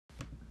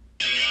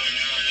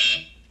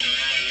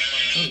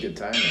was good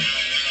timing.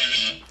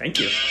 Thank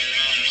you.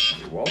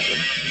 You're welcome.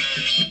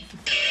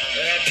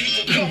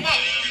 People come up.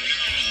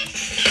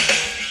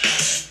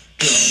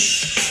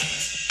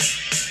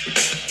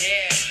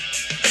 Yeah.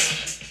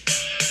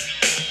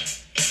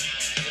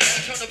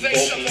 Turn the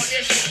bass up on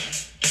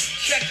this.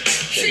 Check it.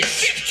 She's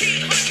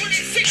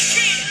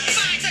 1516.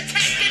 Minds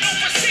attacked and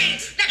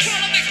overseen. Now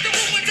trying to make the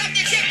ruins of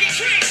this empty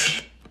tree.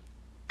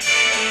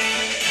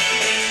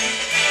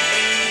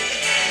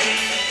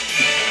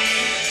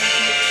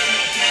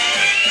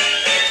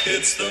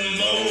 It's the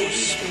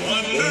most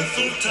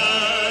wonderful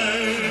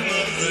time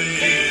of the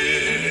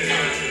year.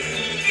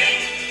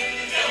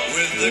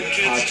 With the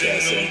kids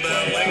jingle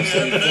belling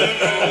and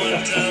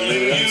everyone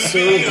telling you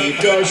Surly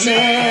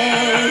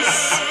darkness.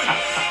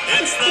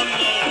 it's the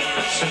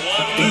most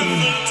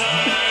wonderful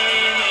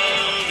time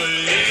of the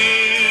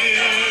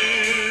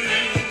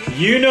year.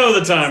 You know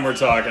the time we're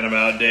talking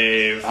about,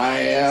 Dave.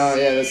 Yeah,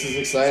 this is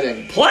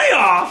exciting.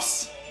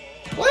 Playoffs!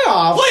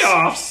 Playoffs.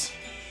 Playoffs!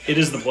 It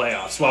is the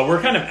playoffs. While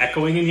we're kind of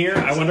echoing in here,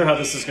 I wonder how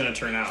this is going to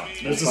turn out.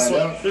 There's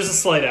a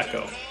slight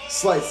echo.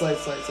 Slight.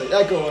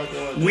 Echo.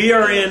 We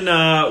are in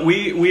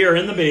we are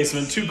in the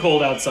basement, too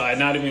cold outside.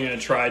 Not even going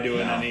to try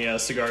doing any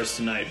cigars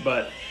tonight,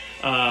 but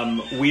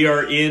we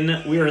are in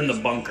the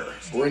bunker.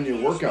 We're in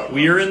your workout room.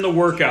 We are in the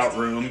workout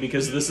room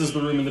because this is the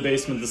room in the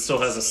basement that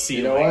still has a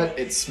ceiling. You know what?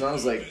 It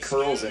smells like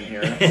curls in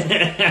here. Curls.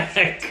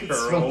 It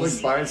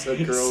smells like bicep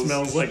curls. It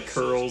smells like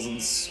curls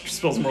and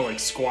smells more like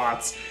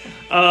squats.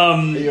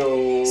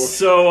 Yo.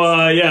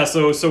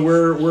 So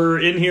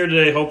we're in here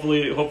today.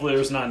 Hopefully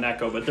there's not an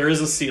echo, but there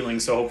is a ceiling,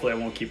 so hopefully I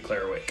won't keep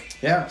Claire awake.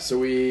 Yeah, so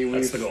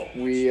That's the goal.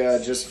 We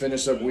just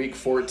finished up week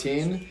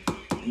 14,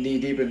 knee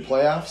deep in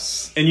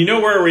playoffs. And you know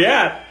where are we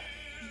at?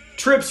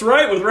 Trips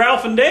Right with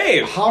Ralph and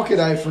Dave. How could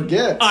I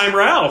forget? I'm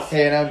Ralph.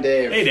 Hey, and I'm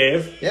Dave. Hey,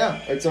 Dave. Yeah,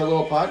 it's our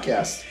little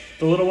podcast.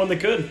 The little one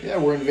that could. Yeah,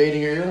 we're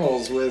invading your ear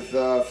holes with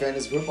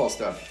fantasy football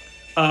stuff.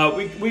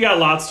 We got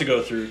lots to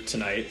go through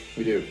tonight.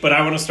 We do. But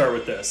I want to start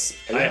with this.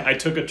 Yeah. I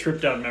took a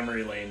trip down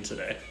memory lane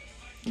today.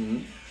 Mm-hmm.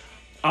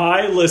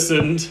 I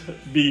listened,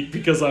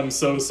 because I'm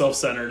so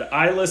self-centered,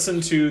 I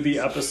listened to the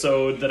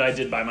episode that I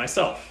did by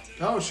myself.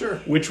 Oh, sure.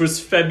 Which was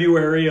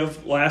February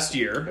of last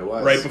year. It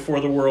was. Right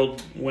before the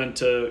world went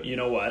to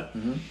you-know-what.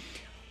 Mm-hmm.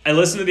 I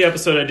listened to the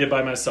episode I did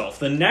by myself.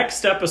 The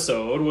next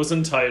episode was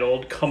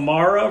entitled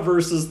Kamara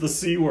versus the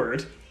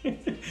C-Word.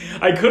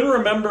 I couldn't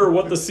remember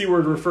what the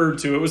C-Word referred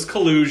to. It was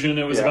collusion.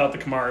 It was about the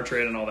Kamara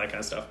trade and all that kind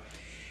of stuff.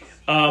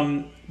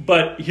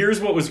 But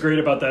here's what was great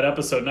about that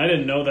episode, and I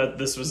didn't know that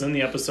this was in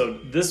the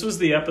episode. This was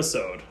the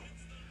episode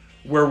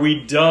where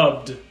we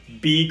dubbed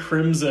B.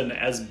 Crimson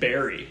as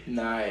Barry.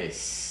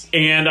 Nice.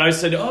 And I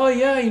said, oh,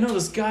 yeah, you know,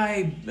 this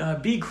guy,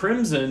 B.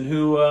 Crimson,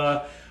 who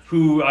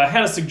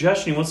had a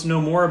suggestion. He wants to know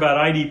more about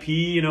IDP,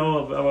 you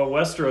know, about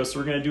Westeros. So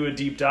we're going to do a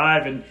deep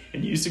dive. And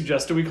you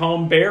suggested we call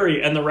him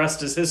Barry, and the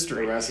rest is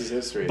history. The rest is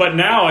history. But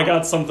now I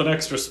got something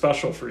extra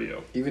special for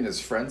you. Even his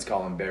friends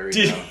call him Barry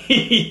now.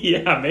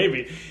 Yeah,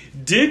 maybe.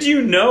 Did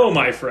you know,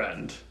 my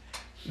friend,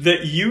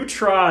 that you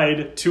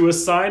tried to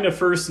assign a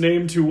first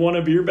name to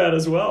Wanna Beer Bat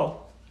as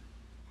well?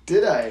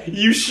 Did I?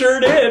 You sure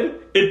did.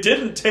 It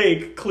didn't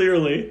take,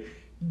 clearly.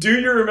 Do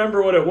you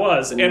remember what it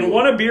was? Ooh. And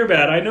Wanna Beer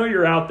Bat, I know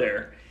you're out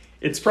there.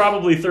 It's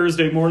probably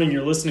Thursday morning.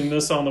 You're listening to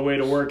this on the way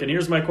to work. And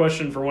here's my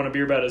question for Wanna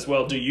Beer Bat as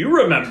well. Do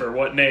you remember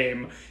what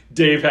name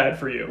Dave had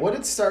for you? What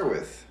did it start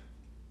with?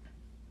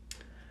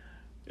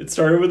 It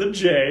started with a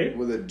J.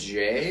 With a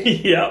J?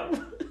 Yep.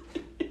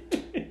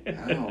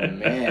 Oh,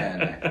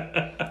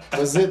 man.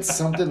 Was it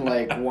something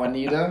like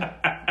Juanita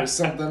or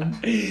something?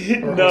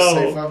 Or No.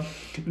 Josefa?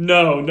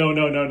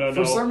 No.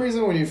 For some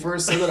reason, when you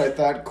first said it, I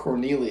thought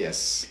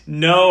Cornelius.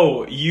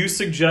 No, you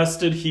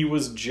suggested he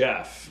was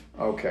Jeff.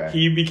 Okay.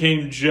 He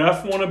became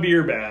Jeff Wanna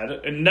Beer Bad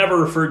and never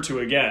referred to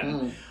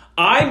again.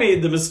 I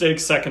made the mistake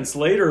seconds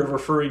later of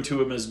referring to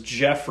him as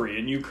Jeffrey,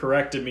 and you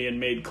corrected me and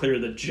made clear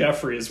that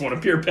Jeffrey is Wanna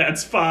Beer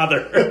Bad's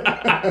father.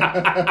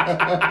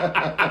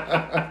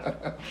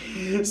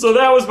 So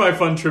that was my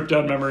fun trip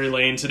down memory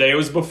lane today. It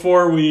was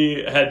before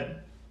we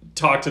had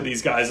talked to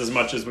these guys as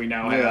much as we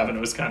now have, and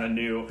it was kind of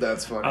new.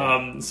 That's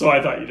funny. So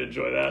I thought you'd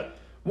enjoy that.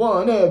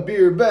 Wanna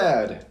Beer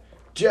Bad.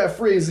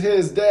 Jeffrey's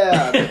his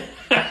dad.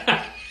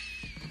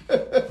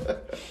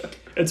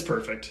 It's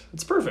perfect.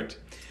 It's perfect.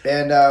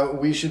 And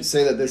we should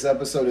say that this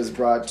episode is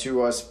brought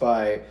to us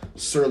by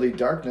Surly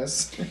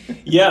Darkness.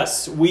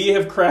 Yes, we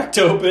have cracked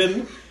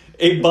open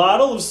a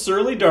bottle of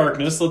Surly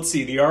Darkness. Let's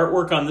see. The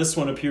artwork on this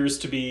one appears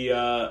to be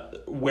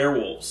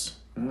werewolves.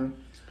 Mm-hmm.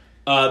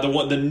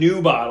 The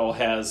new bottle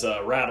has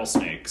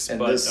rattlesnakes. And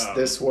but,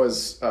 this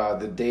was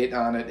the date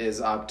on it is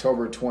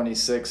October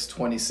 26,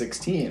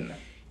 2016.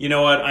 You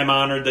know what? I'm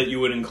honored that you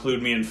would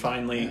include me in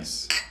finally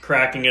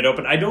cracking it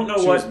open. I don't know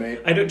Cheers,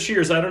 mate.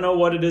 Cheers. I don't know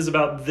what it is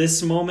about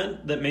this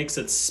moment that makes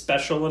it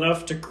special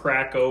enough to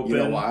crack open. You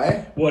know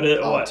why?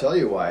 I'll tell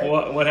you why.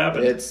 What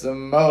happened? It's the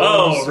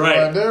most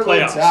wonderful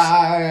Playoffs.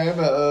 time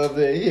of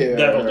the year.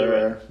 That'll do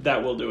it.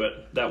 That will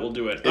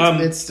do it.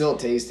 It's still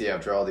tasty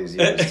after all these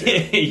years,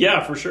 too.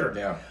 Yeah, for sure.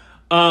 Yeah.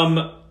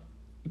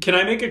 Can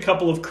I make a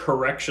couple of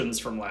corrections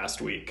from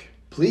last week?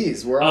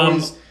 Please, we're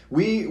always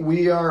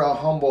we are a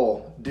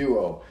humble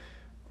duo.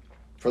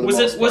 For the Was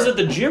most it part.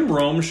 the Jim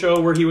Rome show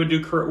where he would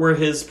do where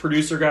his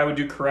producer guy would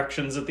do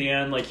corrections at the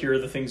end, like here are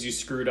the things you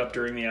screwed up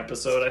during the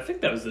episode? I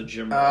think that was the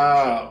Jim Rome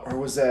show. Or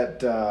was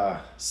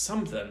that?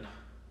 Something.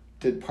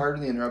 Did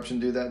Pardon the Interruption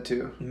do that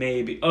too?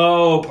 Maybe.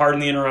 Oh, pardon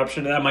the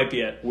interruption. That might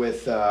be it.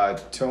 With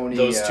Tony.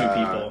 Those two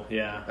people.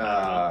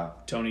 Yeah.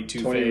 Tony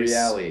Two-Face. Tony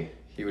Reale.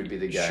 He would be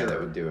the guy Sure. that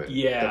would do it.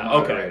 Yeah, The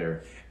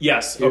moderator.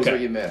 Yes. Here's okay. what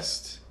you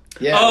missed.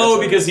 Yeah. Oh, that's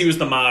what because it he was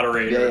the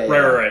moderator. Yeah,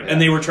 right. yeah. And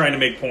they were trying to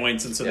make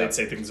points, and so Yeah. they'd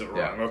say things that were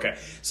Yeah. wrong. Okay.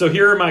 So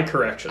here are my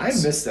corrections. I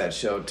missed that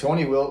show.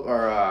 Tony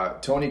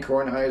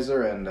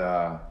Kornheiser and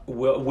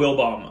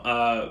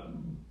Wilbaum.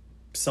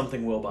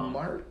 Something Wilbaum.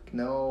 Mark.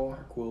 No,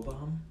 Mark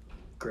Wilbaum?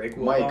 Greg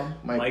Mike. Wilbaum?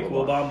 Mike Wilbaum?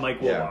 Wilbaum. Mike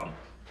Yeah. Wilbaum.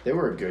 they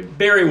were a good.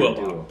 Barry duo.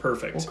 Wilbaum.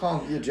 Perfect. We'll call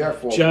him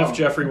Jeff Wilbaum.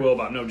 Jeffrey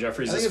Wilbaum. No,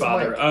 Jeffrey's I think his it's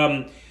father. Mike.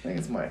 I think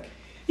it's Mike.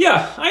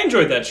 Yeah, I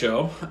enjoyed that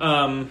show.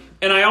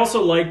 And I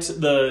also liked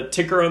the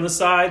ticker on the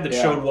side that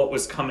Yeah. showed what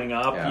was coming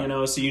up, Yeah. you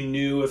know, so you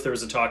knew if there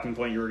was a talking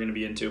point you were going to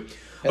be into.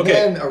 And Okay.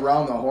 then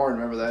Around the Horn.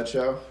 Remember that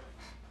show?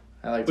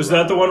 I liked Was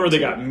Around that the one where they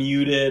too. got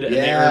muted and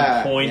Yeah, they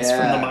earned points from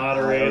yeah. the Oh, that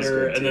was moderator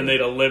good and then too.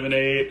 they'd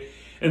eliminate?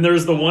 And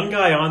there's the one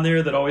guy on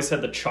there that always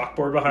had the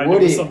chalkboard behind him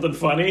Woody. with something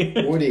funny.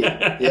 Woody.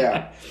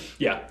 Yeah.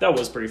 Yeah, that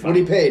was pretty fun.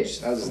 Woody Page.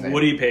 That was his name.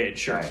 Woody Page,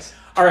 sure. Nice.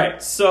 All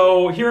right,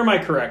 so here are my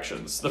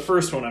corrections. The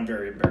first one I'm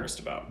very embarrassed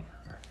about.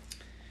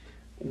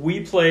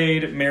 We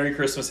played Merry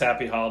Christmas,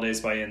 Happy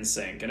Holidays by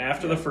NSYNC, and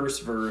after the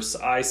first verse,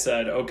 I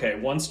said, okay,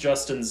 once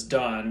Justin's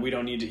done, we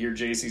don't need to hear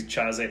JC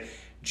Chazé.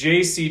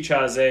 JC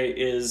Chazé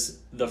is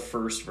the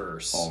first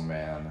verse. Oh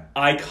man.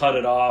 I cut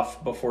it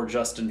off before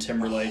Justin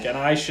Timberlake, and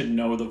I should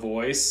know the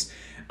voice.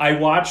 I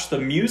watched the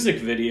music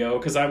video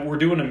because we're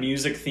doing a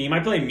music theme. I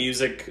play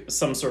music,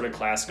 some sort of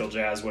classical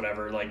jazz,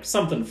 whatever, like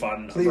something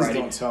fun. Please variety.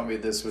 don't tell me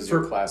this was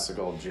For- your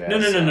classical jazz.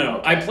 No.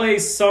 Okay. I play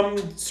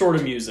some sort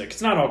of music.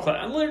 It's not all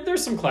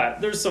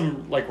there's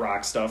some like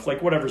rock stuff,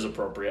 like whatever's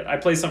appropriate. I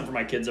play something for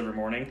my kids every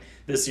morning.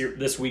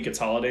 This week it's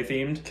holiday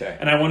themed, Okay.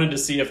 and I wanted to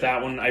see if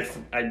that one I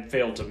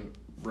failed to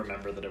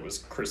remember that it was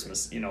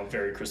Christmas,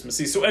 very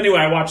Christmassy. So anyway,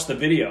 I watched the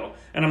video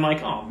and I'm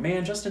like, oh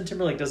man, Justin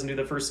Timberlake doesn't do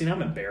the first scene.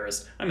 I'm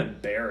embarrassed.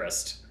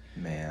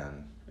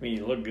 Man. I mean,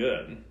 you look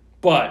good,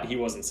 but he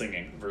wasn't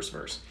singing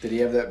verse. Did he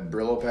have that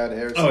Brillo pad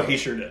hair? Oh, he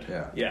sure did.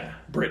 Yeah.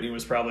 Brittany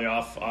was probably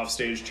off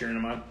stage cheering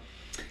him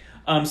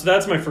on. So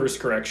that's my first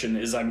correction.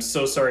 Is I'm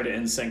so sorry to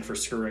NSYNC for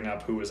screwing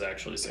up who was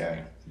actually singing.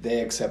 Okay.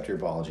 They accept your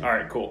apology. All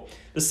right, cool.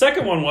 The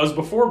second one was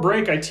before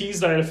break. I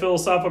teased I had a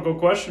philosophical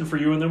question for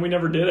you, and then we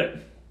never did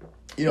it.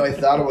 I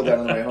thought about that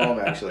on the way home,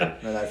 actually,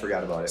 and I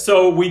forgot about it.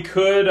 So we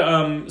could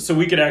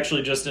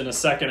actually just in a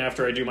second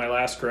after I do my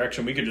last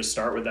correction, we could just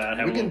start with that,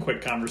 have a little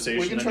quick conversation,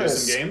 We can and try do to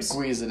some games.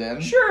 squeeze it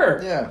in.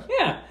 Sure. Yeah.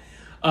 Yeah.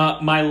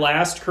 My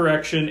last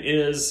correction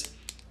is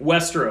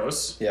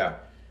Westeros. Yeah.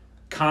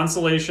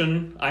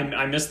 Consolation.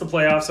 I missed the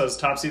playoffs. I was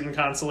top seed in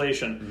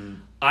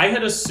consolation. I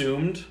had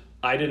assumed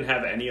I didn't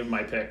have any of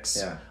my picks.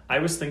 Yeah. I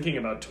was thinking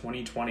about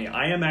 2020.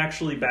 I am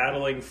actually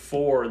battling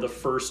for the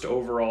first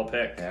overall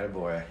pick.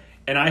 Attaboy.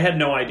 And I had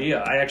no idea.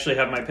 I actually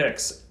have my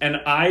picks. And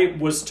I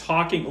was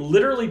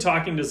literally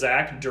talking to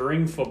Zach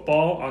during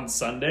football on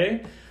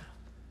Sunday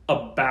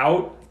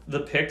about the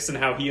picks and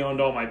how he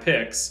owned all my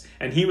picks.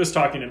 And he was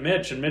talking to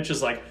Mitch, and Mitch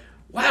is like,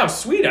 wow,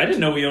 sweet, I didn't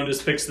know he owned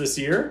his picks this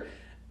year.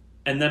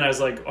 And then I was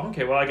like,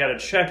 okay, well, I got to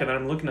check. And then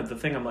I'm looking at the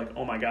thing. I'm like,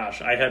 oh my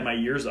gosh, I had my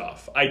years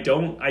off. I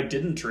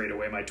didn't trade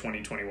away my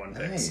 2021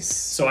 picks. Nice.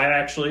 So I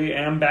actually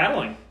am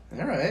battling.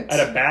 All right. I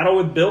had a battle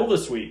with Bill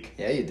this week.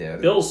 Yeah, you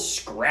did. Bill's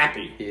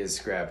scrappy. He is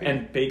scrappy.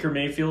 And Baker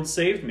Mayfield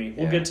saved me.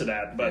 We'll Yeah. get to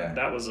that, but Yeah.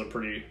 that was a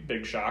pretty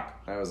big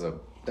shock.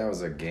 that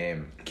was a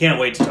game. Can't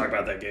wait to talk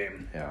about that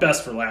game. Yeah.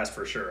 Best for last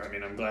for sure. I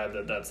mean, I'm glad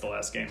that that's the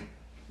last game.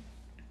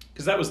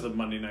 Because that was the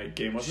Monday night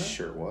game, wasn't it?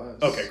 Sure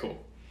was. Okay, cool.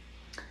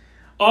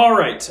 All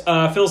right.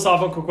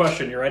 Philosophical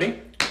question. You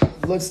ready?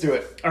 Let's do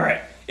it. All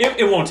right.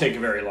 It won't take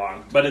very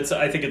long, but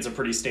I think it's a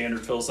pretty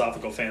standard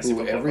philosophical fantasy Ooh,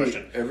 football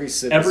question. every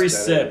sip Every is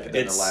better sip, than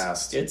it's the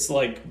last. It's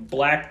like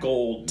black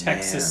gold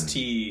Texas Man.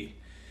 tea.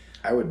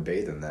 I would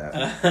bathe in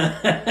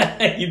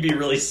that. You'd be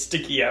really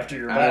sticky after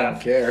your I bath.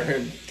 don't care.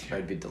 It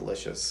might be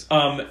delicious.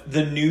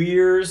 The New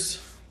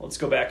Year's. Let's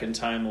go back in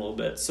time a little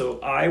bit. So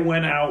I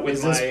went out with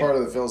Is this part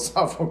of the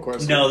philosophical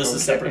question? No, this is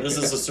Okay. separate. This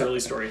is a Surly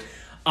story.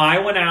 I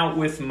went out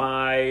with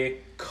my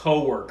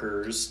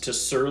coworkers to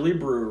Surly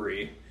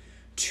Brewery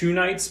 2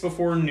 nights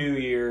before New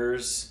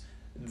Year's.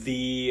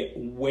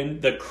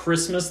 The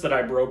Christmas that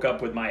I broke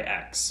up with my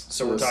ex.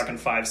 So we're this- talking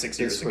 5-6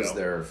 years This ago. was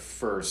their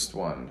first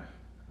one,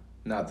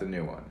 not the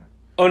new one.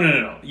 Oh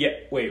no! Yeah,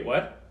 wait,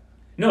 what?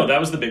 No, that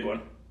was the big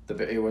one.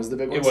 It was the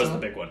big one. It was still?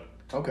 the big one.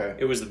 Okay.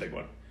 It was the big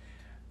one.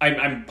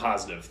 I'm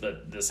positive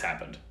that this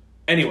happened.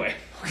 Anyway,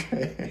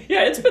 Okay.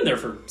 yeah, it's been there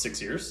for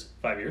 6 years,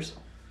 5 years.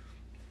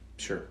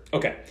 Sure.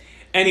 Okay.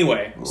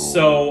 Anyway,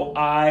 so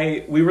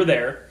we were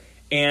there,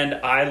 and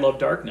I love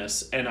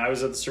darkness, and I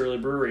was at the Surly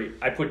Brewery.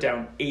 I put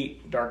down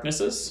 8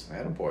 darknesses,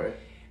 Attaboy.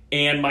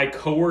 and my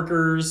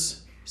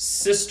coworkers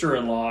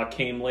sister-in-law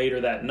came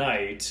later that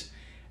night,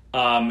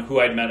 who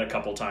I'd met a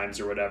couple times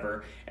or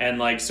whatever. And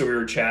like, so we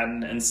were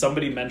chatting and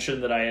somebody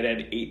mentioned that I had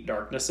 8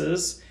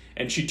 darknesses.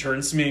 And she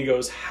turns to me and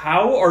goes,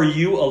 "How are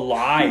you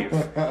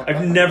alive?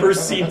 I've never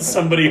seen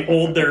somebody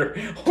hold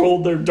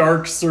their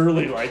dark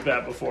surly like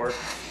that before."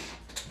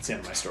 That's the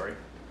end of my story.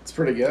 It's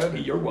pretty good.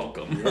 You're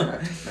welcome.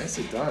 Yeah,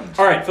 nicely done.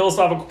 All right,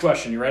 philosophical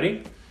question. You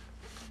ready?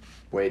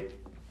 Wait.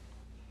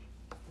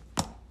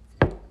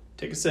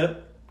 Take a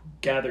sip.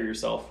 Gather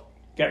yourself.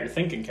 Got your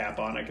thinking cap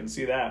on. I can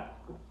see that.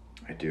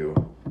 I do.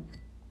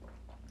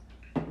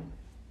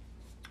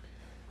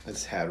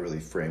 This hat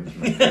really frames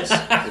my face.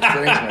 It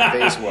frames my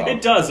face well.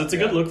 It does. It's a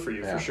good look for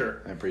you, Yeah, for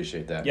sure. I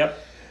appreciate that. Yep.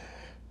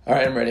 All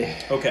right, I'm ready.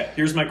 Okay,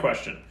 here's my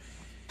question.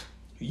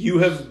 You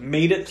have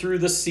made it through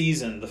the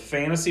season, the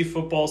fantasy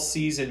football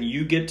season.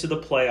 You get to the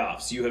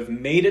playoffs. You have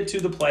made it to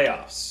the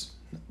playoffs.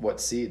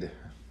 What seed?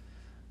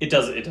 It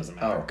doesn't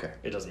matter. Oh, okay.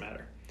 It doesn't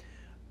matter.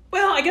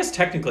 Well, I guess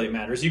technically it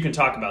matters. You can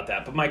talk about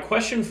that. But my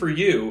question for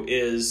you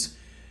is,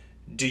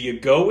 do you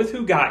go with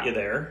who got you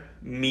there,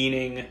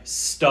 meaning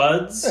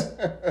studs?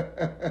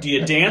 Do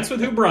you dance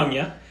with who brung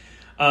you,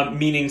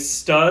 meaning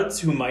studs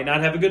who might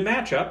not have a good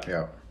matchup?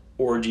 Yeah.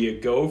 Or do you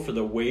go for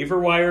the waiver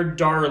wire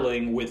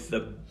darling with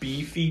the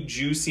beefy,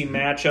 juicy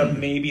matchup,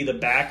 maybe the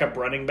backup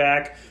running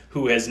back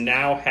who has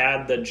now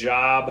had the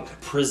job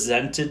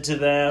presented to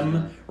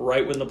them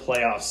right when the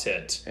playoffs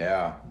hit?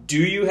 Yeah. Do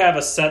you have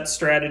a set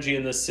strategy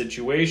in this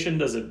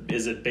situation? Is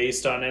it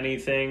based on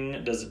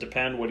anything? Does it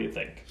depend? What do you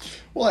think?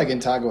 Well, I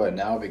can talk about it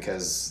now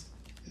because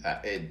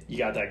You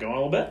got that going a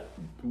little bit?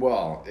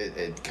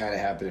 it kind of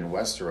happened in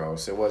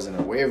Westeros. It wasn't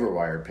a waiver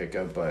wire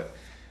pickup, but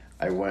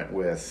I went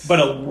with... But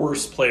a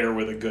worse player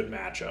with a good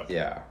matchup.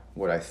 Yeah,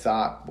 what I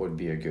thought would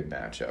be a good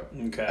matchup.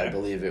 Okay. I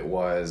believe it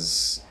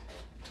was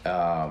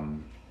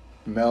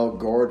Mel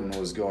Gordon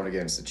was going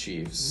against the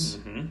Chiefs,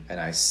 and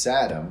I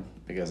sat him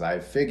because I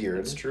figured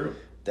It's true.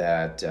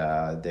 that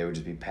they would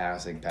just be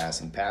passing.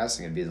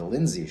 It'd be the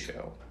Lindsay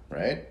show,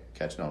 right?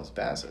 Catching all those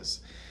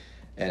passes.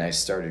 And I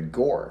started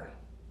Gore.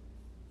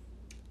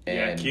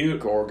 And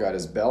cute. Gore got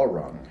his bell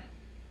rung.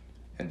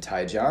 And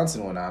Ty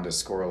Johnson went on to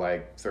score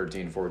like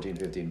 13, 14,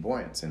 15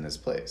 points in this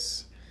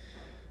place.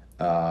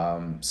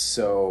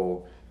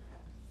 So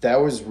that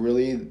was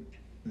really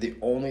the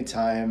only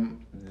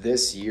time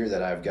this year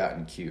that I've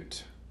gotten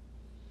cute.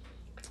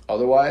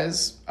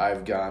 Otherwise,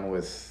 I've gone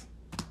with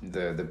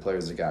the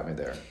players that got me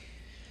there.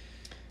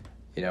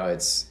 You know,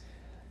 it's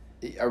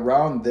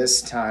around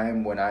this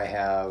time when I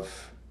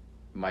have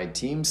my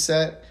team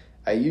set,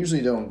 I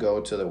usually don't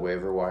go to the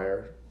waiver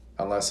wire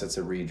unless it's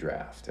a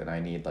redraft and I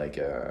need like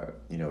a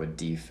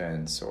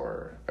defense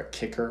or a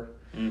kicker.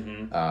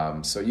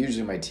 So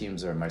usually my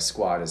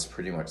squad is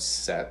pretty much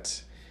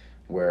set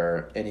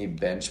where any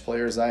bench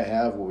players I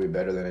have will be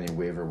better than any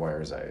waiver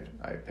wires I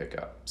pick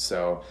up.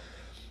 So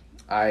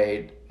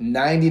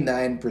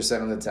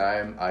 99% of the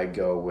time I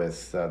go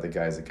with the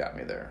guys that got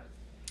me there.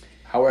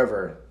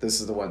 However,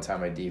 this is the one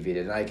time I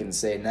deviated, and I can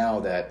say now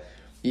that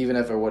even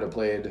if I would have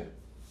played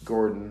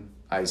Gordon,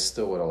 I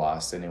still would have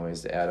lost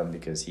anyways to Adam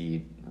because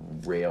he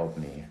railed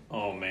me.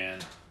 Oh man!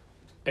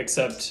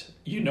 Except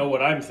you know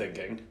what I'm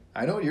thinking.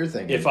 I know what you're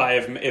thinking. If I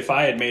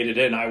had made it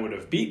in, I would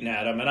have beaten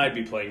Adam, and I'd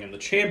be playing in the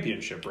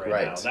championship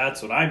right now.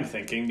 That's what I'm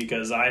thinking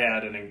because I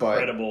had an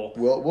incredible.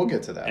 But we'll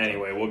get to that.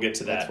 Anyway, we'll get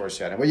to that. That's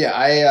foreshadowing. But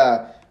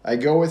yeah, I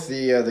go with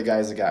the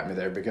guys that got me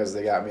there because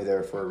they got me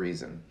there for a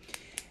reason.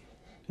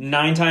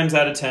 9 times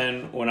out of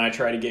 10, when I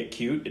try to get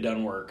cute, it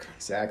doesn't work.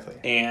 Exactly.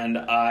 And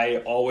I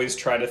always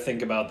try to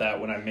think about that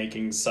when I'm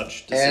making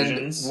such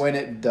decisions. And when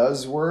it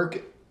does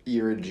work,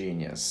 you're a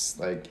genius.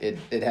 Like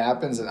it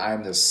happens, and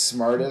I'm the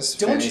smartest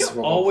fantasy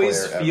football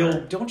player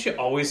ever. Don't you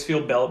always feel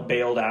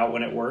bailed out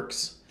when it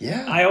works?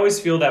 Yeah. I always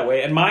feel that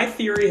way. And my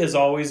theory has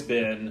always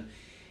been,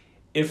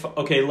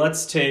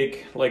 let's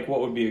take, like,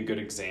 what would be a good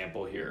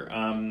example here?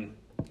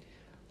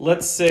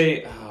 Let's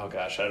say, oh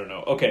gosh, I don't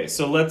know. Okay,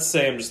 so let's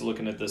say I'm just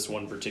looking at this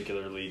one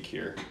particular league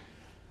here.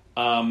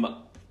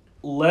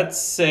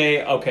 Let's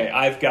say, okay,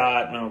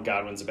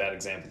 Godwin's a bad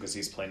example because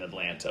he's playing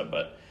Atlanta,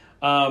 but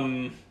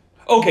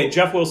okay,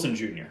 Jeff Wilson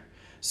Jr.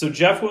 So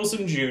Jeff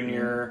Wilson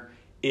Jr.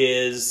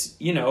 is,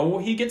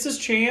 he gets his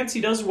chance,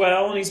 he does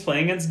well, and he's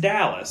playing against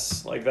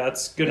Dallas. Like,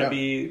 that's going to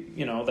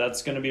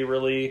be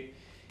really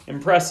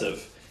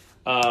impressive.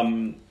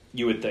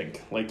 You would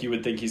think. Like, you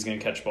would think he's going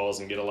to catch balls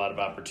and get a lot of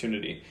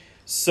opportunity.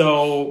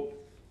 So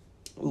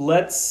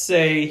let's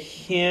say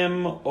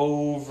him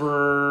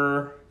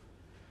over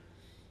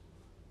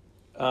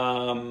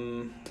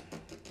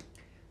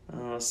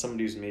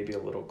somebody who's maybe a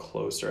little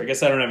closer. I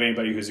guess I don't have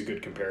anybody who's a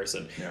good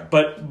comparison. Yeah.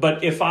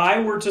 But if I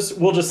were to,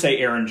 we'll just say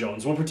Aaron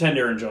Jones. We'll pretend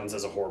Aaron Jones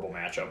has a horrible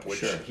matchup,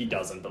 which he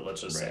doesn't. But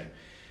let's just say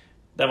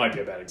that might be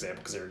a bad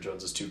example because Aaron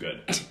Jones is too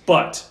good.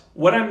 But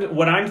what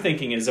I'm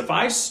thinking is if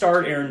I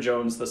start Aaron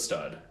Jones the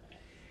stud,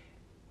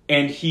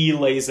 and he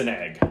lays an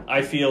egg,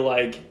 I feel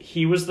like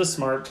he was the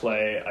smart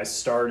play. I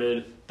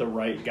started the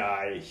right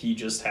guy. He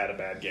just had a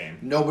bad game.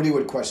 Nobody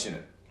would question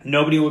it.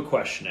 Nobody would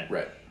question it.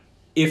 Right.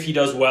 If he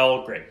does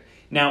well, great.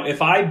 Now,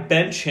 if I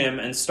bench him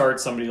and start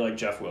somebody like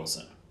Jeff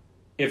Wilson,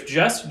 if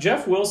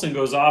Jeff Wilson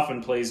goes off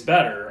and plays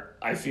better,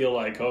 I feel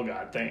like, oh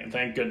God,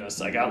 thank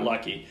goodness I got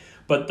lucky.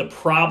 But the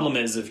problem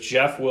is if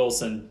Jeff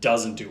Wilson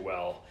doesn't do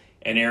well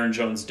and Aaron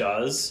Jones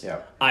does,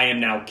 I am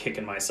now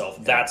kicking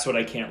myself. That's what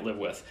I can't live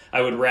with.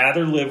 I would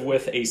rather live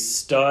with a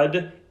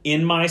stud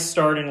in my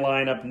starting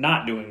lineup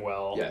not doing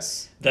well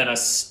than a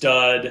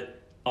stud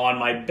on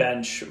my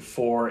bench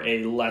for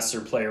a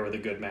lesser player with a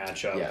good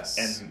matchup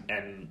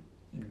and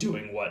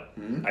doing what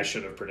I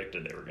should have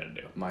predicted they were going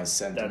to do. My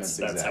sentiments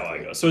That's how I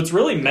go. So it's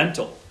really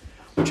mental,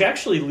 which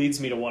actually leads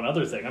me to one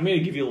other thing. I'm going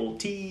to give you a little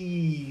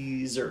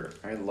teaser.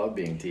 I love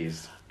being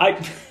teased.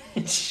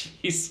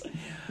 Jeez.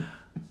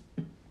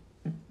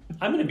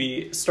 I'm going to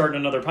be starting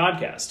another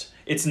podcast.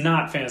 It's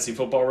not fantasy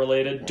football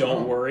related.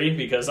 Don't worry,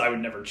 because I would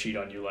never cheat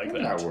on you like that.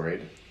 I'm not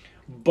worried.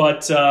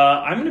 But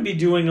I'm going to be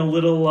doing a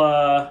little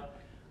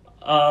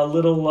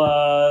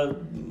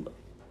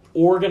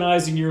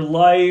organizing your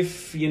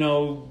life,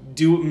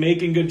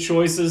 making good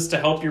choices to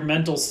help your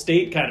mental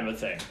state kind of a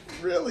thing.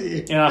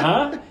 Really?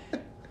 Uh-huh.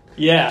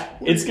 Yeah.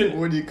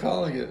 What are you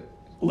calling it?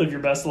 Live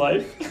your best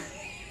life.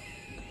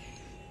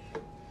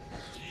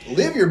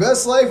 Live your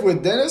best life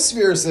with Dennis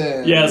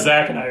Fearson. Yeah,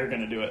 Zach and I are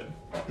going to do it.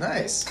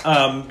 Nice.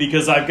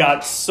 Because I've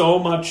got so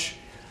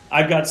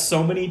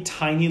many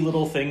tiny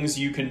little things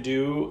you can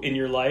do in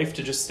your life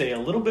to just stay a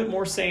little bit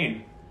more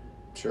sane.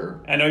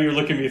 Sure. I know you're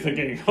looking at me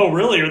thinking, oh,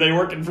 really? Are they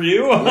working for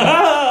you?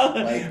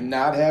 Like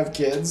not have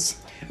kids?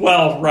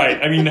 Well,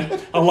 right. I mean,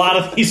 a lot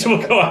of these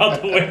will go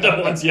out the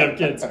window once you have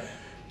kids.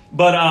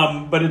 But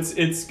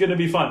it's going to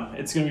be fun.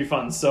 It's going to be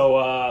fun. So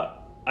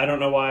I don't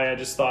know why I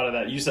just thought of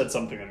that. You said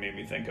something that made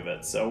me think of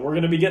it. So we're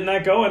going to be getting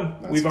that going.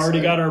 We've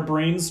already got our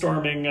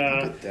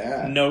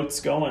brainstorming notes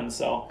going.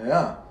 So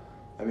yeah.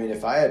 I mean,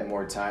 if I had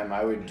more time,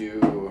 I would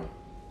do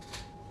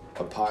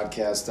a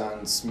podcast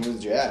on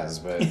smooth jazz,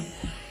 but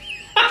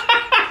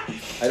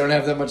I don't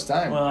have that much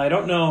time. Well, I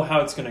don't know how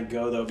it's going to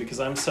go though, because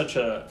I'm such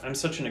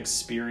an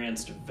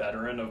experienced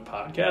veteran of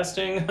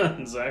podcasting,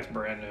 and Zach's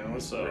brand new,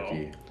 so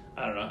Ricky.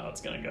 I don't know how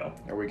it's going to go.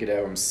 Or we could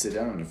have him sit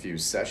down in a few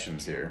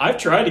sessions here. I've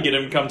tried to get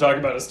him to come talk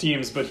about his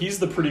teams, but he's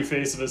the pretty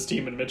face of his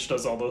team, and Mitch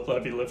does all the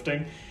heavy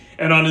lifting.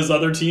 And on his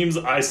other teams,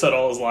 I set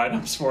all his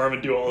lineups for him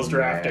and do all his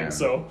drafting. Man.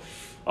 So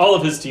all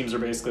of his teams are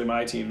basically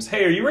my teams.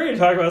 Hey, are you ready to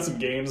talk about some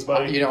games,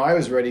 buddy? I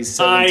was ready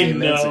 17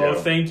 minutes ago.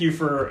 Thank you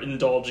for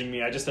indulging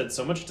me. I just had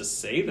so much to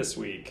say this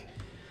week.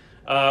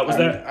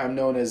 I'm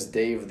known as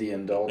Dave the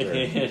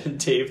Indulger.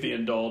 Dave the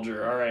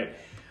Indulger. All right.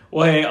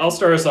 Well, hey, I'll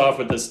start us off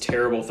with this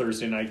terrible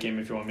Thursday night game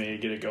if you want me to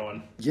get it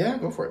going. Yeah,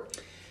 go for it.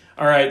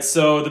 All right,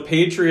 so the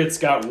Patriots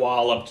got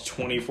walloped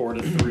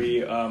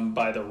 24-3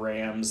 by the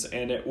Rams,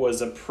 and it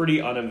was a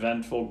pretty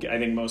uneventful. I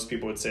think most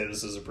people would say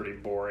this is a pretty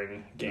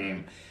boring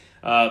game.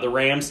 The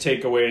Rams'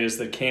 takeaway is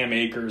that Cam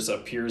Akers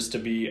appears to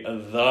be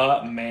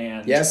the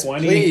man. Yes,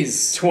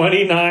 please.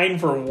 29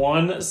 for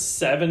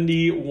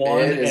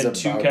 171 and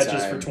 2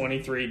 catches time. for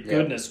 23. Yep.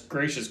 Goodness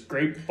gracious,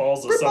 great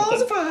balls of Great something.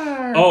 balls of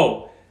fire.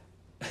 Oh,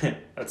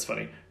 that's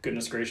funny.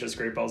 Goodness gracious,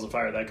 great balls of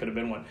fire. That could have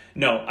been one.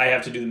 No, I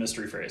have to do the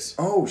mystery phrase.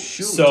 Oh,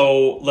 shoot.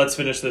 So let's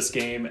finish this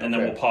game, and then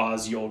Okay. we'll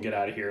pause. You'll get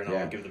out of here, and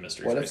I'll give the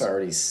mystery What phrase. if I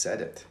already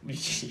said it?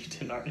 You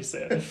didn't already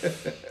say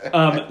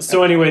it.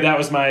 So anyway, that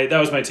was my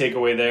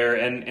takeaway there.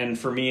 And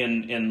for me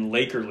in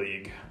Laker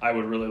League, I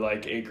would really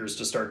like Akers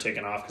to start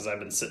taking off because I've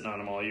been sitting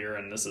on him all year,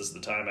 and this is the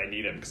time I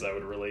need him because I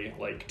would really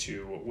like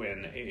to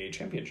win a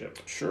championship.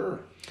 Sure.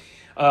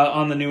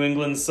 On the New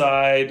England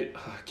side,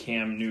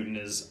 Cam Newton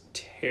is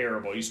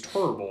terrible. He's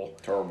terrible.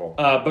 Terrible.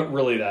 But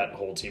really, that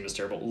whole team is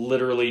terrible.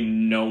 Literally,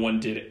 no one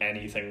did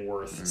anything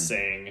worth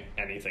saying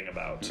anything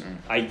about.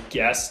 I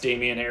guess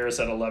Damian Harris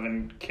had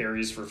 11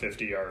 carries for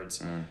 50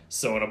 yards.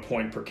 So at a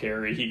point per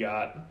carry, he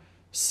got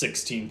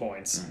 16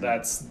 points.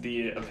 That's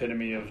the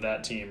epitome of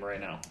that team right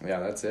now. Yeah,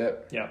 that's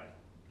it. Yeah.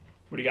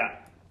 What do you got?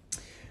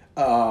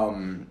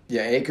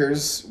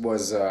 Akers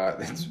was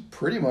it's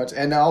pretty much,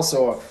 and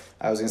also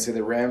I was gonna say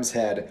the Rams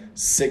had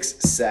 6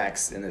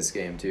 sacks in this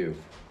game too.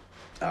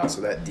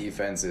 So that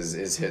defense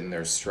is hitting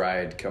their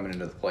stride coming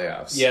into the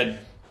playoffs. Yeah,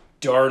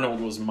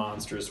 Darnold was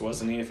monstrous,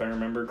 wasn't he? If I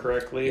remember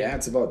correctly. Yeah,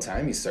 it's about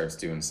time he starts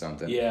doing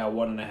something. Yeah,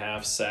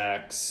 1.5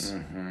 sacks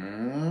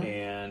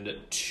and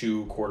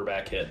 2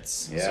 quarterback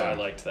hits. Yeah. So I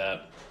liked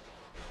that.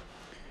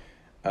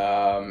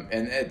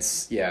 And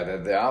it's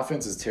the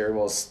offense is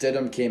terrible.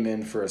 Stidham came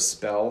in for a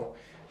spell,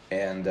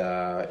 and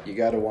you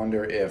got to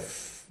wonder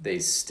if they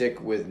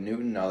stick with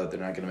Newton now that they're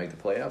not going to make the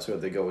playoffs, or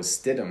if they go with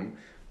Stidham,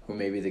 who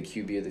may be the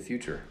QB of the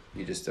future.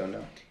 You just don't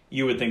know.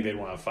 You would think they'd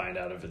want to find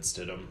out if it's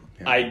Stidham.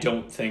 Yeah. I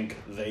don't think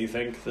they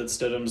think that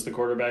Stidham's the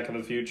quarterback of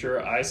the future.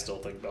 I still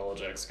think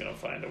Belichick's going to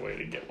find a way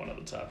to get one of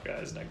the top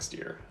guys next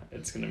year.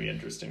 It's going to be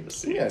interesting to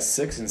see. Yeah,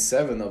 6 and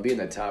 7, they'll be in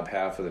the top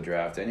half of the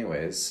draft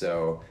anyways.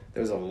 So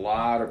there's a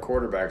lot of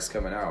quarterbacks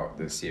coming out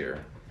this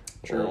year.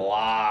 True. A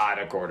lot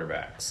of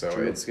quarterbacks. So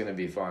True. It's going to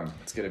be fun.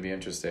 It's going to be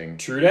interesting.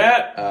 True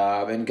that.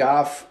 And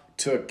Goff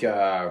took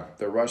the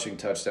rushing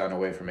touchdown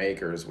away from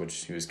Akers,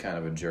 which he was kind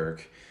of a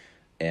jerk.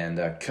 And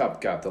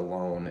Kupp got the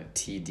lone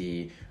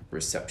TD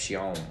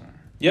reception.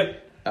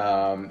 Yep.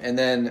 And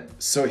then,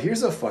 so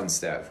here's a fun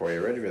stat for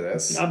you. Ready for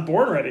this? I'm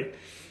born ready.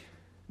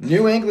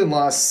 New England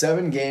lost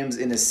 7 games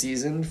in a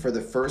season for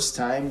the first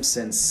time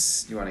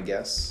since, you want to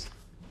guess?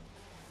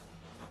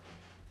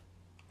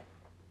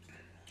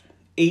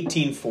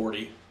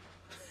 1840.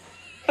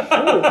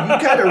 Oh,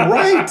 you got it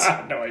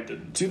right! No, I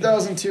didn't.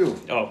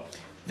 2002. Oh,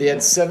 They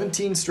had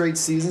 17 straight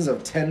seasons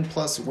of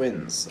 10-plus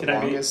wins, the Can I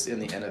be- longest in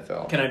the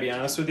NFL. can I be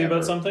honest with you Ever.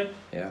 about something?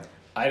 Yeah.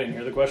 I didn't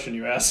hear the question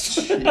you asked.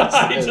 Jesus.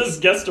 I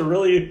just guessed a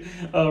really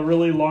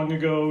long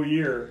ago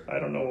year. I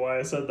don't know why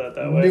I said that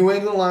way. New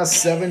England lost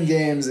 7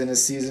 games in a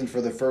season for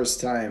the first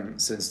time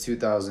since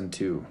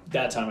 2002.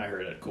 That time I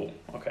heard it. Cool.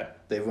 Okay.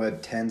 They've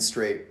had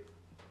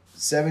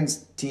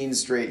 17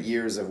 straight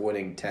years of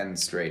winning 10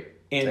 straight.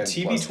 And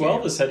 10-plus TB12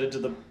 games. is headed to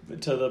the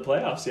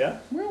playoffs. Yeah.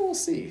 Well, we'll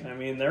see. I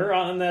mean, they're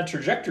on that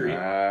trajectory.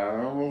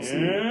 We'll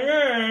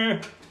see.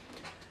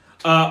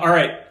 All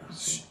right.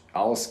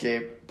 I'll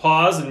escape.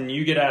 Pause and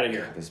you get out of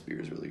here. This beer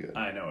is really good.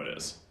 I know it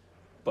is.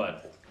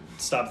 But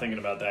stop thinking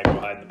about that. Go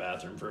hide in the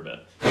bathroom for a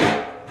bit.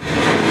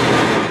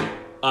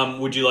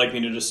 Would you like me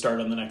to just start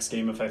on the next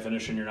game if I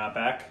finish and you're not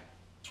back?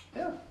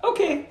 Yeah.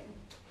 Okay.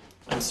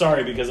 I'm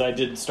sorry because I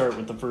did start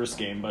with the first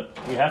game, but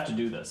we have to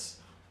do this.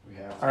 We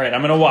have. All right,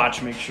 I'm going to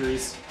watch. Make sure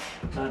he's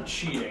not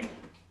cheating.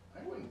 I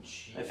wouldn't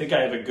cheat. I think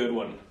I have a good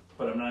one,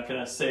 but I'm not going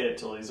to say it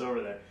till he's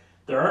over there.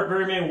 There aren't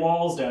very many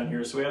walls down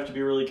here, so we have to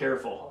be really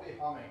careful. I'll be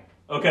humming.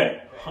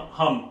 Okay,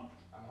 hum.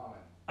 I'm humming.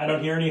 I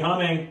don't hear any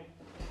humming.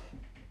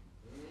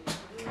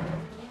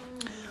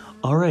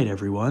 All right,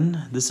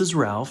 everyone. This is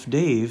Ralph.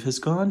 Dave has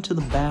gone to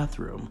the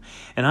bathroom,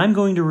 and I'm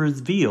going to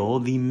reveal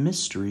the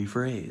mystery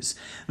phrase.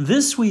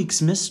 This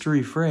week's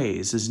mystery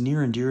phrase is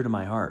near and dear to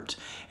my heart,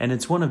 and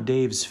it's one of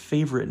Dave's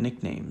favorite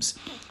nicknames.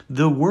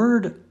 The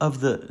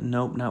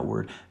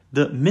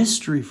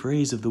mystery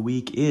phrase of the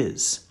week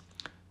is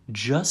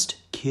just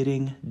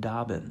kidding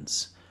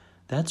Dobbins.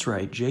 That's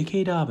right,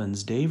 J.K.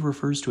 Dobbins, Dave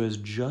refers to as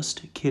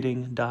just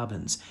kidding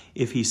Dobbins.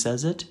 If he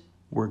says it,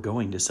 we're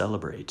going to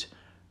celebrate.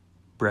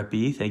 Brett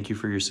B., thank you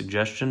for your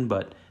suggestion,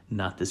 but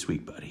not this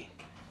week, buddy.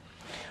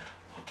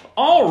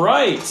 All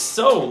right,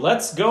 so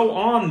let's go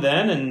on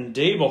then, and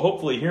Dave will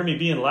hopefully hear me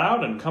being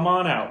loud and come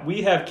on out.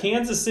 We have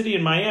Kansas City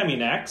and Miami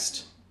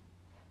next.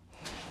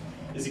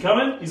 Is he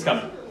coming? He's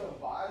coming. There's a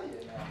body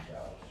in that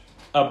couch.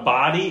 A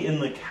body in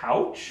the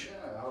couch?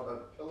 Yeah, how the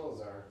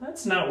pillows are.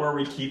 That's not where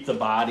we keep the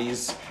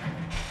bodies.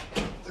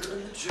 They're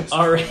just...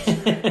 All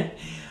right.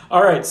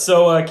 All right,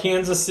 so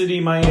Kansas City,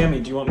 Miami.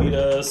 Do you want me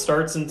to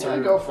start since Yeah,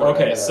 we're... go for it.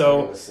 Okay, Yeah,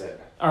 so... go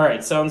sit. All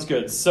right, sounds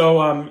good. So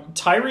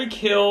Tyreek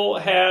Hill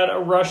had a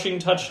rushing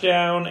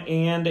touchdown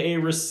and a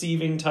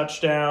receiving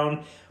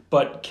touchdown,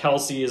 but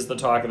Kelsey is the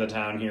talk of the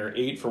town here.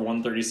 8 for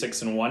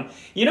 136 and 1.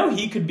 You know,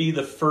 he could be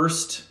the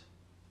first...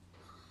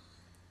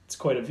 It's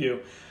quite a few.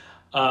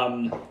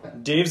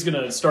 Dave's going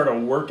to start a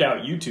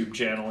workout YouTube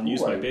channel and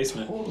use my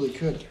basement. Totally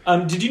could.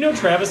 Did you know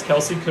Travis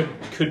Kelsey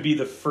could be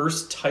the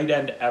first tight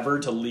end ever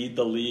to lead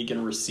the league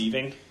in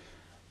receiving?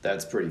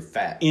 That's pretty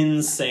fat.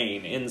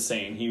 Insane.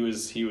 He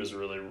was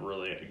really,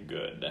 really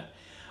good.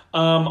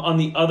 On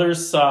the other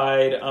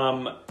side,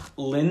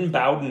 Lynn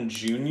Bowden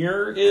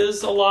Jr.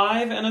 is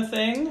alive and a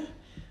thing,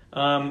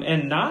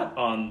 and not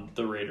on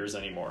the Raiders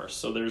anymore.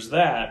 So there's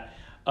that.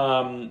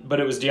 But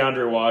it was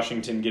DeAndre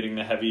Washington getting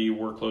the heavy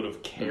workload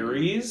of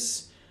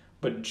carries.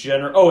 But and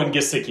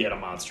Gesicki had a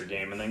monster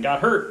game and then got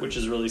hurt, which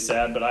is really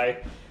sad. But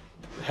I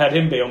had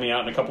him bail me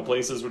out in a couple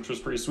places, which was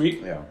pretty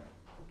sweet. Yeah.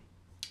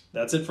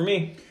 That's it for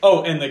me.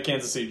 Oh, and the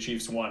Kansas City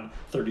Chiefs won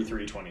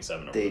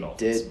 33-27 over They the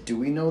Dolphins. did. Do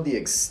we know the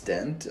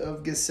extent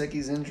of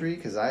Gesicki's injury?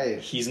 Because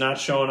He's not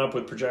showing up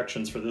with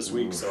projections for this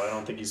week, so I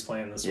don't think he's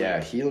playing this yeah,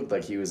 week. he looked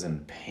like he was in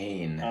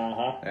pain.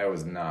 Uh-huh. That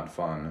was not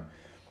fun.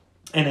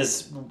 And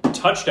his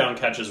touchdown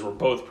catches were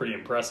both pretty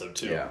impressive,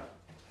 too.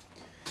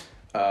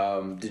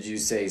 Yeah. Did you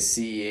say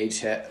CEH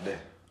had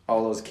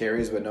all those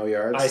carries but no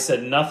yards? I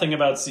said nothing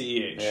about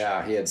CEH.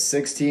 Yeah, he had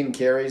 16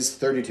 carries,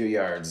 32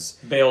 yards.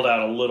 Bailed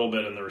out a little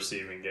bit in the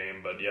receiving game,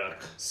 but yeah.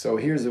 So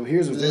here's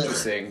what's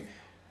interesting.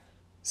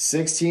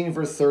 16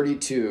 for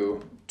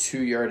 32,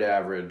 2-yard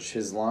average.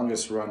 His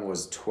longest run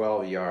was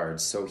 12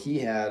 yards. So he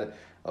had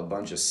a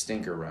bunch of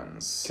stinker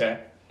runs.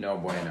 Okay. No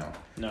bueno.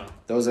 No.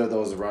 Those are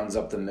those runs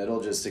up the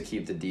middle just to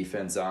keep the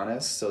defense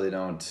honest so they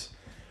don't,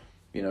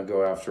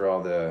 go after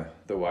all the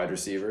wide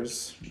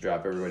receivers,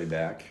 drop everybody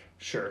back.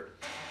 Sure.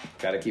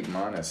 Got to keep them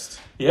honest.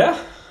 Yeah.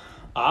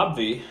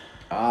 Obvi.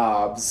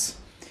 Obs.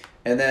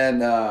 And then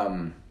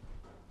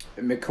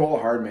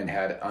Mecole Hardman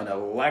had an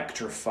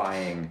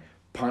electrifying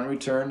punt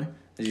return.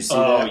 Did you see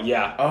that? Oh,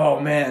 yeah. Oh,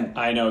 man.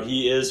 I know.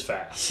 He is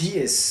fast. He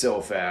is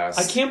so fast.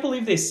 I can't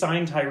believe they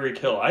signed Tyreek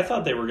Hill. I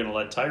thought they were going to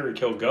let Tyreek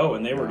Hill go,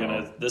 and they were going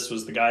to... This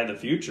was the guy of the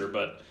future,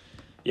 but...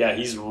 Yeah,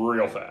 he's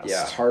real fast.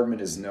 Yeah, Hardman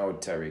is no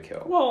Tyreek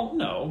Hill. Well,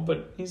 no,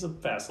 but he's a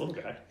fast little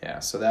guy. Yeah,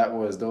 so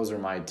those are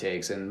my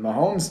takes. And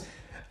Mahomes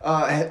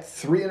had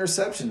 3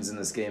 interceptions in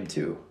this game,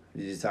 too.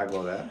 Did you talk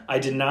about that? I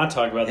did not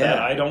talk about that.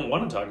 Yeah. I don't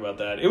want to talk about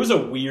that. It was a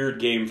weird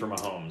game for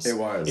Mahomes. It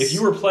was. If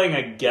you were playing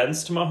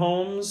against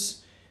Mahomes,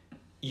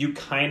 you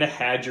kind of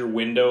had your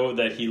window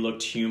that he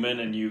looked human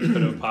and you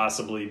could have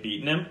possibly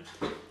beaten him.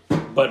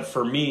 But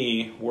for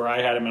me, where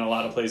I had him in a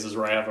lot of places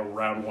where I have a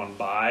round 1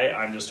 bye,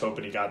 I'm just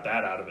hoping he got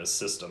that out of his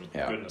system.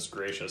 Yeah. Goodness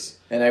gracious.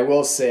 And I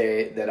will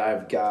say that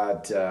I've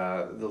got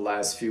the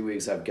last few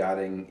weeks I've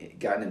gotten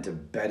into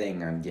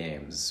betting on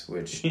games,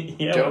 which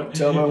Yeah, don't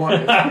tell my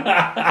wife.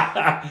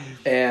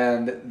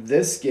 And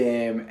this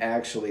game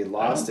actually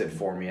lost it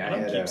for me. I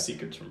don't keep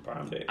secrets from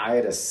prom day. I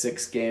had a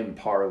 6-game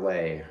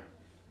parlay,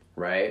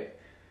 right?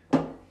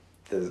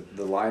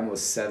 The line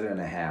was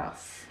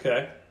 7.5.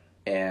 Okay.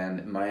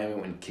 And Miami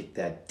went and kicked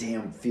that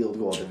damn field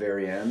goal at the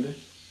very end.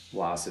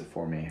 Lost it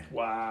for me.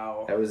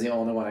 Wow. That was the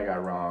only one I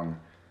got wrong.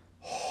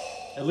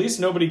 At least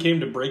nobody came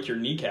to break your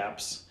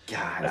kneecaps.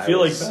 God, I feel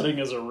like betting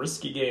is a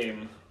risky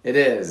game. It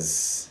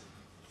is.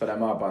 But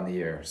I'm up on the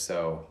year,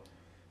 so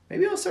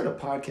maybe I'll start a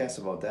podcast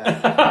about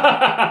that.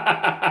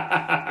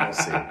 We'll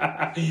see.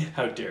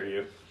 How dare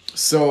you?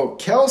 So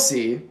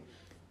Kelsey,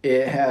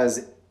 it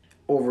has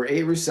over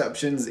 8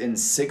 receptions in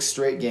 6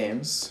 straight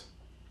games.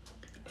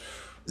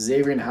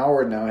 Xavier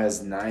Howard now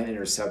has 9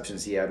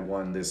 interceptions. He had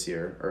 1 this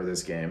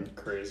game.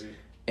 Crazy.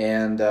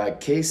 And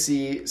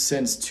KC,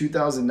 since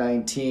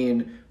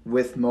 2019,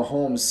 with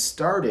Mahomes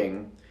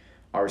starting,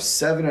 are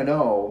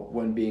 7-0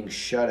 when being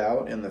shut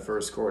out in the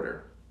first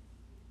quarter.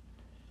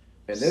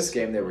 In this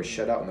game, they were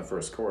shut out in the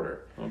first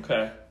quarter.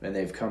 Okay. And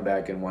they've come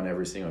back and won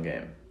every single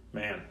game.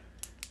 Man.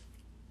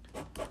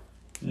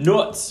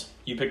 Nuts.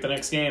 You pick the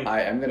next game.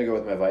 I'm going to go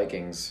with my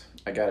Vikings.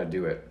 I got to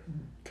do it.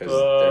 Because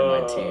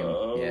they're my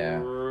team.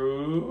 Yeah.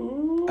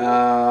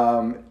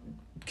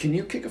 Can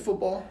you kick a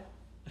football?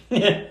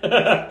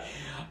 That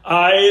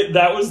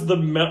was the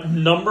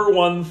number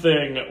one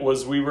thing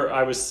was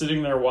I was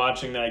sitting there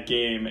watching that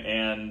game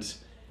and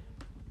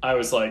I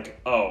was like,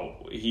 oh,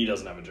 he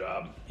doesn't have a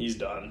job. He's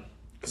done.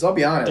 Because I'll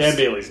be honest. Dan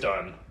Bailey's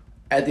done.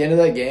 At the end of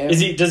that game, Does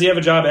he have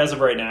a job as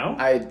of right now?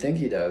 I think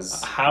he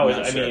does. How is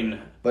I'm it? not sure. I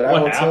mean, but what I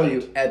will happened? tell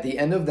you, at the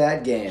end of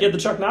that game, He had the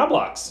Chuck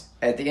Knoblauchs.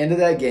 at the end of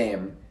that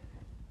game,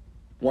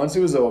 once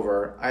it was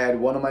over, I had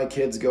one of my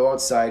kids go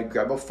outside,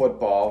 grab a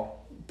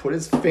football, put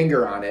his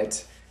finger on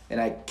it, and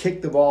I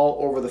kicked the ball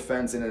over the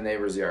fence in a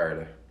neighbor's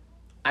yard.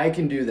 I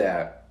can do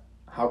that.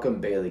 How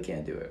come Bailey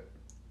can't do it?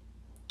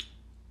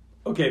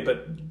 Okay,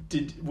 but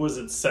was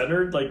it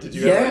centered? Like, did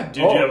you Yeah.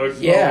 have a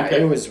yeah,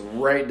 okay. it was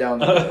right down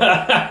the middle.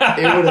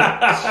 It would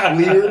have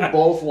cleared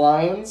both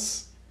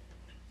lines.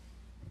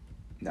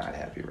 Not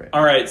happy right now.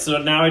 All right, so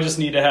now I just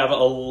need to have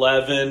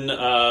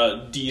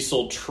 11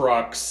 diesel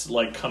trucks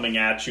like coming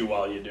at you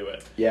while you do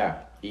it. Yeah,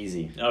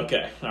 easy.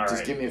 Okay, all right.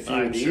 Just give me a few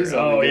I'm of these, Sure. and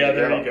Oh we'll yeah, get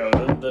there to you go.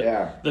 go.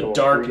 Yeah, The go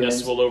darkness 3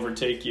 games. will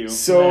overtake you.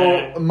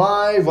 So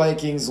my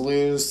Vikings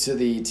lose to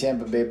the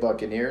Tampa Bay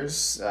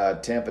Buccaneers,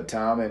 Tampa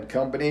Tom and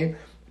company,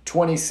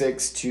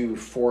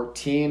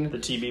 26-14. The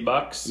TB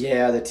Bucks.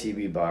 Yeah, the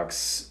TB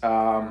Bucks.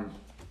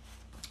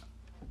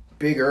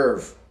 Big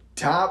Irv,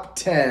 top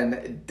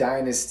 10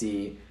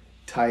 dynasty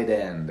tight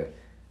end.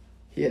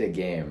 He had a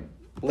game.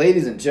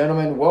 Ladies and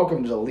gentlemen,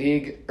 welcome to the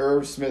league.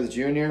 Irv Smith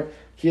Jr.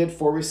 He had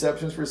 4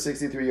 receptions for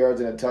 63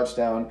 yards and a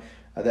touchdown.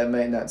 That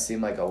might not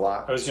seem like a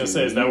lot. I was going to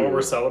say, is that what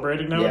we're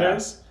celebrating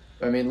nowadays?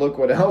 I mean, look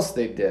what else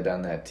they did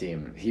on that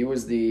team. He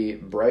was the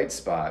bright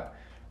spot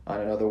on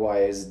an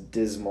otherwise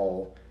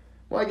dismal.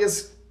 Well, I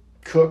guess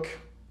Cook,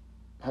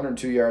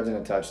 102 yards and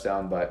a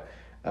touchdown, but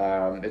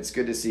it's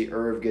good to see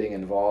Irv getting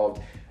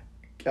involved.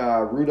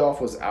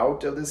 Rudolph was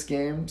out of this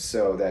game,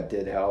 so that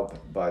did help.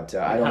 But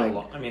I don't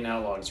think.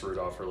 How long is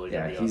Rudolph really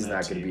going Yeah, to be? he's on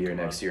not that going to team? be here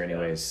Come next on. year,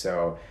 anyways.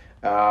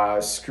 Yeah.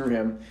 So screw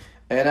him.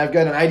 And I've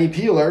got an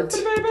IDP alert.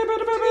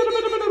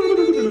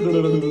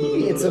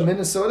 It's a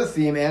Minnesota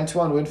theme.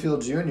 Antoine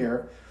Winfield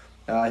Jr.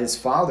 His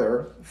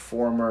father,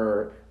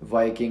 former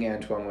Viking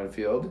Antoine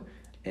Winfield,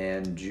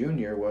 and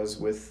Jr. was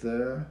with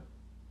the.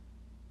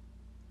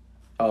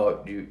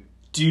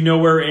 Do you know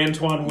where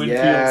Antoine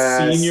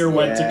Winfield Sr.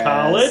 went to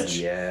college?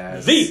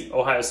 Yes. The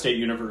Ohio State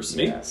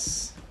University.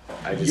 Yes.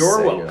 I just You're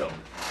said welcome. it.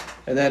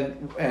 And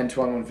then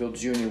Antoine Winfield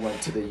Jr.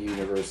 went to the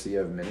University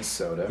of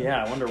Minnesota.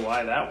 Yeah, I wonder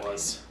why that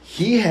was.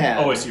 He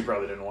had OSU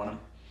probably didn't want him.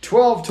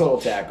 12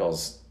 total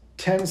tackles,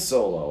 10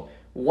 solo,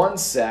 1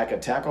 sack, a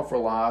tackle for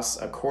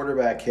loss, a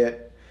quarterback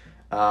hit.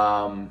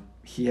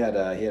 He had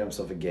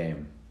himself a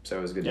game, so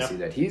it was good to see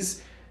that.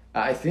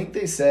 I think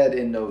they said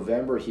in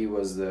November he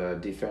was the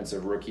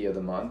defensive rookie of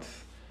the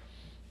month.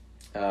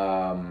 He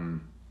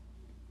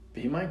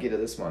might get it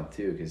this month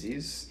too because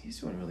he's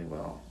doing really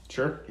well.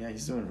 Sure. Yeah,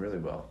 he's doing really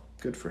well.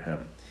 Good for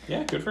him.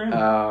 Yeah, good for him.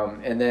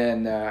 And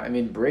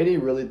then Brady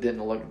really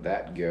didn't look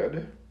that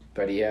good,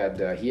 but he had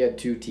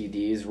 2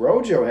 TDs.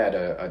 Rojo had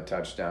a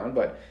touchdown,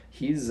 but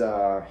he's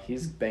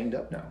banged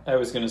up now. I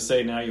was going to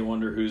say, now you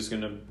wonder who's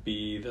going to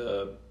be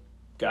the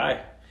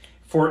guy.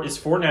 Is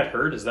Fournette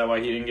hurt? Is that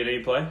why he didn't get any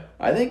play?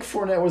 I think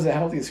Fournette was a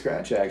healthy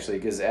scratch actually,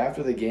 because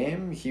after the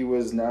game he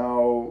was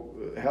now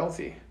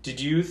healthy.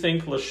 Did you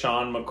think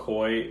LaShawn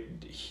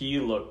McCoy? He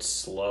looked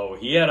slow.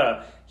 He had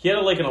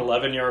like an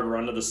 11-yard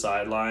run to the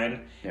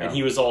sideline, and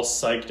he was all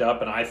psyched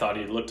up, and I thought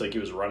he looked like he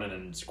was running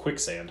in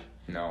quicksand.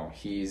 No,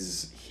 he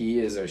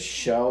is a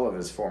shell of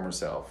his former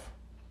self.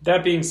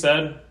 That being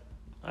said,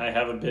 I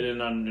have a bid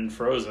in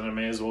Frozen. I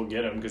may as well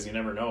get him because you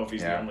never know if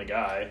he's the only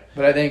guy.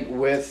 But I think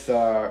with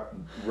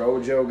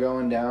Rojo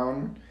going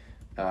down,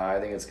 I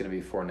think it's going to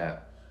be Fournette.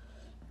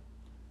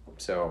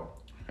 So,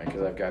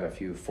 because I've got a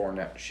few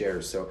Fournette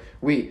shares. So,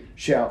 we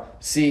shall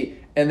see.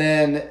 And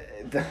then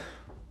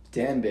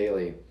Dan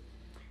Bailey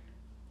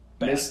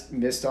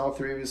missed all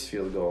 3 of his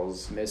field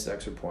goals, missed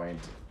extra point,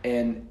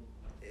 and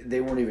they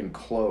weren't even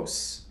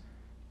close.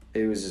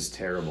 It was just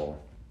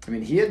terrible. I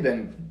mean, he had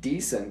been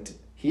decent.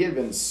 He had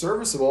been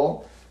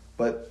serviceable,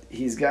 but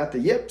he's got the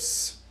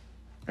yips.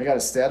 I got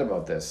a stat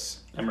about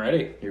this. I'm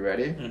ready. You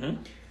ready?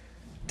 Mm-hmm.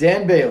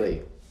 Dan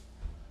Bailey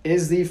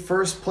is the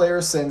first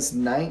player since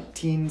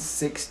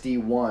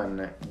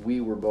 1961.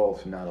 We were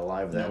both not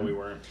alive then. No, we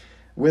weren't.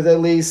 With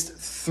at least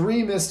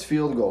 3 missed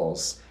field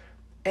goals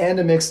and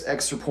a mixed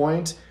extra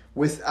point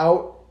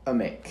without a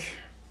make.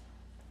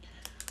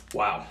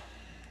 Wow.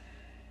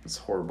 It's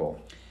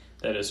horrible.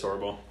 That is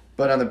horrible.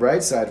 But on the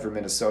bright side for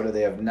Minnesota,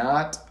 they have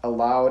not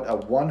allowed a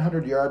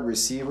 100-yard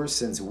receiver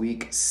since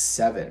week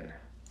 7.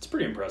 It's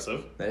pretty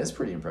impressive. That is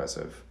pretty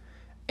impressive.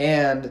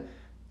 And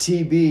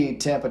TB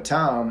Tampa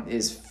Tom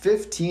is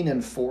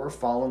 15-4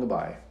 following the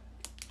bye.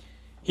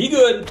 He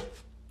good.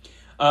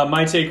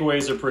 My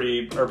takeaways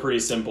are pretty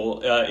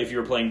simple. If you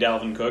were playing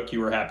Dalvin Cook, you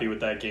were happy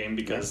with that game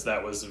because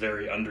that was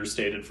very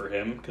understated for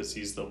him because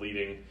he's the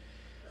leading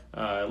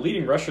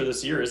rusher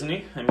this year, isn't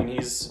he? I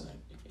mean,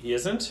 he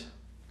isn't.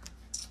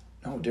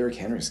 No, Derrick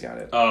Henry's got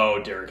it.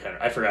 Oh, Derrick Henry.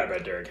 I forgot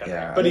about Derrick Henry.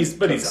 Yeah, but he's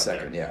up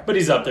second, there. yeah. But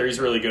he's up there. He's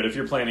really good. If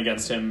you're playing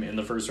against him in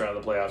the first round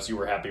of the playoffs, you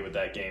were happy with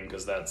that game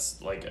because that's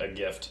like a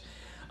gift.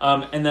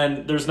 And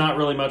then there's not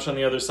really much on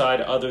the other side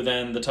other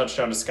than the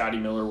touchdown to Scotty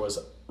Miller was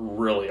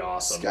really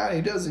awesome.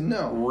 Scotty doesn't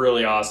know.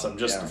 Really awesome.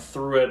 Just Yeah.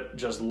 threw it,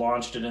 just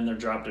launched it in there,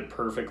 dropped it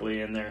perfectly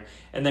in there.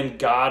 And then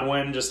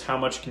Godwin, just how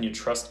much can you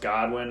trust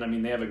Godwin? I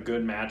mean, they have a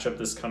good matchup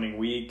this coming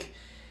week.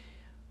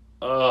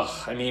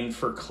 I mean,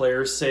 for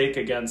Claire's sake,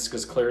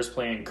 because Claire's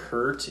playing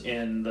Kurt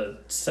in the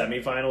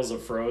semifinals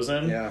of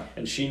Frozen, Yeah.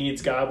 and she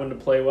needs Godwin to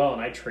play well,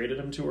 and I traded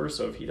him to her,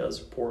 so if he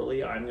does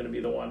poorly, I'm going to be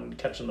the one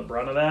catching the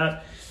brunt of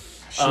that.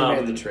 She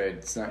made the trade.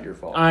 It's not your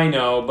fault. I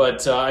know,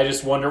 but I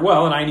just wonder.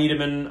 Well, and I need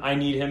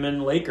him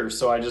in Lakers,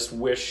 so I just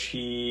wish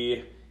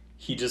he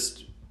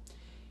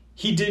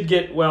did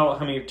get. Well,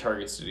 how many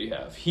targets did he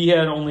have? He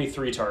had only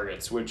 3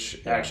 targets,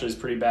 which actually is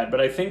pretty bad.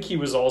 But I think he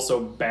was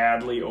also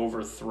badly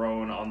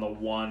overthrown on the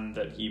one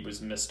that he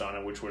was missed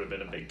on, which would have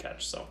been a big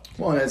catch. So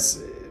Well, and it's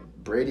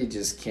Brady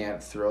just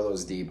can't throw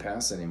those deep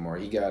passes anymore.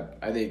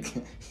 I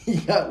think he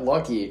got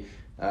lucky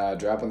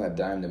dropping that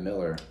dime to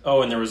Miller.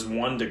 Oh, and there was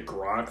one to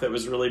Gronk that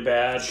was really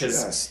bad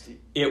because Just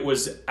it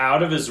was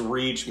out of his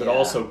reach, but Yeah.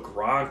 also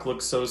Gronk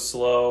looked so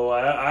slow.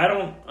 I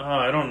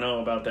don't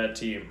know about that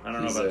team. I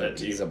don't know about that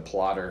team. He's a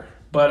plotter.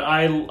 But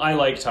I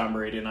like Tom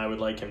Brady, and I would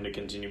like him to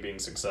continue being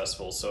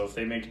successful. So if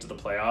they make it to the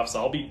playoffs,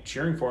 I'll be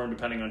cheering for him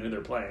depending on who they're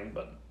playing.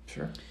 But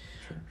Sure.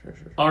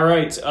 all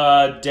right,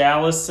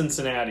 Dallas,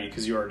 Cincinnati,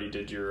 because you already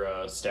did your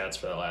stats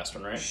for that last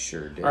one, right?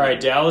 Sure did. All right,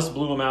 Dallas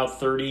blew them out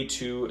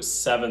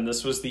 30-7.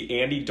 This was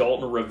the Andy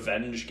Dalton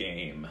revenge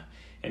game,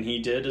 and he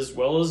did as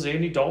well as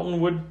Andy Dalton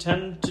would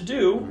tend to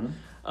do.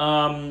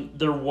 Mm-hmm.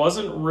 There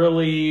wasn't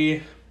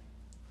really...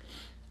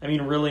 I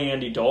mean, really,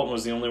 Andy Dalton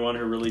was the only one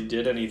who really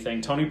did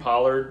anything. Tony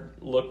Pollard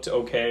looked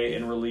okay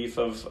in relief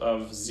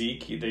of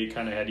Zeke. They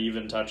kind of had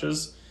even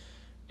touches.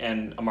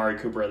 And Amari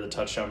Cooper had the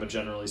touchdown, but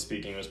generally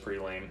speaking, it was pretty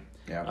lame.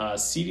 Yeah.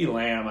 CeeDee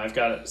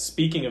Lamb,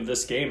 speaking of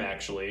this game,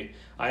 actually,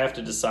 I have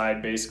to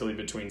decide basically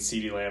between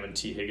CeeDee Lamb and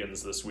T.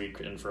 Higgins this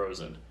week in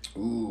Frozen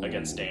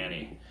against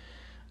Danny.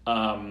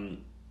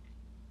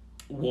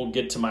 We'll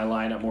get to my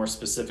lineup more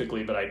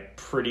specifically, but I'm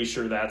pretty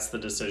sure that's the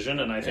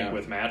decision. And I think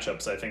with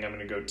matchups, I think I'm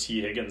going to go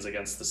T. Higgins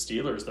against the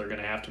Steelers. They're going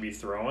to have to be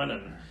throwing,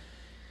 and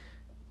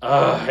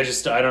I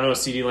don't know.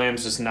 CeeDee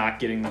Lamb's just not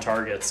getting the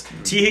targets.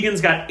 T.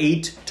 Higgins got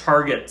 8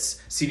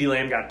 targets. CeeDee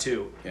Lamb got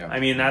 2. Yeah. I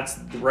mean, that's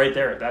right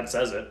there. That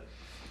says it.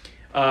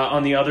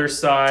 On the other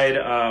side,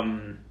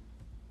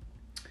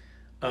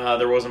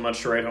 there wasn't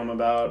much to write home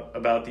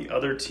about the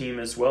other team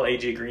as well.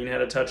 AJ Green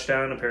had a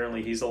touchdown.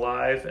 Apparently he's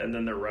alive. And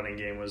then their running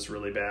game was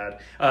really bad.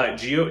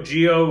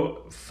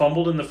 Gio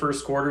fumbled in the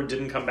first quarter,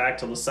 didn't come back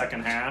till the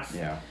second half,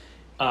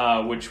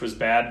 which was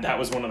bad. That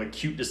was one of the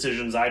cute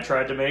decisions I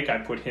tried to make. I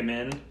put him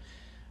in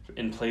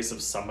place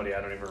of somebody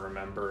I don't even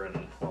remember.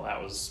 And, well,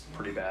 that was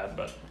pretty bad.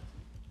 But,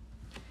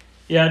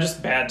 yeah,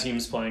 just bad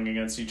teams playing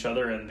against each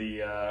other. And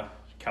the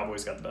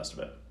Cowboys got the best of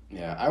it.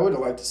 Yeah, I would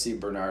like to see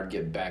Bernard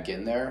get back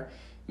in there.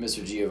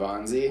 Mr.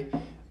 Giovanzi.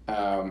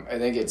 I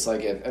think it's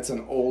like it's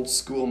an old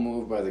school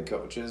move by the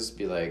coaches.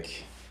 Be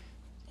like,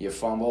 you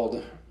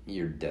fumbled,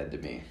 you're dead to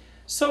me.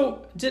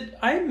 So did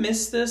I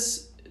miss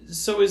this?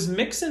 So is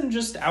Mixon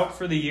just out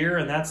for the year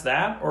and that's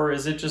that, or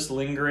is it just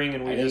lingering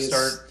and we just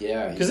start?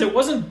 Yeah, because it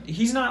wasn't.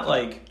 He's not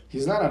like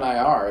He's not on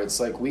IR.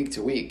 It's like week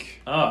to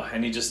week. Oh,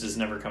 and he just is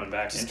never coming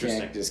back.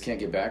 Interesting. Just can't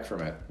get back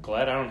from it.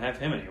 Glad I don't have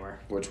him anywhere.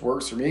 Which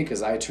works for me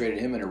because I traded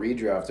him in a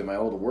redraft in my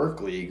old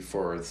work league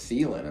for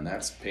Thielen, and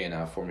that's paying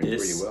off for me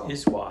pretty well.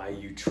 This is why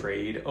you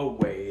trade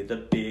away the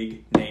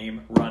big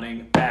name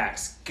running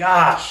backs.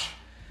 Gosh.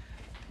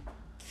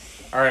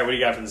 All right, what do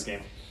you got for this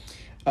game?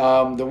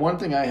 The one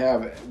thing I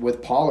have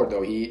with Pollard,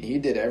 though, he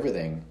did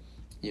everything.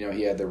 You know,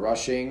 he had the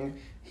rushing,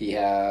 he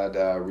had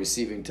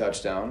receiving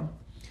touchdown,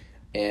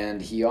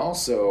 and he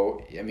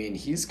also, I mean,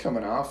 he's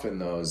coming off in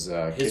those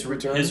kick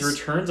returns. His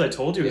returns, I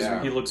told you,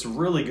 Yeah. he looks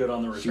really good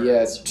on the returns. He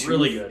had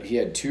really good. He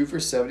had 2 for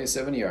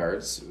 77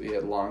 yards. He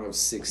had long of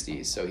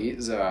 60. So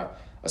he's a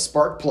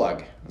spark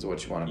plug, is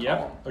what you want to call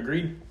him. Yep,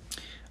 agreed.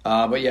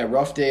 But yeah,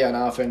 rough day on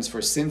offense for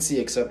Cincy,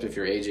 except if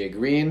you're AJ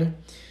Green.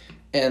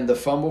 And the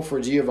fumble for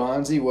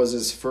Giovanni was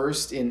his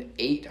first in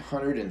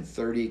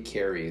 830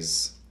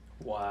 carries.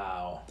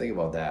 Wow. Think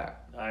about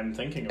that. I'm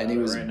thinking about And he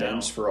it was right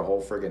benched now. for a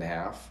whole friggin'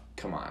 half.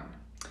 Come on.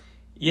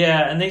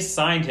 Yeah, and they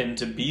signed him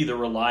to be the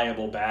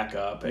reliable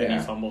backup, and Yeah.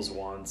 he fumbles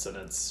once, and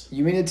it's...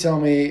 You mean to tell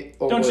me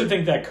over Don't you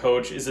think that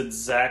coach, is it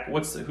Zach,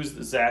 who's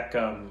the Zach,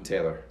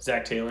 Taylor?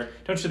 Zach Taylor?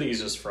 Don't you think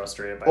he's just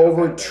frustrated by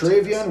Over how bad that team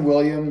is? Travion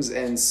Williams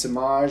and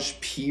Samaj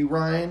P.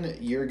 Ryan,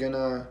 you're going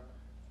to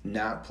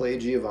not play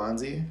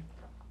Giovanni?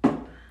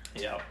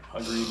 Yeah,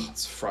 agreed.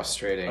 It's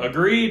frustrating.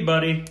 Agreed,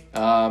 buddy.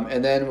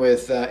 And then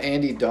with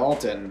Andy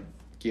Dalton,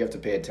 you have to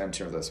pay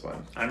attention for this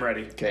one. I'm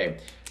ready. Okay.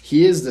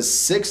 He is the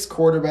 6th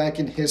quarterback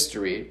in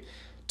history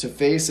to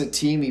face a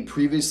team he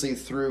previously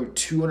threw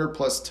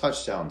 200-plus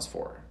touchdowns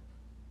for.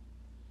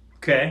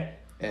 Okay.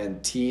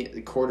 And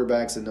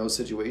quarterbacks in those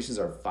situations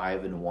are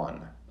 5-1.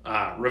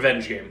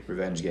 Revenge game.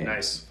 Revenge game.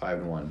 Nice.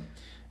 5-1.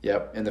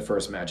 Yep, in the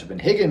first matchup.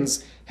 And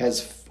Higgins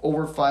has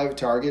over 5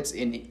 targets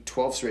in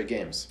 12 straight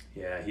games.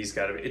 Yeah, he's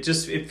got to be.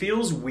 It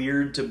feels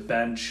weird to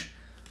bench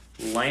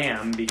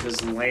Lamb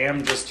because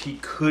Lamb he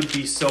could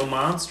be so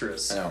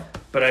monstrous. I know.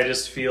 But I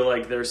just feel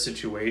like their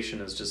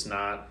situation is just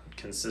not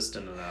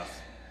consistent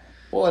enough.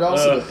 Well, it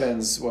also Ugh.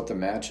 depends what the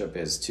matchup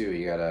is too.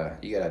 You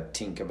gotta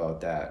think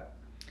about that.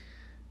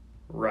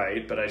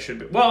 Right, but I should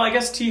be. Well, I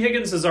guess T.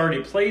 Higgins has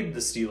already played the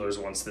Steelers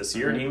once this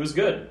year, and he was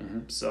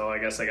good. So I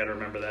guess I got to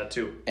remember that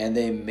too. And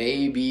they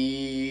may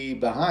be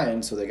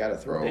behind, so they got to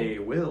throw. They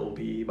will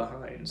be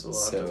behind, so they'll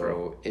have to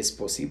throw. So es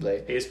posible.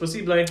 Es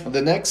posible.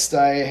 The next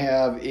I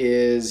have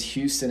is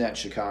Houston at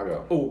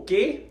Chicago.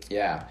 Okay.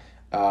 Yeah.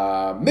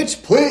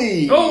 Mitch,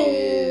 please.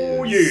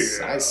 Oh,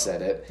 yeah. I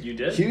said it. You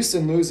did?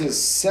 Houston loses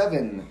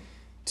 7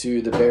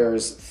 to the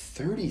Bears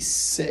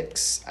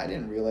 36. I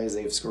didn't realize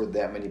they've scored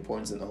that many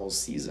points in the whole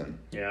season.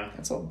 Yeah.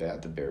 That's how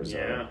bad the Bears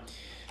Yeah.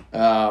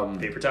 are.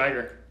 Paper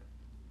Tiger.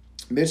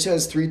 Mitch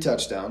has 3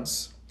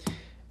 touchdowns.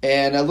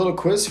 And a little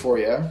quiz for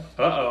you.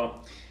 Uh-oh.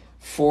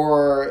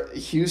 For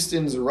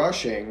Houston's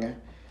rushing,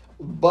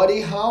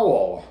 Buddy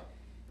Howell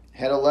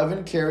had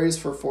 11 carries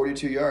for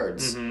 42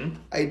 yards. Mm-hmm.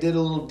 I did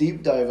a little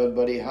deep dive on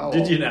Buddy Howell.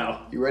 Did you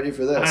now? You ready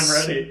for this?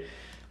 I'm ready.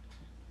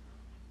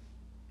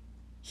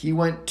 He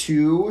went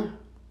to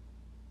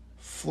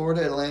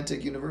Florida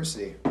Atlantic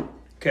University,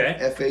 Okay.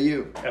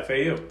 FAU.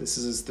 FAU. This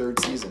is his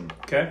 3rd season.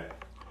 Okay.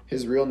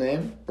 His real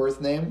name,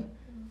 birth name,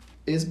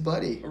 is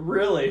Buddy.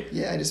 Really?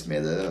 Yeah, I just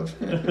made that up.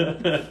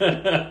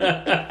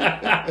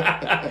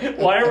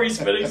 Why are we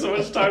spending so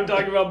much time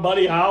talking about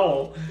Buddy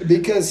Howell?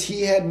 Because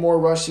he had more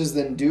rushes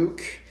than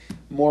Duke,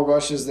 more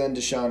rushes than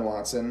Deshaun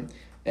Watson,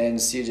 and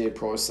CJ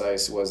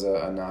Prosise was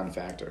a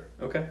non-factor.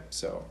 Okay.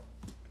 So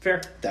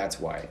Fair. that's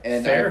why.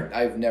 And Fair.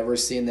 I've never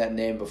seen that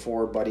name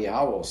before, Buddy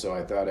Howell, so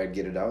I thought I'd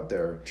get it out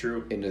there.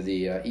 True. Into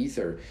the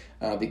ether.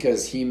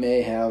 Because he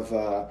may have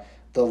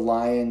the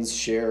Lions'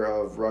 share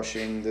of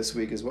rushing this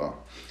week as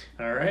well.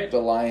 All right. The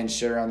Lions'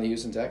 share on the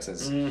Houston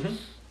Texans. Mm-hmm.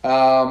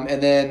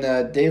 And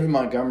then David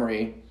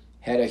Montgomery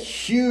had a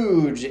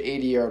huge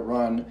 80-yard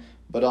run,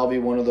 but I'll be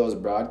one of those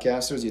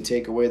broadcasters. You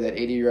take away that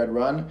 80-yard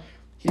run,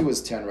 he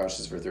was 10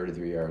 rushes for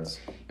 33 yards.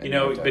 and You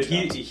know, no but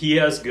touchdowns. he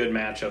has good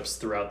matchups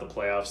throughout the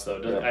playoffs, though.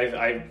 Yeah.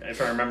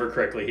 If I remember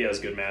correctly, he has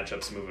good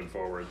matchups moving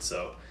forward.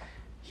 So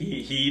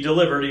he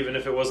delivered, even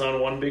if it was on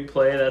one big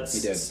play. That's He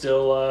did.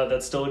 still a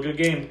good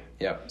game.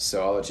 Yep,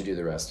 so I'll let you do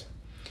the rest.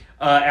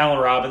 Allen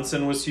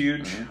Robinson was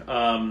huge.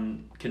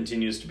 Mm-hmm.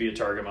 Continues to be a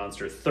target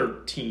monster.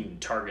 13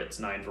 targets,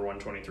 9 for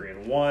 123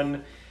 and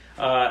 1.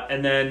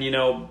 And then, you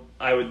know,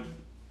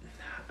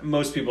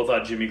 most people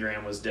thought Jimmy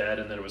Graham was dead,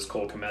 and then it was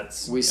Cole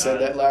Kmet's. We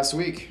said that last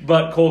week.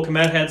 But Cole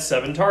Kmet had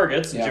 7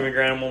 targets, and Yeah. Jimmy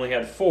Graham only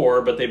had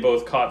 4, but they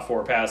both caught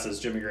 4 passes.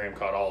 Jimmy Graham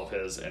caught all of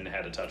his and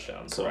had a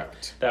touchdown. So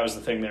Correct. that was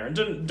the thing there.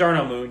 And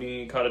Darnell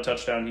Mooney caught a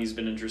touchdown. He's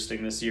been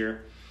interesting this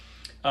year.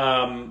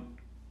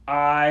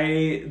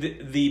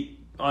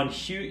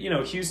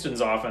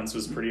 Houston's offense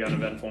was pretty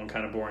uneventful and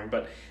kind of boring,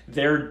 but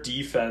their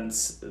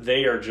defense,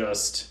 they are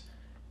just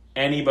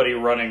anybody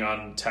running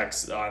on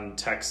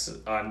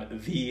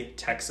the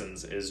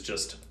Texans is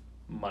just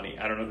money.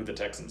 I don't know who the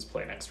Texans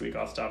play next week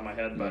off the top of my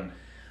head, but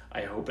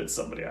I hope it's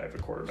somebody I have a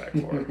quarterback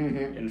for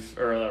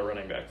or a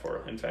running back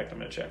for. In fact, I'm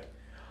going to check.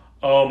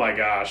 Oh my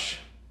gosh.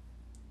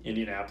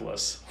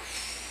 Indianapolis.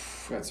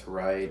 That's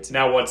right.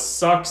 Now, what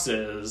sucks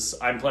is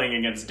I'm playing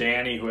against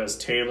Danny, who has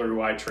Taylor,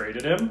 who I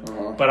traded him,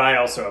 Uh-huh. but I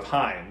also have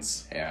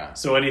Hines. Yeah.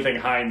 So anything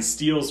Hines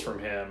steals from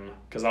him,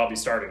 because I'll be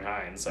starting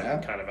Hines, I'm Yeah,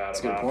 kind of out that's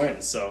of a good options.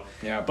 point. So,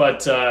 Yeah.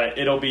 but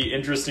it'll be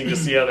interesting to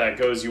see how that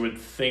goes. You would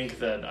think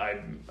that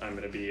I'm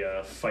going to be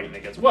fighting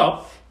against.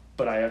 Well,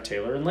 but I have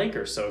Taylor and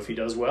Laker, so if he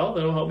does well,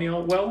 that'll help me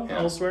out well Yeah.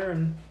 elsewhere.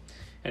 And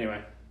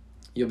anyway,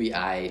 You'll be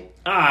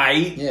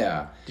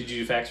Yeah. Did you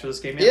do facts for this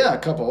game yet? Yeah, a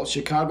couple.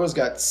 Chicago's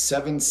got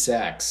 7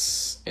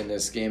 sacks in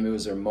this game. It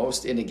was their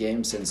most in a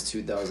game since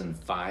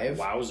 2005.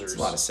 Wowzers. That's a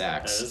lot of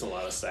sacks. That is a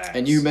lot of sacks.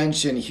 And you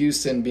mentioned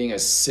Houston being a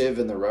sieve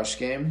in the rush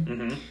game.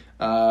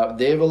 Mm-hmm.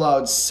 They've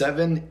allowed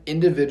 7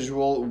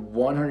 individual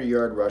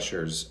 100-yard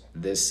rushers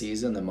this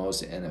season, the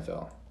most in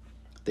NFL.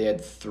 They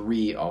had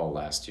 3 all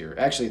last year.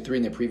 Actually, 3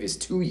 in the previous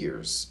 2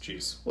 years.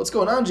 Jeez. What's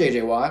going on,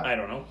 J.J. Watt? I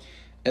don't know.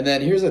 And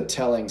then here's a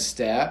telling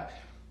stat.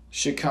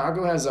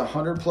 Chicago has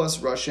 100-plus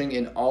rushing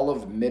in all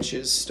of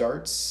Mitch's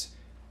starts,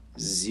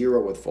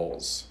 0 with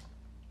Foles.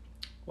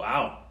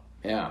 Wow.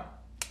 Yeah.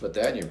 Put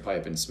that in your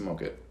pipe and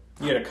smoke it.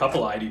 You had a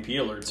couple IDP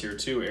alerts here,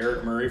 too.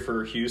 Eric Murray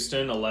for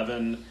Houston,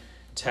 11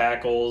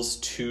 tackles,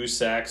 2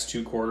 sacks,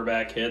 2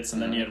 quarterback hits.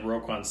 And then you had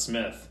Roquan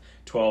Smith,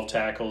 12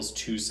 tackles,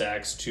 2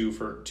 sacks,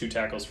 2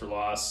 tackles for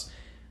loss.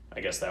 I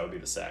guess that would be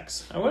the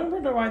sacks. I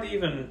wonder why they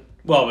even...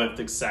 Well, if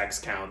the sacks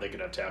count, they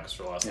could have tackles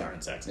for loss,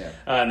 aren't sacks. Yeah.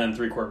 And then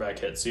 3 quarterback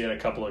hits. So you had a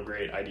couple of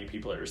great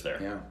IDP players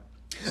there. Yeah.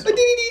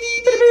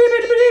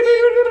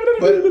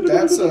 But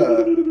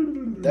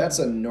that's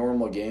a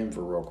normal game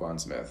for Roquan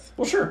Smith.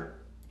 Well, sure.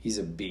 He's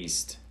a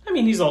beast. I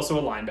mean, he's also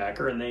a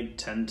linebacker, and they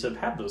tend to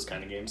have those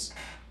kind of games.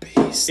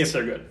 Beast. If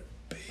they're good.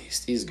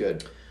 Beast. He's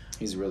good.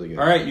 He's really good.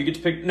 All right, you get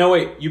to pick... No,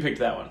 wait, you picked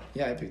that one.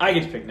 Yeah, I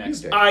get to pick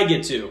next. You did. I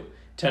get to.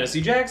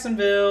 Tennessee,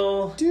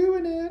 Jacksonville.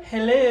 Doing it.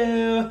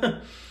 Hello.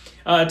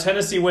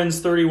 Tennessee wins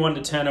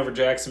 31-10 over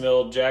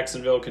Jacksonville.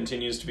 Jacksonville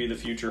continues to be the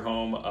future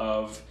home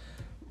of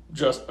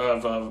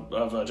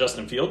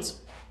Justin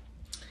Fields.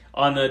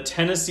 On the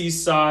Tennessee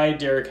side,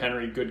 Derrick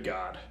Henry, good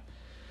God.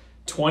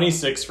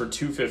 26 for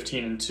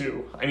 215 and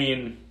 2. I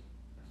mean,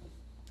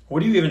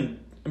 what do you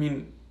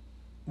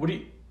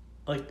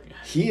like?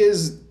 He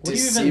is do you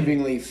even-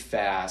 deceivingly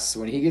fast.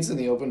 When he gets in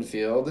the open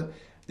field,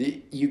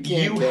 you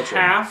can't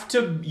catch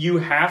him. You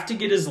have to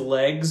get his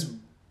legs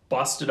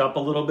busted up a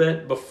little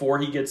bit before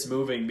he gets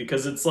moving,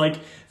 because it's like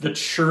the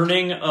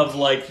churning of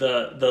like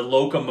the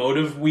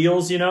locomotive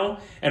wheels, you know?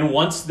 And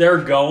once they're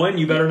going,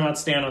 you better not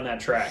stand on that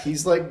track.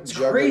 He's like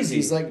crazy.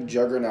 He's like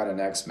Juggernaut in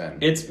X-Men.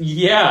 It's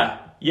yeah,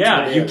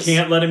 what he you is.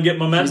 can't let him get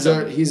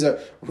momentum. He's a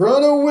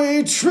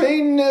runaway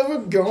train never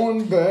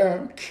going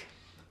back.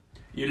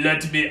 You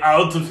let me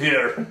out of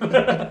here.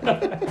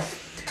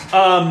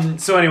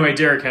 So anyway,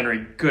 Derrick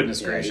Henry,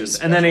 goodness gracious. he's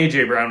And then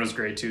A.J. Brown was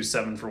great too,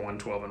 7 for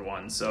 112 and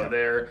 1.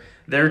 So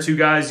they're 2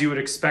 guys you would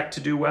expect to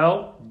do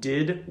well,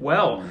 did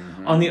well.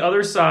 Mm-hmm. On the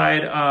other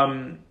side,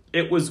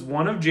 it was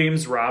one of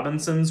James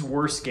Robinson's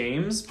worst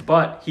games,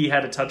 but he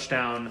had a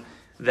touchdown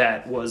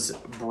that was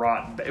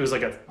brought... It was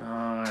like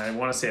I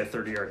want to say a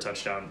 30-yard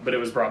touchdown, but it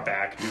was brought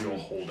back due to a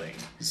holding.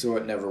 So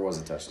it never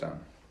was a touchdown.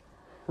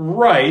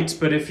 Right,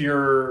 but if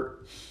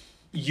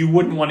you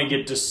wouldn't want to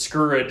get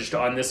discouraged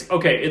on this.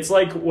 Okay, it's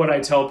like what I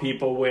tell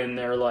people when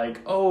they're like,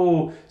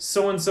 oh,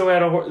 so-and-so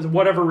had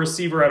whatever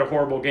receiver had a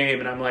horrible game.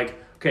 And I'm like,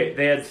 okay,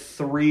 they had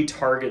 3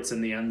 targets in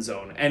the end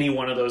zone. Any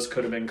one of those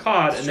could have been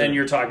caught. And then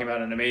you're talking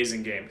about an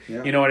amazing game.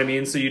 Yeah. You know what I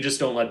mean? So you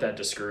just don't let that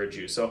discourage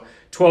you. So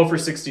 12 for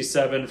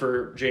 67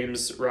 for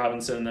James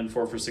Robinson, and then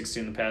 4 for 60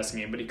 in the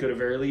passing game. But he could have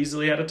very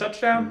easily had a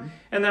touchdown,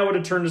 and that would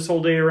have turned his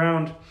whole day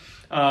around.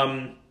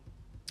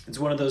 It's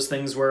one of those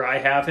things where I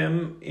have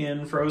him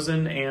in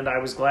Frozen, and I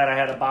was glad I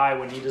had a bye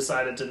when he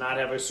decided to not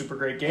have a super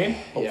great game.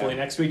 Hopefully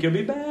next week he'll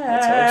be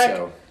back.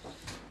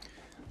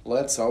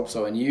 Let's hope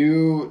so. And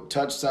you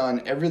touched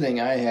on everything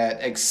I had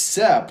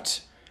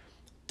except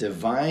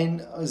Divine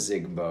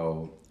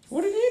Ozigbo.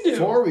 What did he do?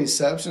 4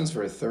 receptions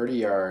for 30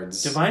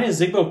 yards. Divine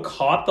Ozigbo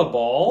caught the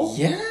ball?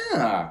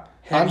 Yeah.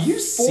 Have on you 4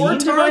 seen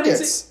Divine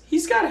targets. Ozigbo?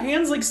 He's got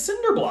hands like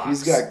cinder blocks.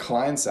 He's got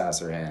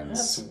Kleinsasser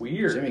hands. That's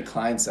weird. Jimmy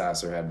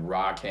Kleinsasser had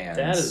rock hands.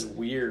 That is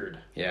weird.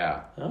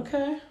 Yeah.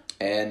 Okay.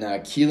 And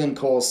Keelan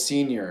Cole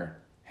Sr.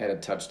 had a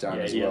touchdown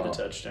as he well. had the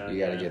touchdown. You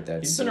got to get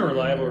that. He's been a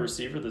reliable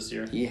receiver this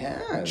year. He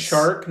has.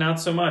 Chark, not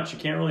so much. You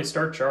can't really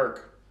start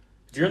Chark.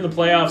 If you're in the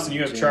playoffs and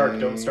you have Chark,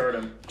 don't start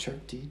him. Chark,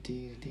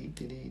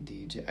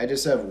 DJ. I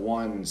just have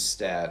one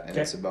stat, and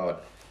it's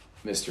about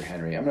Mr.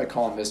 Henry. I'm going to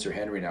call him Mr.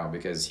 Henry now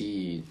because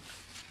he...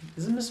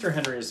 Isn't Mr.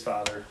 Henry his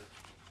father?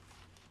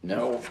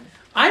 No.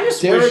 I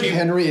just Derrick wish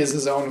Henry is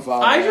his own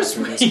father. I just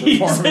after this he's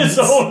performance. his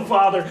own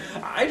father.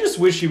 I just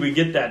wish he would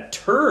get that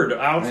turd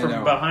out I from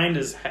know. behind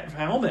his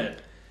helmet.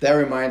 That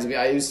reminds me,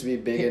 I used to be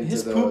big into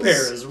His those... poop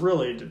hair is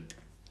really...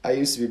 I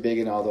used to be big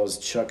in all those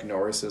Chuck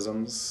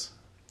Norrisisms.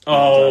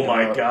 Oh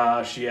my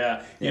gosh,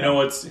 yeah. You know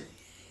what's...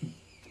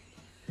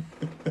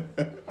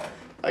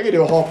 I could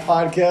do a whole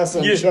podcast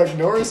on Chuck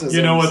Norrisisms.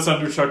 You know what's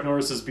under Chuck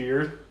Norris's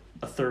beard?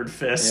 A third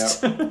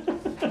fist.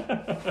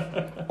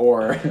 Yep.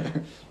 Or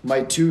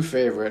my 2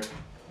 favorite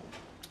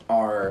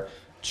are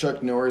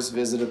Chuck Norris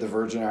visited the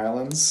Virgin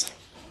Islands.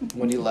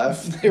 When he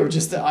left, they were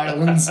just the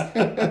islands.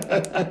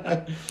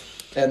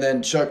 And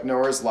then Chuck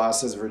Norris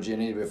lost his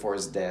virginity before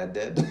his dad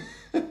did.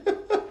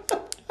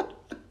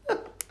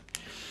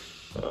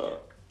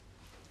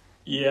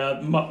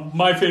 Yeah,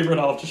 my favorite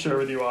I'll have to share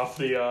with you off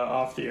the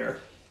air.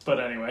 But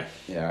anyway.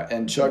 Yeah,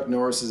 and Chuck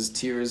Norris's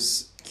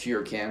tears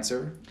cure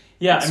cancer.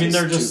 Yeah, It's I mean,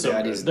 they're just just too so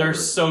bad good. he's They're never-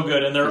 so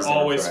good, and they're he's never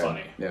always cried.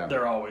 funny. Yeah.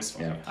 They're always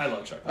funny. Yeah. I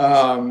love Chuck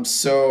Norris.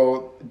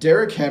 So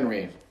Derrick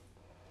Henry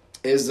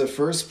is the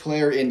first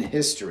player in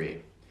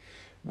history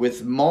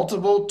with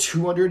multiple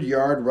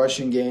 200-yard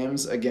rushing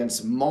games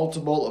against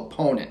multiple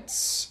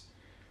opponents.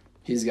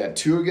 He's got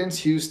 2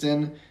 against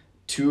Houston,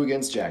 2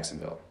 against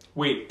Jacksonville.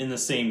 Wait, in the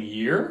same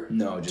year?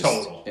 No, just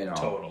Total. in all.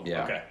 Total.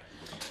 Yeah. Okay.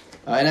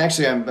 And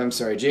actually, I'm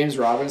sorry. James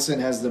Robinson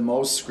has the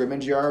most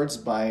scrimmage yards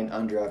by an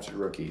undrafted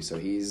rookie, so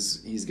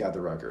he's got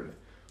the record.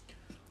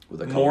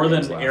 With a couple More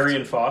games than left.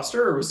 Arian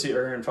Foster, or was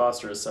Arian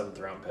Foster a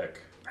 7th-round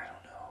pick? I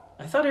don't know.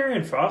 I thought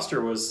Arian Foster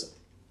was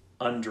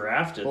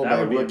undrafted. Well, that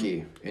by would be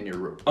rookie in your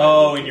rookie.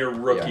 Oh, in your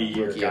rookie Yeah,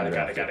 year. rookie Got it.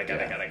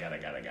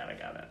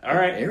 undrafted, All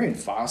right. Arian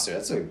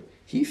Foster,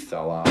 he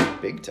fell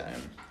off big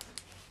time.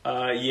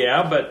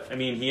 Yeah, but I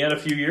mean, he had a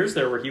few years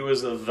there where he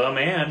was the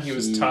man. He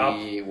was top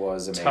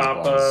amazing.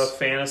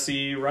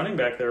 fantasy running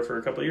back there for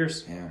a couple of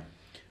years. Yeah.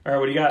 All right,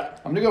 what do you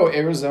got? I'm gonna go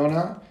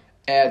Arizona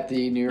at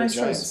the New York Nice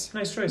Giants. choice.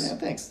 Nice choice. Yeah,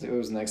 thanks. It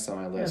was next on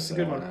my list. it's a so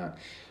good why one.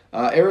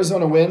 not?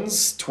 Arizona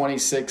wins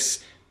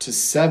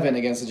 26-7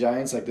 against the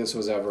Giants. Like this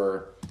was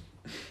ever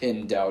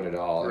in doubt at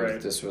all. Right.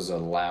 This was a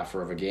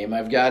laugher of a game.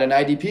 I've got an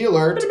IDP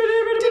alert.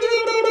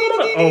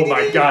 Oh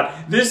my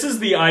god, this is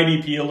the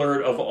IDP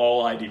alert of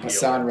all IDP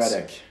Hassan alerts.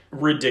 Reddick,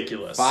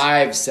 Ridiculous.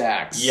 5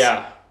 sacks.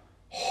 Yeah.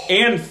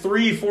 And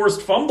 3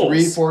 forced fumbles.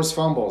 3 forced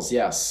fumbles.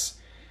 Yes,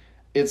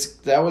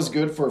 that was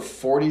good for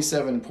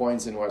 47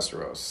 points in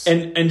Westeros.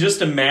 And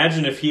just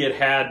imagine if he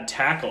had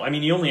tackle. I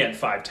mean, he only had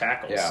 5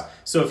 tackles. Yeah.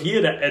 So if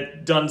he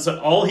had done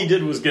all he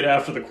did was get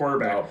after the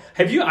quarterback.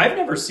 No. I've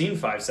never seen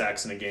 5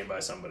 sacks in a game by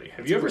somebody.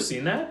 Have you ever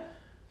seen that?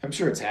 I'm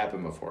sure it's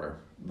happened before,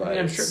 but I mean,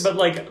 I'm sure, but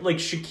like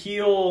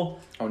Shaquille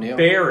O'Neal?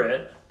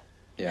 Barrett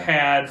yeah.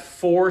 had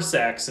 4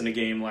 sacks in a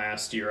game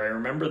last year. I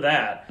remember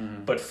that.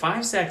 Mm-hmm. But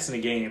 5 sacks in a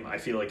game, I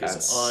feel like is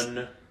That's-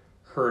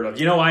 unheard of.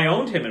 You know, I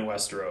owned him in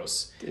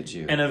Westeros. Did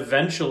you? And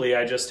eventually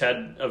I just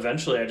had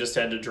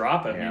to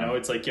drop him. Yeah. You know,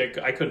 it's like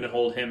I couldn't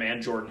hold him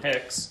and Jordan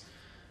Hicks.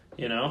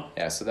 You know,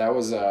 Yeah, so that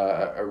was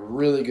a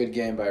really good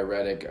game by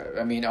Reddick.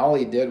 I mean, all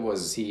he did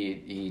was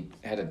he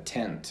had a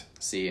tent,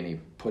 and he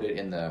put it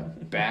in the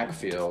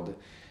backfield,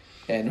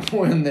 and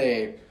when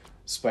they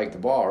spiked the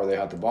ball or they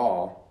hit the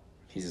ball,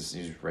 he's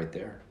right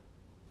there.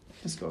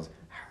 Just goes.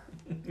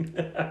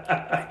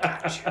 I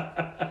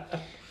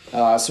got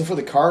you. So for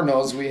the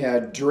Cardinals, we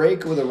had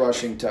Drake with a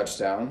rushing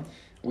touchdown.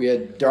 We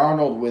had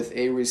Darnold with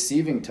a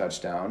receiving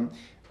touchdown.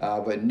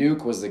 But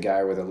Nuke was the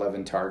guy with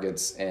 11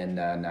 targets and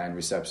 9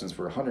 receptions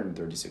for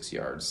 136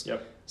 yards.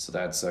 Yep. So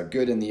that's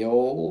good in the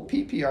old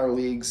PPR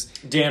leagues.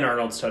 Dan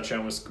Arnold's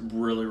touchdown was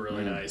really,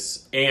 really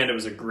nice. And it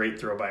was a great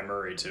throw by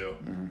Murray, too.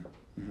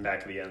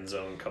 Back of the end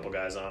zone, a couple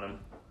guys on him.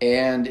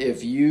 And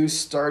if you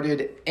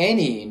started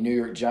any New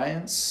York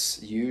Giants,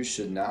 you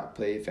should not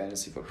play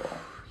fantasy football.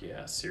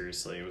 Yeah,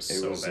 seriously, it was It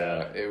so was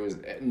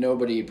bad.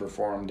 nobody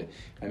performed.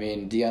 I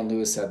mean, Deion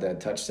Lewis had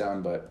that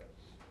touchdown, but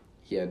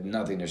he had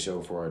nothing to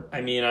show for it.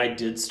 I mean, I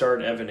did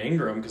start Evan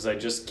Ingram because I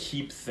just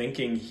keep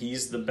thinking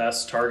he's the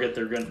best target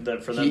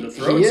for them to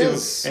throw he to,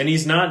 is. and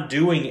he's not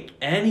doing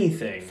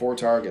anything. 4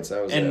 targets.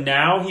 That was And it.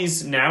 now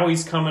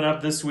he's coming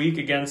up this week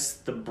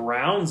against the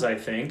Browns, I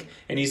think,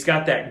 and he's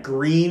got that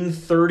green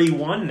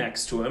 31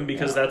 next to him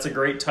because that's a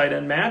great tight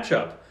end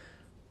matchup.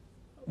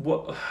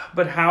 What?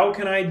 But how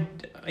can I?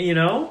 You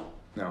know?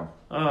 No.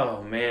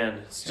 Oh man,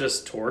 it's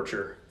just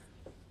torture.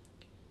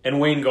 And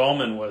Wayne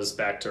Gallman was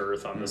back to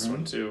earth on this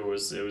one too. It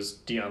was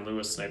Deion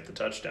Lewis sniped the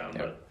touchdown,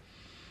 Yep.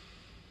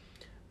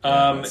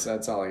 but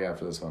That's all I got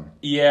for this one.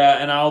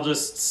 yeah, and I'll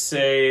just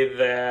say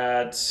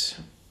that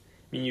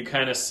I mean you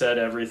kind of said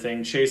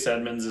everything. Chase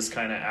Edmonds is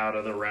kind of out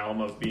of the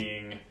realm of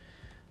being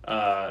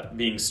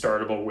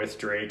startable with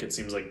Drake. It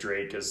seems like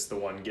Drake is the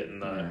one getting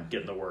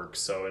the work.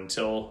 So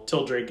until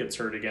Drake gets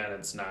hurt again,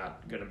 it's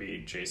not going to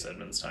be Chase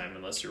Edmonds' time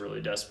unless you're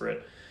really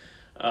desperate.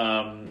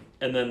 And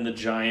then the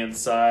Giants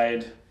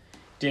side,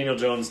 Daniel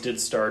Jones did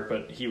start,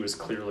 but he was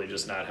clearly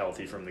just not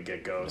healthy from the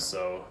get-go,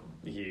 so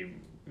he,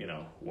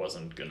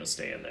 wasn't going to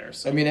stay in there.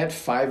 So I mean, at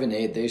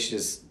 5-8, they should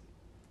just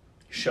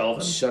shelve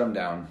him. shut him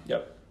down.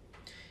 Yep.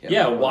 Yeah,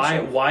 Yeah,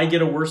 really why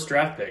get a worse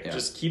draft pick? Yeah.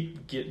 Just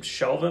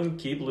shelve him,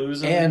 keep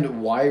losing.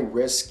 And why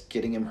risk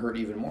getting him hurt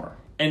even more?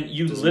 And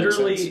you Doesn't make sense.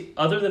 literally,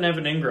 other than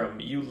Evan Ingram,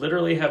 you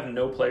literally have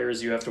no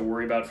players you have to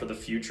worry about for the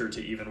future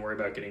to even worry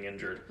about getting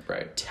injured.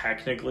 Right.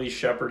 Technically,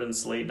 Shepard and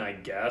Slayton, I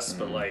guess,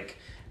 Mm-hmm. but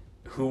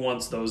who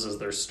wants those as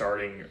their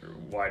starting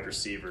wide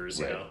receivers?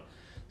 You Right. know,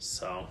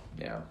 so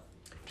Yeah.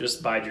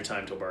 just bide your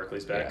time till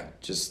Barkley's back. Yeah.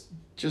 Just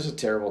Just a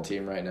terrible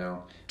team right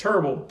now.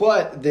 Terrible.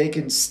 But they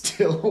can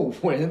still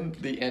win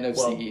the NFC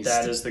Well, East.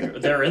 that is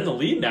they're in the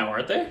lead now,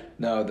 aren't they?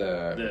 No,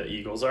 The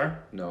Eagles are.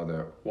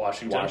 the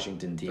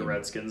Washington team. The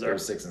Redskins They're are.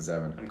 6 and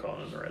 7. I'm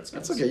calling them the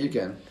Redskins. That's okay. You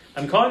can.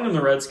 I'm calling them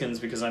the Redskins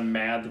because I'm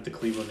mad that the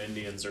Cleveland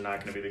Indians are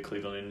not going to be the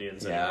Cleveland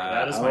Indians anymore.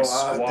 That is my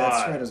squad.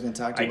 That's right. I was going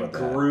to talk to you about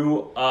that. I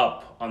grew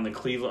up on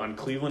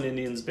Cleveland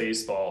Indians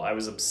baseball. I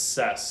was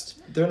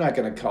obsessed. They're not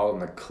going to call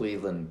them the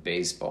Cleveland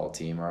baseball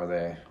team, are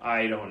they?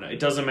 I don't know. It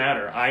doesn't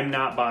matter. I'm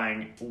not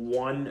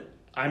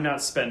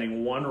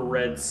spending 1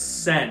 red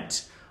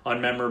cent on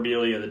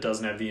memorabilia that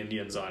doesn't have the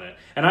Indians on it.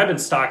 And I've been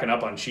stocking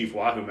up on Chief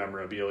Wahoo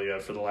memorabilia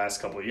for the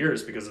last couple of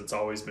years because it's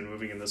always been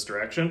moving in this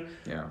direction.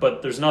 Yeah.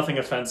 But there's nothing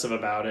offensive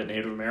about it.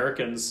 Native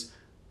Americans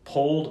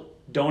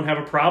don't have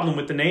a problem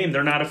with the name.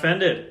 They're not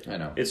offended. I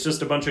know. It's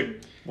just a bunch of,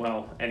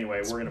 well,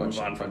 anyway, we're going to move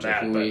on from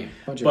that. But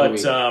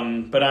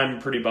But I'm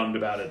pretty bummed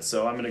about it.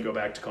 So I'm going to go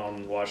back to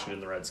calling Washington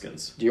the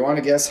Redskins. Do you want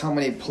to guess how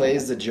many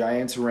plays the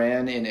Giants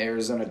ran in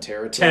Arizona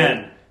territory?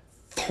 10.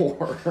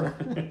 4.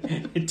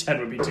 10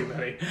 would be too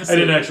many. I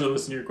didn't actually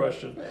listen to your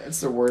question.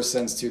 It's the worst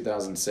since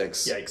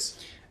 2006.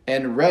 Yikes.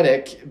 And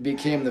Reddick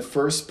became the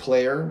first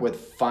player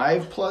with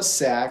 5+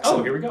 sacks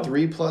Oh, here we go.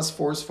 3+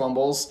 forced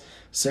fumbles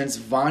since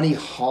Vonnie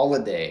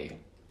Holiday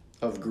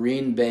of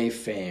Green Bay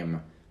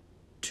fame,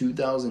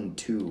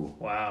 2002.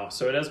 Wow.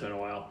 So it has been a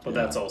while. But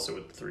that's also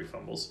with the 3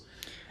 fumbles.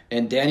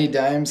 And Danny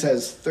Dimes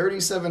has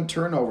 37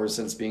 turnovers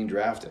since being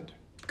drafted.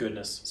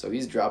 Goodness. So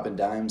he's dropping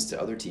dimes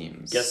to other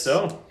teams. Guess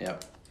so.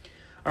 Yep.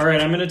 All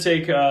right, I'm going to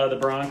take the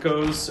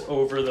Broncos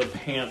over the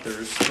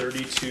Panthers,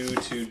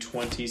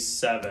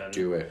 32-27.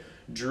 Do it.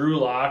 Drew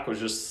Lock was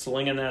just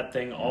slinging that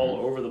thing all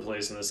over the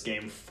place in this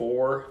game.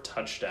 4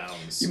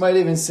 touchdowns. You might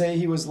even say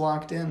he was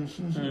locked in.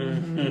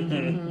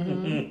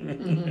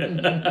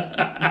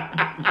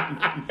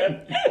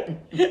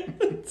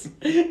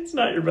 It's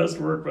not your best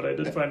work, but I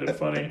did find it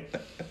funny.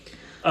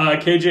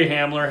 KJ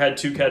Hamler had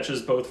 2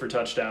 catches, both for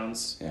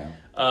touchdowns. Yeah.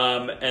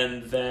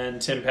 And then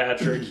Tim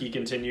Patrick, he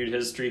continued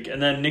his streak.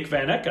 And then Nick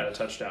Van Eck got a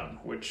touchdown,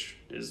 which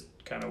is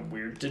kind of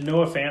weird. Did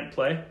Noah Fant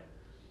play?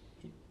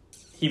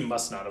 He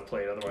must not have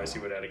played, otherwise he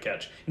would have had a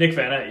catch. Nick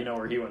Van Eck, you know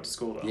where he went to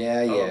school, though.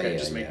 Yeah, okay,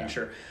 just making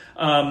sure.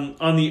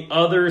 On the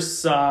other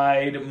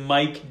side,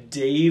 Mike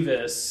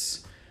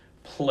Davis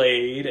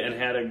played and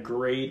had a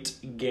great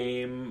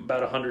game,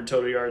 about 100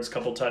 total yards,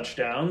 couple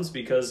touchdowns,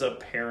 because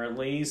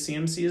apparently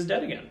CMC is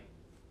dead again.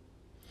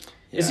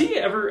 Yeah. Is he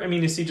ever? I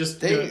mean, is he just?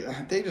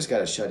 They just got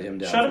to shut him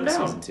down. Shut him for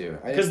down season 2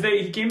 because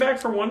he came back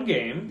for 1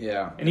 game.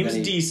 Yeah, and he was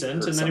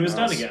decent, and then he was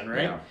done again,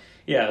 right? Yeah.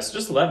 Yeah. So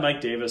just let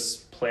Mike Davis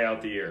play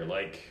out the year.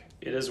 Like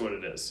it is what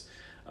it is.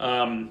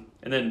 And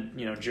then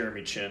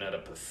Jeremy Chin had a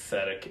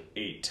pathetic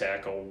 8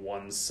 tackle,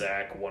 1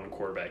 sack, 1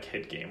 quarterback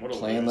hit game. What a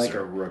playing loser. like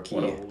a rookie.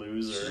 What a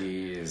loser.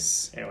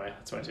 Jeez. Anyway,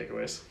 that's my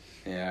takeaways.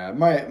 Yeah,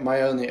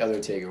 my only other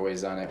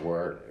takeaways on it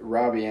were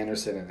Robbie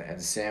Anderson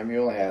and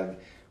Samuel had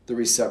the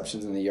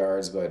receptions and the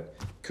yards, but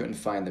couldn't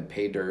find the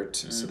pay dirt,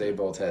 so they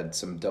both had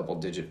some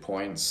double-digit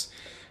points.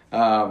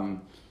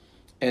 And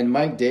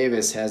Mike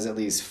Davis has at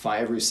least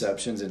 5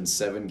 receptions in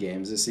 7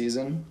 games this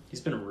season. He's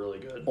been really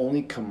good.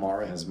 Only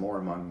Kamara has more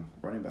among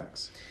running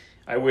backs.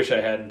 I wish I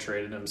hadn't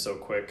traded him so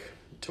quick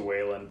to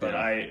Wayland, but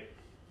Yeah.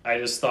 I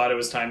just thought it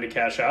was time to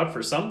cash out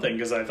for something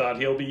because I thought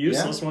he'll be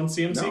useless once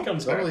CMC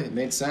comes totally. back. It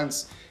made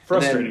sense.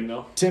 Frustrating,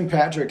 though. Tim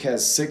Patrick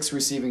has 6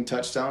 receiving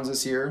touchdowns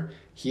this year.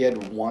 He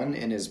had 1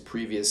 in his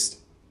previous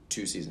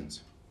 2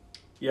 seasons.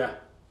 Yeah.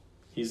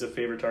 He's a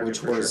favorite target Which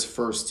for were his sure.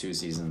 first 2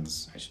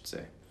 seasons, I should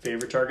say.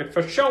 Favorite target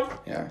for sure.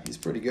 Yeah, he's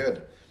pretty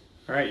good.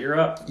 All right, you're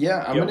up.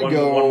 Yeah, I'm You going got to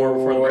go one more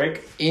before the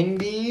break.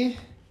 Indy.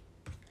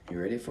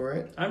 You ready for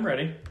it? I'm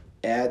ready.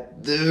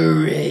 At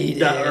the Raiders.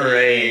 The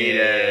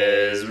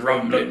Raiders.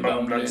 Rumbling,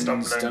 bumbling,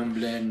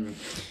 stumbling.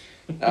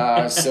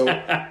 So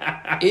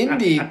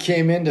Indy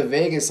came into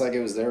Vegas like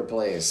it was their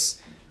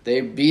place.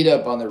 They beat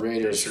up on the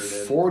Raiders They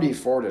sure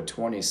did.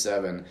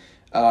 44-27.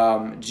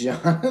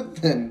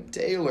 Jonathan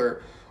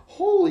Taylor,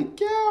 holy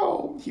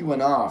cow, he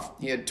went off.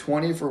 He had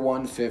 20 for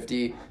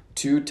 150,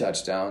 2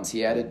 touchdowns.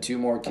 He added 2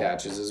 more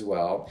catches as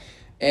well.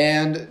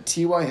 And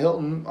T.Y.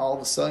 Hilton all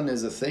of a sudden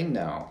is a thing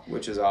now,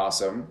 which is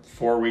awesome.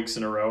 4 weeks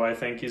in a row, I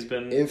think he's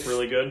been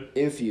really good.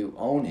 If you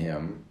own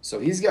him. So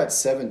he's got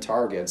 7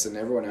 targets, and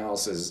everyone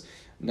else is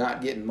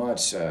not getting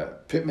much.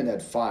 Pittman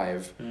had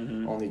 5,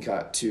 only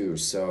caught 2.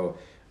 So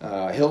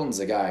Hilton's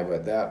a guy,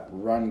 but that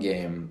run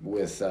game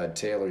with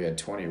Taylor, he had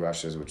 20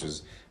 rushes, which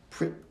is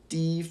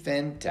pretty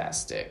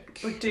fantastic.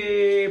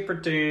 Pretty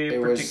good.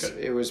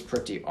 It was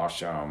pretty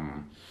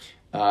awesome.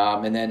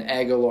 And then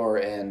Aguilar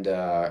and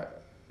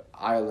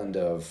Island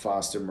of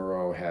Foster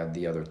Moreau had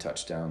the other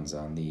touchdowns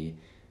on the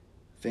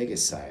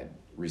Vegas side.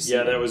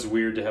 Yeah, that was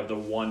weird to have the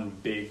one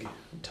big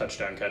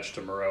touchdown catch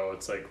to Moreau.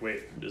 It's like,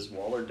 wait, is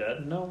Waller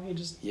dead? No, he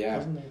just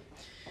wasn't there.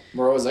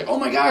 Moreau was like, oh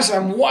my gosh,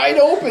 I'm wide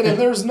open and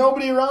there's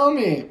nobody around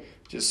me.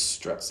 Just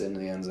struts into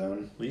the end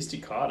zone. At least he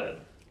caught it.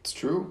 It's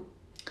true.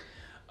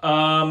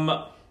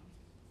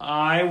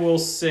 I will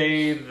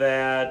say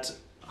that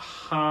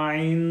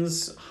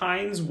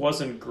Hines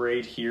wasn't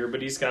great here,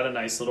 but he's got a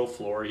nice little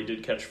floor. He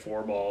did catch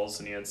 4 balls,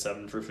 and he had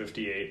 7 for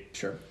 58.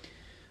 Sure.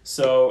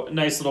 So,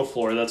 nice little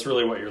floor. That's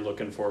really what you're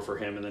looking for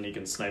him, and then he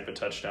can snipe a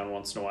touchdown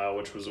once in a while,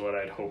 which was what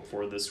I'd hoped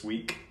for this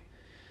week.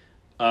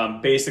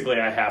 Basically,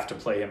 I have to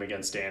play him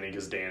against Danny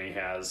because Danny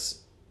has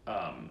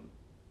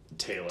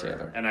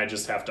Taylor, and I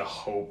just have to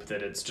hope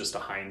that it's just a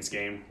Hines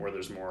game where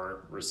there's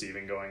more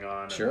receiving going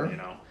on. Sure.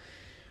 And,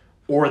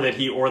 or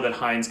that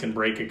Hines can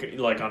break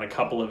on a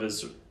couple of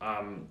his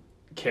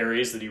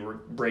carries that he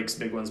breaks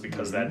big ones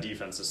because that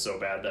defense is so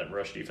bad, that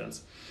rush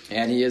defense.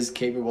 And he is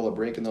capable of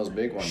breaking those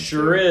big ones.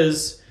 Sure too.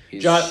 is.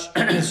 He's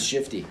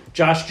shifty.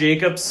 Josh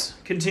Jacobs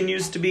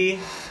continues to be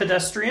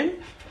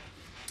pedestrian.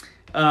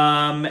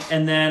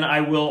 And then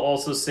I will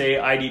also say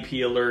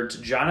IDP alert,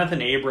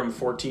 Jonathan Abram,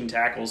 14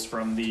 tackles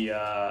from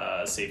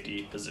the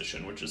safety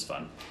position, which is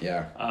fun.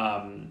 Yeah.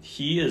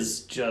 He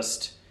is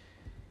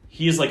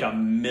like a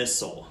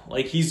missile.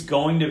 Like, he's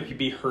going to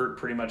be hurt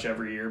pretty much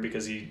every year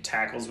because he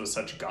tackles with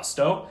such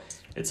gusto.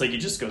 It's like he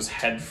just goes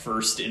head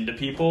first into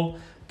people.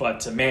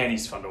 But, man,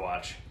 he's fun to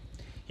watch.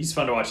 He's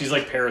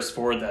like Paris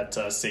Ford, that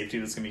safety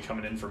that's going to be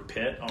coming in from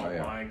Pitt. Oh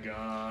yeah. My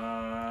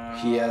God.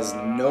 He has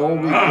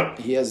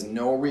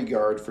no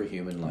regard for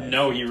human life.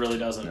 No, he really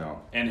doesn't. No.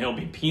 And he'll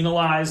be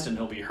penalized and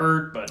he'll be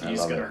hurt, but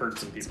he's going to hurt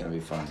some people. It's going to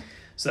be fun.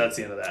 So that's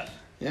the end of that.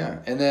 Yeah.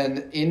 And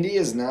then Indy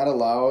is not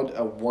allowed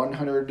a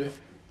 100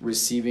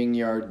 receiving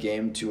yard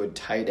game to a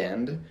tight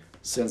end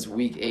since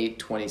week 8,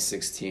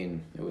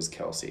 2016. It was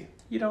Kelsey.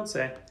 You don't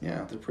say.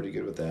 Yeah, they're pretty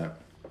good with that.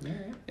 All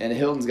right. And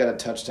Hilton's got a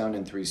touchdown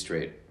in 3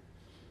 straight.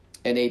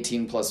 And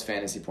 18 plus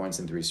fantasy points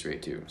in 3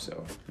 straight, too.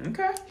 So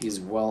Okay.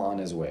 he's well on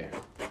his way.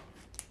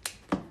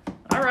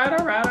 All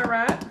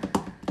right.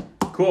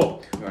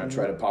 Cool. You want to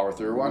try to power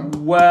through one?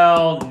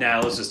 Well,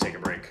 now let's just take a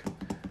break.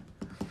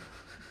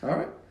 All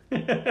right.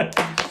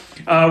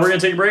 We're going to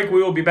take a break.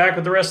 We will be back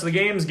with the rest of the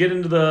games, get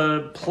into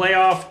the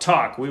playoff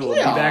talk. We will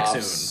be back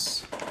soon.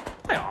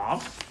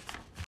 Playoff.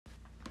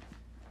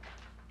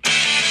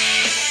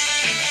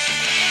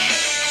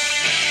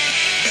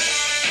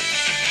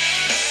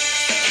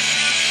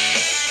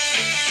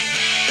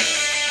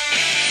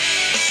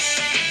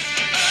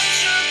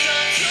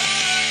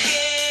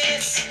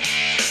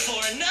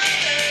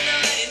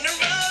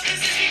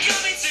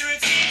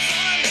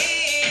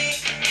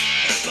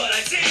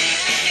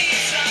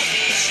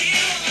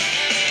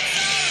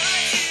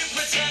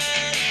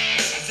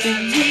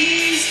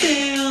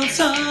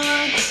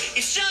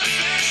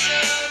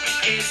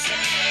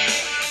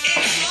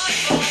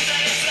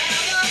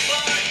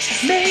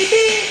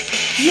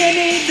 You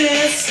need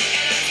this,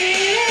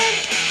 and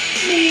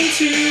me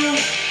too.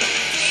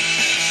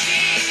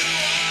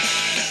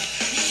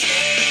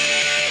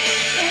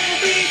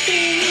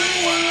 Everything I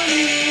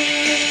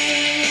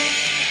wanted,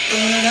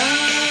 but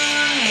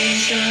I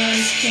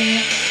just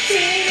can't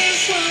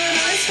finish what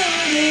I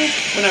started.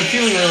 When I'm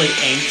feeling really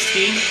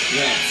angsty,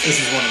 this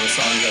is one of the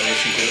songs I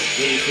listen to.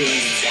 Really feeling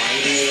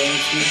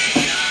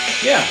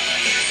angsty? Yeah.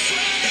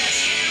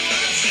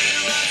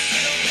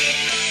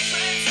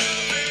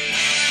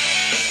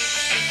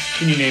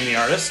 Can you name the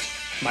artist?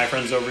 My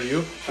Friends Over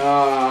You?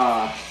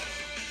 I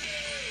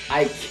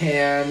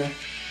can.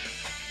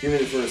 Give me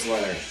the first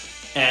letter.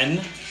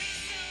 N.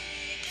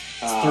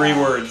 It's 3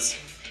 words.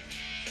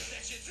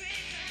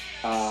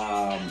 It's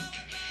on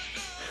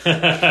the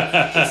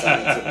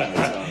tip of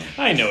my tongue.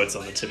 I know it's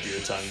on the tip of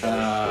your tongue.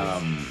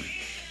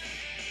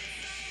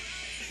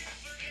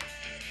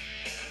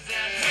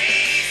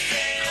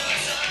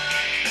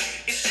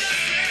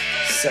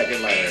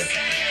 Second letter.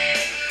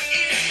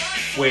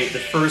 Wait, the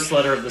first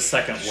letter of the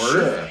second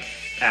word? Sure.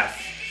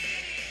 F.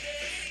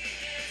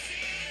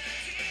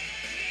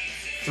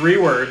 3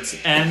 words.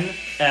 N,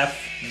 F,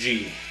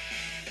 G.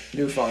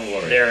 Newfound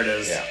Glory. There it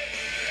is. Yeah.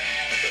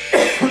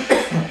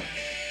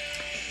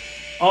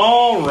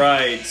 All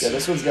right. Yeah,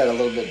 this one's got a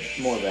little bit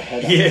more of a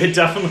head on Yeah, it. it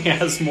definitely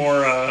has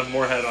more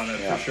head on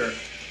it, Yeah. for sure.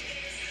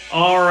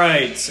 All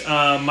right.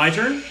 My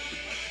turn?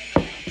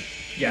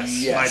 Yes,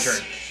 Yes. my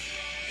turn.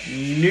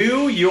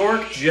 New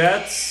York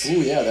Jets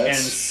Ooh, yeah, and that's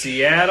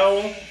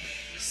Seattle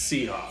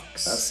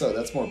Seahawks.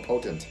 that's more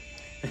potent.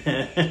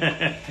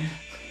 Can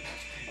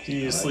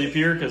you sleep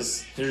here?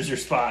 Because there's your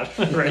spot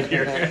right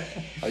here.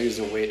 I'll use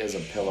the weight as a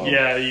pillow.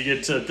 Yeah, you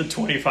get to the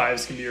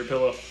 25s can be your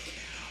pillow.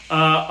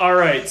 All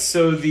right,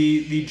 so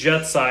the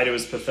Jets side, it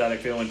was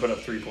pathetic. They only put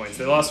up 3 points.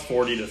 They lost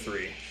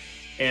 40-3.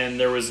 And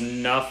there was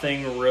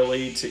nothing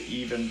really to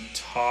even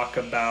talk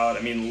about.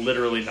 I mean,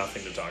 literally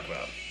nothing to talk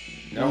about.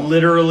 No.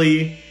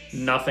 Literally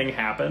nothing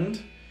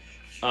happened.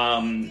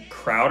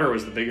 Crowder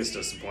was the biggest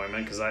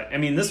disappointment because I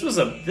mean this is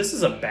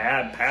a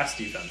bad pass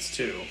defense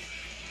too.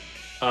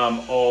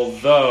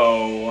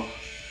 Although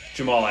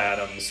Jamal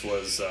Adams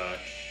was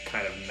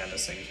kind of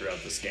menacing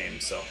throughout this game.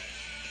 So,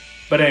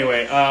 but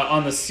anyway,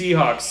 on the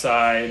Seahawks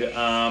side,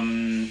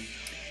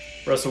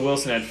 Russell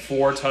Wilson had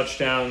 4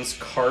 touchdowns.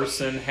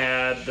 Carson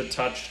had the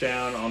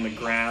touchdown on the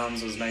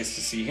grounds. It was nice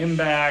to see him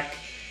back.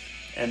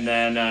 And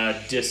then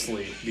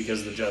Disley,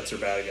 because the Jets are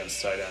bad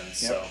against tight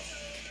ends. Yep.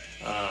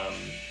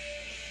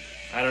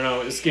 So, I don't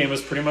know. This game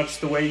was pretty much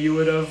the way you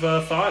would have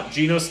thought.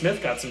 Geno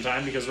Smith got some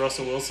time because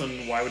Russell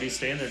Wilson, why would he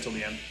stay in there till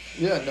the end?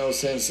 Yeah, no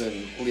sense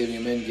in leaving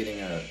him in, getting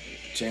a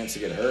chance to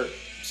get hurt.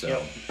 So,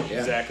 Yep, yeah,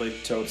 exactly.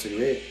 Totes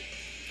agree.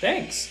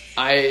 Thanks.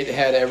 I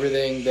had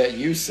everything that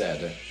you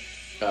said.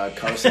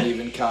 Carson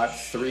even caught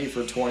 3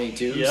 for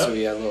 22, Yep. so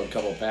he had a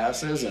couple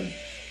passes, and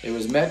it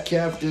was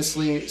Metcalf,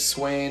 Disley,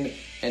 Swain,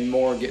 and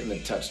Moore getting the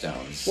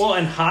touchdowns. Well,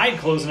 and Hyde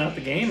closing out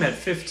the game had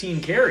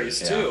 15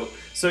 carries, too.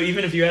 So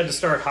even if you had to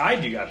start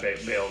Hyde, you got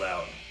bailed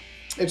out.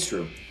 It's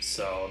true.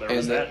 So there And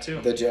was that,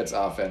 too. The Jets'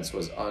 offense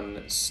was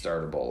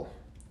unstartable.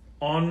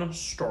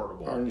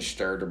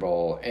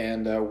 Unstartable.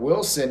 And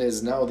Wilson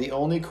is now the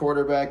only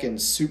quarterback in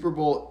Super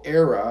Bowl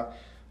era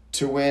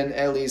to win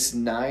at least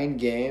 9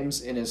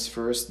 games in his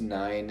first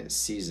 9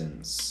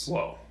 seasons.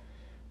 Whoa.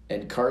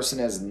 And Carson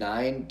has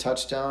 9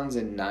 touchdowns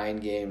in 9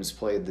 games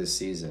played this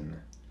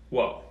season.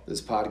 Whoa.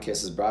 This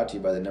podcast is brought to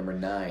you by the number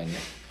 9.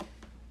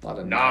 A lot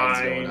of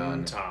 9s going on.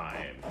 9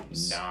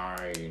 times.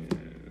 9.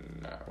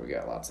 We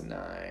got lots of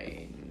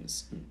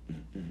 9s.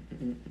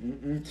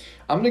 I'm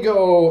going to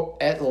go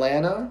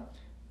Atlanta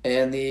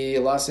and the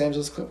Los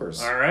Angeles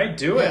Clippers. All right,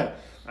 do Yeah. it.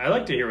 I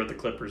like to hear what the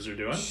Clippers are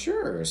doing.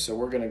 Sure. So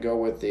we're going to go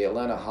with the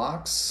Atlanta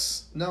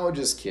Hawks. No,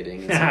 just kidding.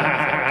 It's the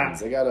Atlanta Falcons.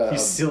 They got You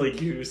silly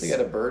goose. They got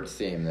a bird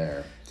theme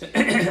there.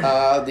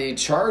 The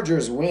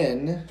Chargers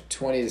win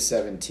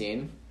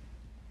 20-17.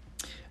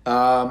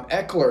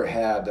 Eckler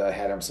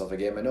had himself a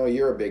game. I know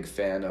you're a big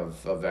fan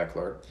of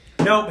Eckler.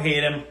 Nope,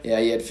 hate him. Yeah,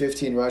 he had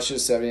 15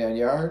 rushes, 79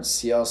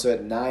 yards. He also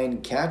had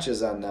 9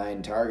 catches on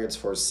 9 targets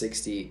for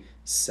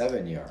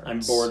 67 yards.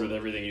 I'm bored with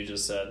everything you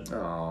just said. Oh,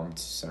 I'm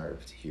sorry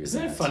to hear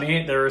Isn't that. it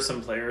funny? There are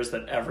some players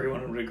that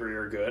everyone would agree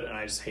are good, and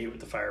I just hate with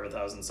the fire of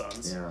 1,000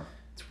 suns. Yeah,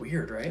 It's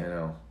weird, I right?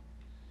 know.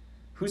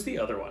 Who's the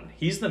other one?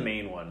 He's the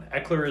main one.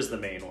 Eckler is the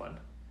main one.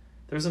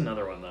 There's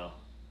another one, though.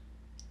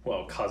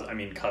 Well,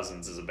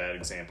 Cousins is a bad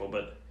example,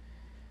 but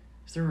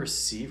is there a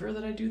receiver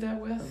that I do that I'm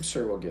with?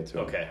 sure we'll get to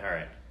it. Okay, all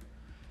right.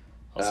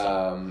 I'll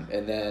stop.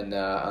 And then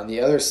on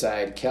the other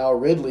side, Cal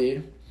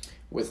Ridley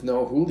with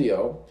no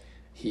Julio.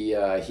 He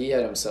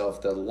had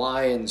himself the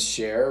Lions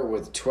share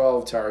with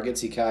 12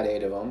 targets. He caught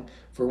 8 of them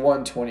for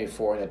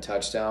 124 and a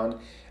touchdown.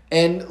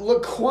 And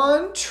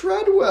Laquan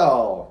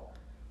Treadwell,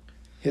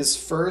 I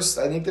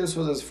think this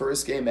was his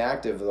first game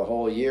active the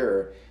whole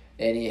year,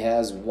 and he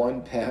has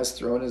 1 pass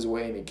thrown his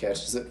way and he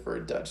catches it for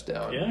a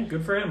touchdown. Yeah,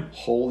 good for him.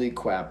 Holy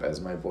crap, as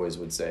my boys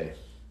would say.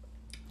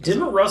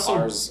 Didn't Russell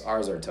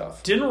Ours are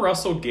tough. Didn't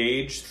Russell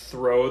Gage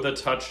throw the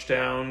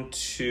touchdown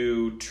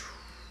to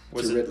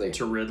Ridley.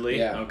 To Ridley?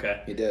 Yeah,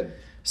 Okay. he did.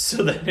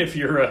 So then if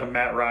you're a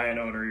Matt Ryan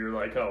owner, you're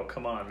like, oh,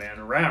 come on, man.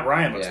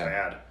 Ryan looks Yeah.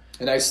 bad.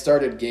 And I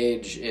started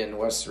Gage in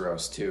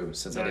Westeros, too.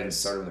 Since I didn't Nice.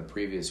 start him the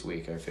previous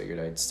week, I figured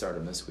I'd start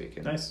him this week.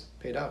 And Nice.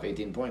 paid off,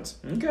 18 points.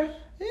 Okay.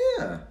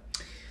 Yeah.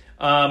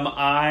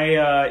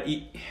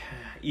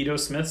 Ito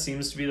Smith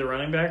seems to be the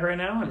running back right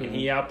now. I mean,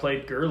 he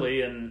outplayed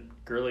Gurley, and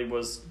Gurley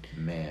was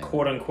Man.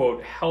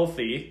 quote-unquote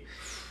healthy.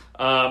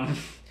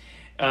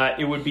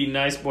 It would be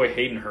nice. Boy,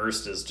 Hayden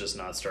Hurst is just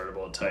not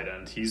startable at tight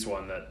end. He's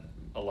one that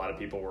a lot of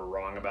people were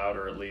wrong about,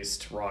 or at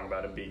least wrong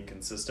about him being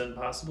consistent,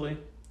 possibly.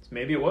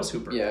 Maybe it was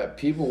Hooper. Yeah,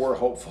 people were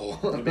hopeful.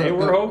 They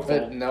were hopeful.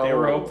 But no, They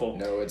were hopeful.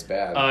 No, it's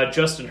bad.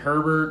 Justin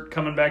Herbert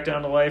coming back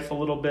down to life a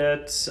little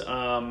bit.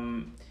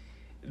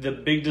 The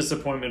big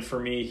disappointment for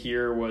me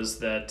here was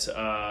that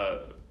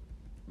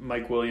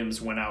Mike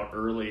Williams went out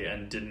early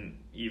and didn't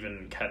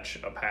even catch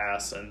a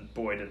pass, and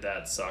boy, did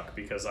that suck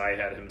because I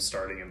had him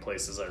starting in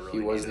places I really he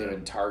wasn't needed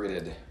even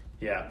targeted.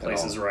 Yeah,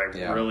 places all. where I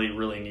Yeah. really,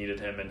 really needed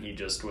him, and he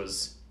just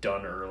was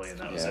done early, and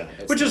that was Yeah, it.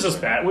 it's Which is not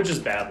just fair. bad. Which is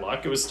bad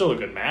luck. It was still a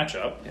good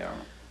matchup, Yeah.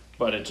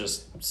 but it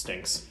just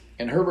stinks.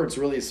 And Herbert's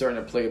really starting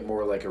to play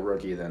more like a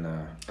rookie than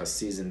a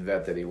seasoned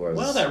vet that he was.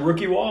 Well, that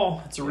rookie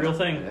wall, it's a real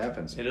thing. It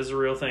happens. It is a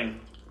real thing.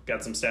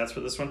 Got some stats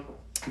for this one?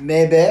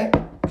 Maybe.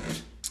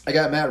 I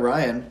got Matt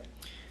Ryan.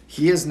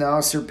 He has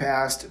now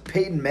surpassed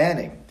Peyton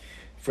Manning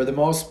for the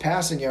most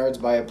passing yards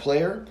by a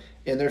player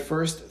in their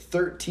first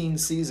 13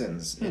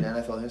 seasons in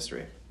NFL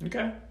history.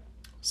 Okay.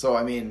 So,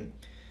 I mean,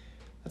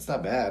 that's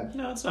not bad.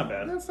 No, it's not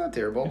bad. That's not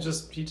terrible.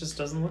 He just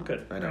doesn't look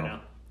good I know. right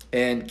now.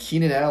 And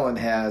Keenan Allen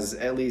has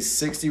at least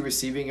 60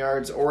 receiving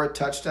yards or a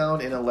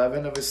touchdown in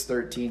 11 of his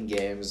 13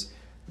 games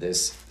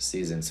this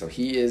season. So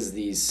he is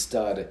the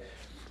stud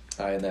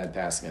in that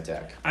passing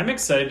attack. I'm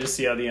excited to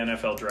see how the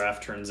NFL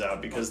draft turns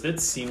out because it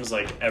seems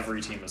like every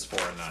team is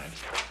 4-9.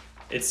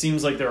 It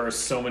seems like there are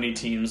so many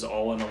teams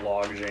all in a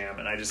log jam,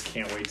 and I just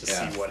can't wait to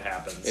Yeah. see what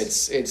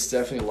happens. It's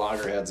definitely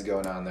loggerheads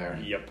going on there.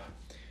 Yep.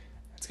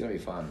 It's going to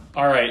be fun.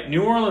 All right,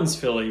 New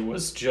Orleans-Philly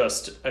was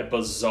just a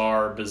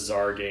bizarre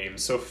game.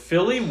 So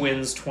Philly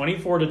wins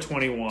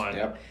 24-21.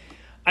 Yep.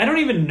 I don't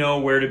even know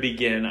where to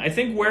begin. I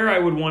think where I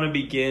would want to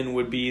begin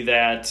would be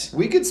that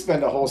We could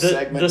spend a whole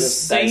segment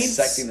just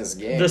dissecting this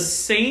game. The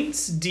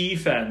Saints'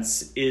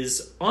 defense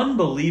is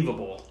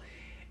unbelievable,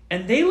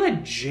 and they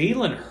let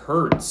Jalen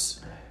Hurts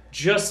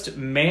just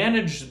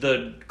manage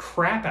the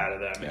crap out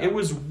of them. Yeah. It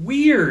was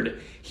weird.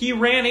 He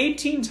ran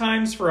 18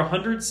 times for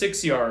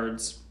 106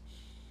 yards,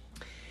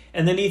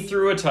 And then he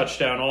threw a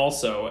touchdown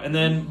also. And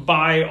then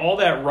by all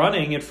that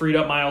running, it freed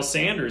up Miles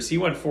Sanders. He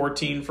went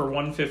 14 for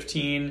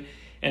 115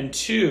 and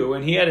 2,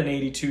 and he had an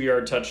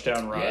 82-yard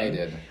touchdown run. Yeah, he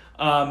did.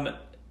 I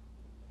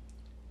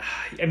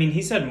mean,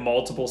 he's had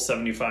multiple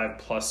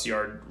 75-plus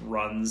yard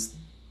runs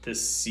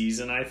this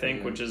season, I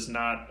think, which is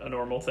not a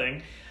normal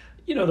thing.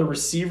 You know, the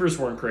receivers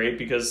weren't great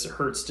because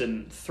Hurts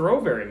didn't throw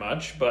very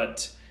much,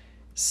 but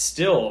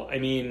still, I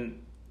mean,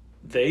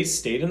 they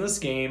stayed in this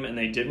game and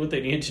they did what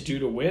they needed to do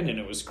to win, and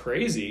it was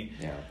crazy.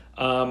 Yeah.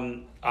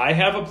 I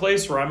have a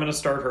place where I'm going to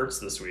start Hurts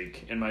this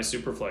week in my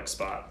Superflex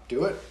spot.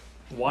 Do it.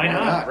 Why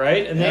not,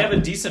 right? And they have a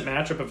decent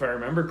matchup, if I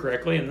remember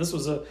correctly, and this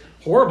was a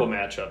horrible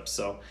matchup.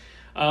 So,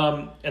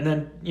 and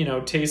then, you know,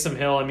 Taysom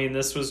Hill, I mean,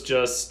 this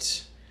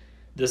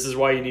is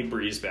why you need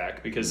Breeze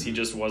back, because he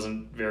just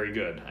wasn't very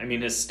good. I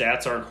mean, his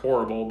stats aren't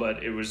horrible,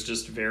 but it was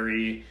just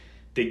they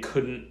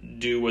couldn't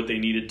do what they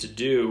needed to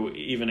do,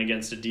 even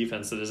against a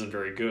defense that isn't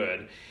very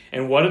good.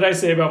 And what did I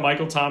say about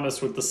Michael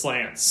Thomas with the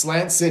slants?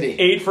 Slant City.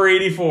 8 for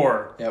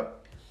 84. Yep.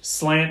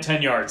 Slant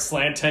 10 yards,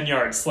 slant 10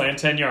 yards, slant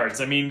 10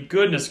 yards. I mean,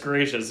 goodness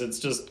gracious, it's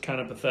just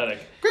kind of pathetic.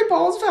 Great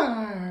balls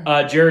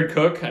fire. Jared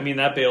Cook, I mean,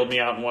 that bailed me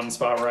out in one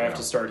spot where I have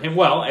to start him.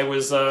 Well, it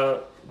was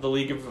the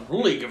League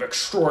of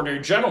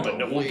Extraordinary Gentlemen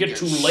that we'll get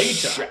to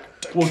later.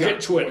 We'll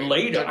get to it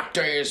later. The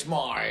day is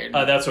mine.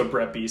 That's what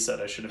Brett B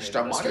said. I should have made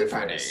the mystery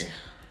money phrase.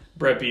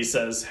 Brett B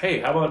says, hey,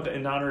 how about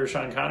in honor of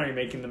Sean Connery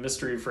making the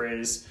mystery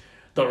phrase,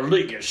 the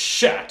league is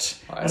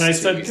shit. And I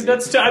said,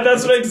 that's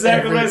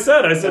exactly what I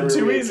said. I said,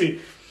 too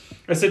easy.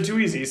 I said too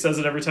easy. He says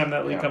it every time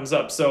that league comes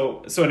up.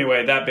 So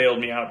anyway, that bailed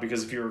me out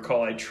because if you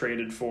recall, I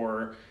traded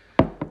for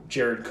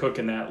Jared Cook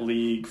in that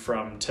league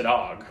from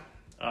Tadog.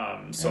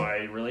 So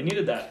I really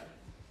needed that.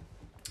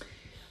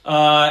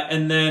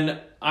 And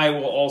then I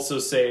will also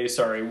say,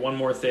 one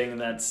more thing,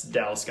 and that's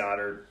Dallas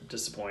Goedert.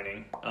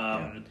 Disappointing.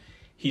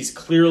 He's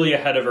clearly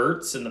ahead of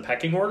Ertz in the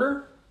pecking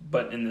order,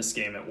 but in this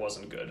game it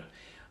wasn't good.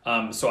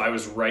 So I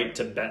was right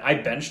to I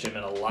benched him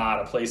in a lot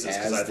of places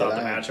because I thought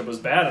the matchup was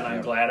bad, and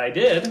I'm glad I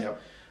did. Yep.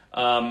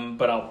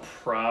 But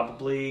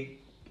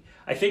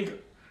I think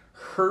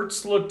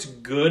Hurts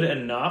looked good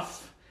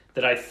enough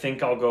that I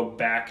think I'll go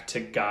back to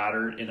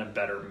Goddard in a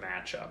better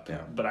matchup.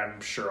 Yeah. But I'm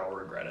sure I'll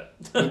regret it.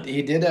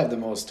 He did have the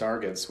most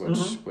targets,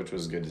 which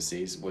was good to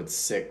see. With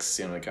 6,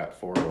 he only got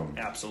 4 of them.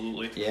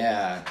 Absolutely.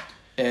 Yeah.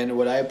 And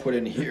what I put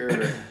in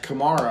here,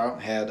 Kamara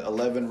had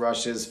 11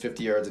 rushes,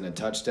 50 yards, and a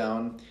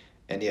touchdown.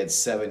 And he had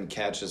 7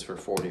 catches for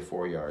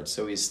 44 yards.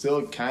 So he's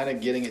still kind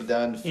of getting it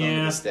done from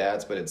the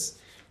stats, but it's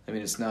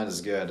not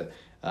as good.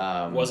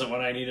 Wasn't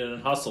what I needed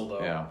in Hustle,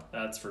 though. Yeah.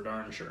 That's for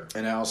darn sure.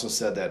 And I also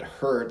said that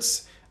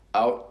Hurts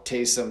out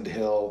Taysom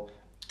Hill.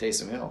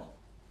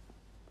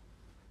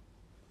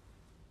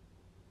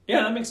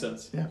 Yeah, that makes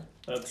sense. Yeah.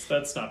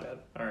 That's not bad.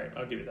 All right,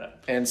 I'll give you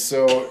that. And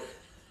so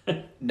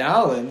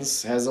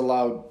Nolens has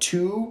allowed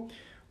 2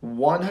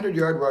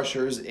 100-yard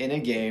rushers in a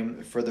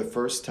game for the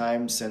first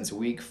time since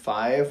week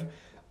 5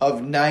 of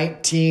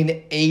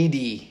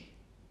 1980.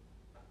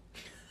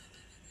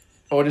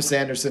 Otis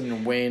Anderson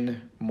and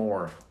Wayne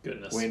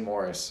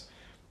Morris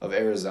of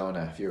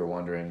Arizona, if you were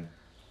wondering.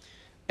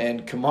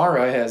 And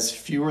Kamara has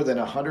fewer than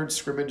 100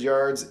 scrimmage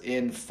yards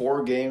in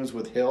 4 games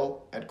with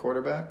Hill at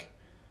quarterback.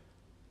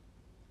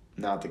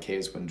 Not the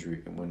case when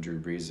Drew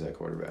Brees is at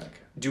quarterback.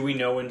 Do we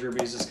know when Drew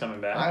Brees is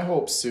coming back? I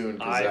hope soon.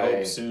 I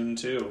hope soon,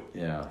 too.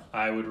 Yeah.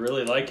 I would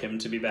really like him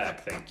to be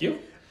back. Thank you.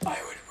 I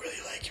would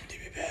really like him to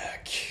be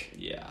back.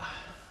 Yeah.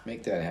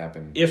 Make that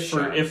happen. If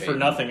for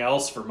nothing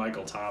else, for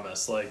Michael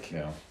Thomas,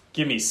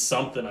 give me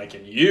something I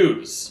can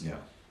use. Yeah.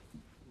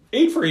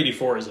 8 for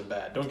 84 isn't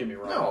bad. Don't get me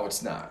wrong. No,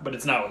 it's not. But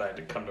it's not what I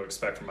had come to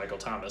expect from Michael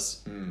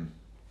Thomas.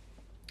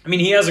 I mean,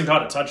 he hasn't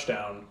caught a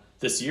touchdown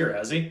this year,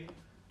 has he?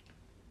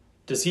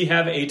 Does he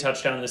have a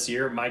touchdown this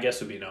year? My guess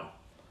would be no.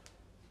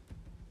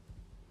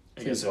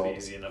 I guess it would be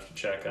easy enough to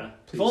check, huh?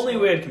 If only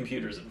we had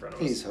computers in front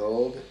of us. Please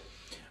hold.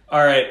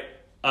 All right.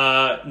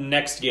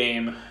 Next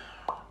game,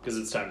 because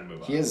it's time to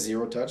move on. He has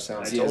 0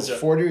 touchdowns. He told has you.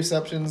 40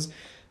 receptions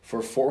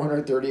for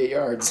 438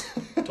 yards.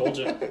 Told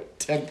you.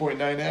 10.9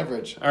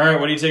 average. All right,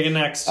 what are you taking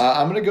next?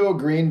 I'm going to go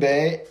Green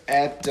Bay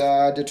at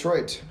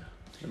Detroit.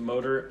 The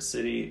Motor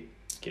City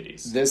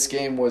Kitties. This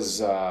game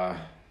was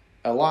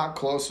a lot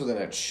closer than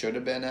it should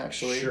have been,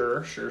 actually.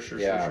 Sure.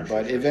 Yeah,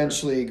 but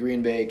eventually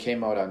Green Bay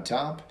came out on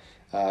top.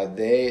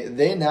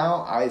 They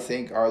now, I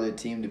think, are the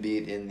team to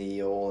beat in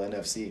the old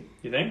NFC.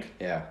 You think?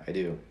 Yeah, I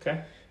do.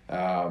 Okay.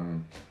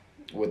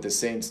 With the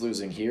Saints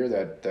losing here,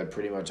 that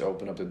pretty much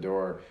opened up the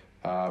door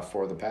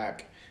for the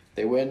Pack.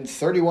 They win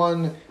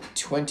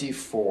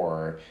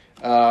 31-24.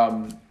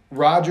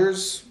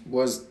 Rodgers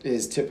was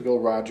his typical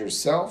Rodgers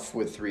self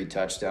with 3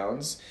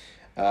 touchdowns.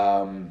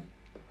 And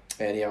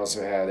he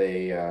also had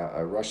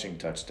a rushing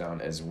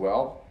touchdown as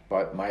well.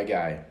 But my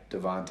guy,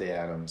 Devontae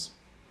Adams,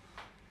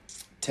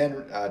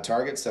 10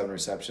 targets, 7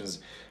 receptions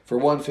for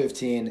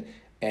 115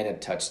 and a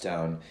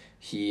touchdown.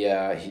 He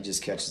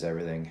just catches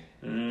everything.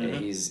 And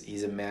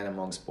he's a man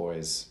amongst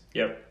boys.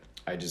 Yep.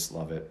 I just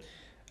love it.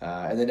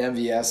 And then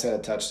MVS had a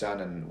touchdown,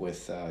 and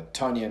with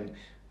Tunyon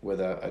with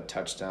a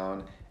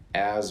touchdown.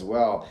 as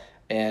well.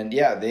 And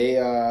yeah, they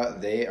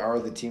are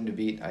the team to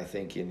beat, I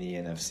think, in the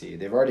NFC.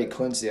 They've already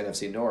clinched the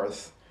NFC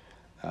North,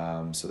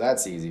 so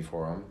that's easy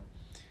for them.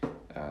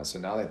 So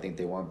now I think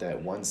they want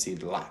that 1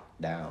 seed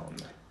locked down.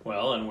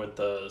 Well, and with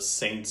the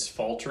Saints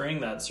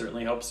faltering, that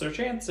certainly helps their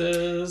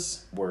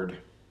chances. Word.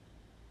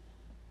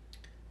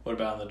 What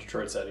about on the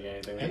Detroit side? You got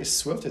anything there? Hey,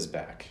 Swift is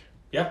back.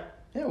 Yeah.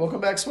 Yeah, welcome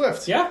back,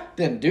 Swift. Yeah.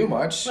 Didn't do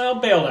much. Well,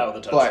 bailed out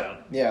with a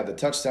touchdown. But, yeah, the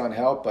touchdown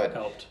helped, but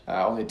Helped.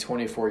 Only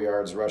 24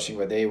 yards rushing,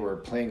 but they were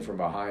playing from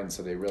behind,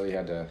 so they really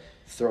had to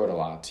throw it a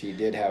lot. He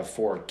did have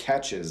 4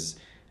 catches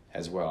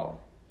as well.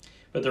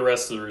 But the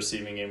rest of the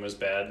receiving game was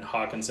bad.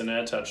 Hawkinson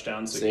had a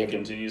touchdown, so Saved he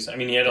him. continues. I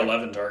mean, he had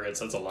 11 targets.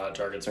 That's a lot of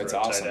targets for That's a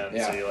awesome. tight end,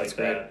 Yeah, so you that's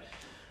like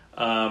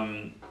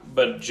that.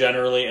 But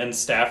generally, and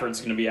Stafford's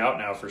going to be out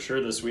now for sure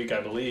this week,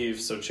 I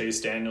believe, so Chase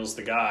Daniel's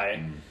the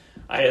guy.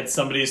 I had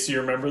somebody, so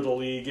you remember the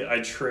league I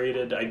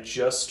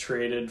just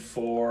traded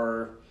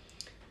for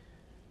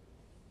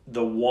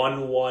the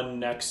 1-1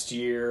 next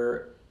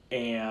year,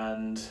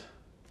 and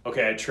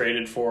I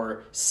traded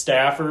for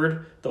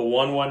Stafford, the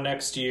 1-1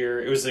 next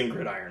year. It was in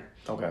Gridiron.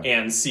 Okay.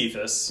 And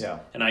Cephas. Yeah.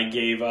 And I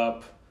gave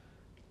up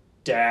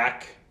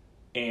Dak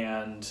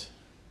and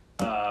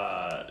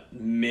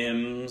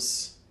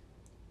Mims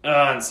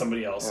and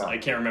somebody else. Yeah. I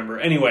can't remember.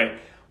 Anyway,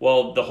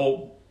 well, the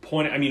whole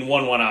point,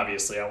 1-1,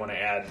 obviously. I want to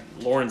add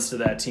Lawrence to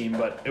that team,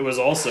 but it was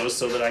also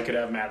so that I could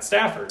have Matt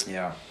Stafford.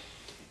 Yeah.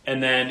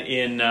 And then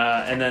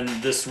and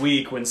then this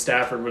week when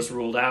Stafford was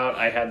ruled out,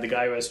 I had the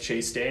guy who has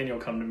Chase Daniel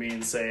come to me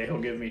and say he'll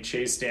give me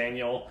Chase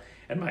Daniel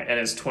and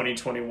his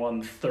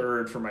 2021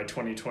 third for my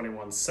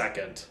 2021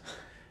 second.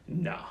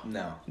 No,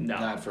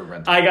 not for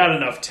rental. I got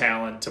enough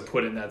talent to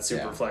put in that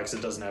super Yeah. flex.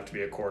 It doesn't have to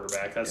be a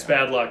quarterback. That's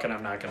bad luck, and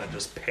I'm not going to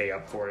just pay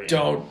up for it.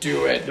 Don't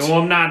do it. No,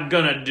 I'm not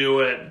going to do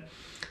it.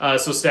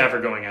 So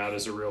Stafford going out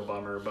is a real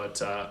bummer.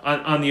 But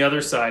on the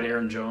other side,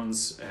 Aaron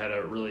Jones had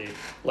a really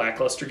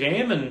lackluster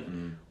game,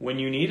 and when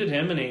you needed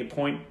him in a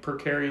point per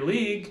carry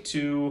league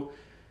to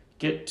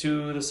get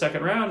to the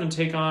second round and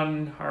take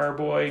on our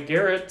boy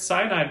Garrett,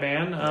 Cyanide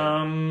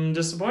Man,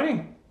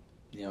 disappointing.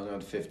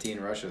 15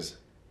 rushes.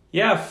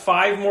 Yeah,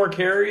 5 more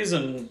carries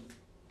and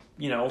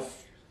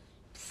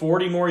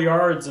 40 more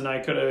yards, and I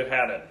could have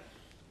had it.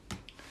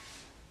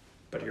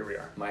 But here we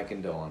are. My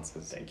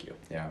condolences. Thank you.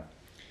 Yeah.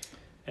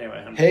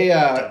 Anyway, I'm Hey,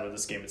 done with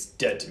this game. It's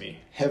dead to me.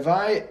 Have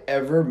I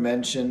ever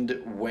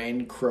mentioned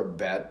Wayne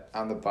Corbett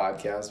on the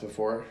podcast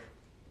before?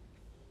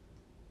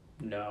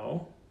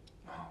 No.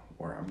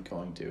 Or I'm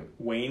going to.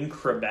 Wayne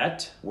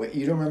Corbett? Wait,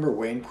 you don't remember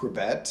Wayne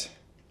Corbett?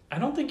 I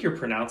don't think you're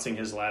pronouncing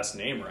his last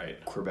name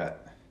right. Corbett.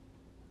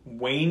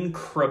 Wayne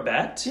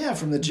Corbett? Yeah,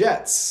 from the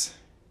Jets.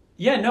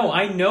 Yeah, no,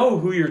 I know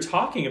who you're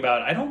talking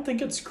about. I don't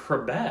think it's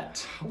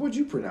Corbett. How would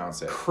you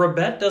pronounce it?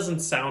 Corbett doesn't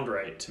sound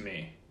right to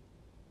me.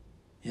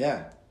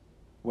 Yeah.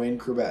 Wayne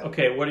Corbett.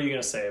 Okay, what are you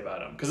going to say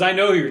about him? Because I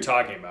know who you're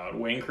talking about.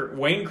 Wayne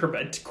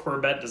Corbett.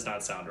 Corbett does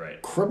not sound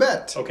right.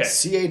 Corbett. Okay.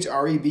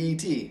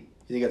 Chrebet. You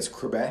think it's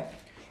Corbett?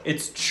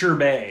 It's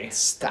Cherbet.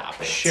 Stop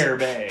it.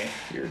 Cherbet.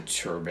 You're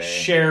Cherbet.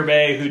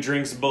 Cherbet who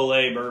drinks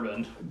Belay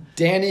bourbon.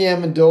 Danny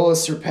Amendola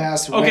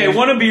surpassed Okay, Wayne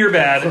one of beer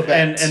bad,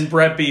 Corbett. and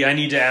Brett B, I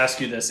need to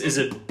ask you this. Is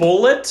it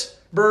Bullet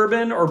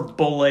bourbon or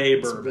Belay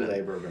bourbon?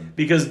 Belay bourbon.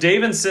 Because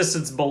Dave insists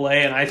it's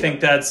Belay, and I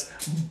think that's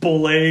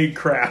Belay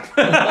crap.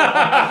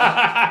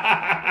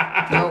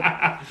 Nope,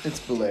 it's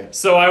Belay.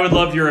 So I would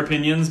love your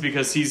opinions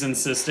because he's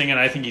insisting, and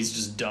I think he's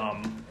just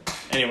dumb.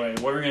 Anyway,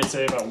 what were we going to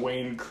say about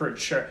Wayne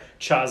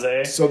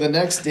Chaze? So the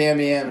next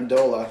Danny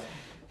Amendola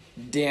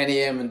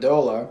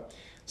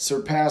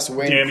surpassed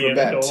Wayne Danny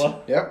Corbett.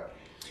 Amendola? Yep.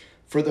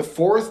 For the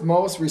 4th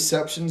most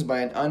receptions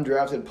by an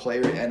undrafted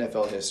player in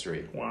NFL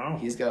history. Wow.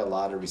 He's got a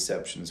lot of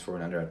receptions for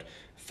an undrafted.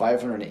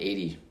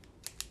 580.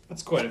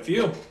 That's quite a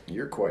few.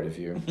 You're quite a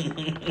few.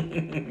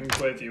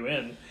 Quite a few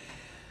in.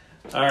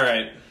 All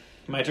right,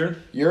 my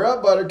turn. You're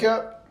up,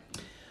 Buttercup.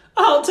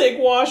 I'll take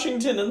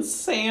Washington and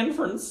San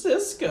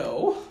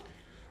Francisco.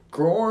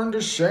 Going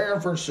to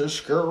San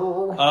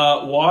Francisco.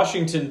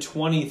 Washington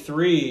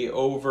 23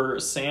 over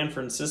San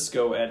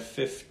Francisco at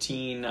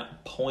 15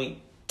 points.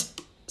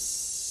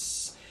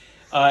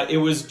 It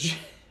was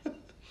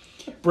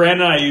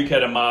Brandon Ayuk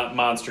had a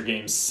monster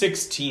game.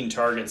 16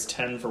 targets,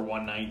 10 for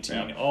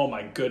 119. Yeah. Oh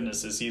my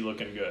goodness, is he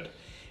looking good.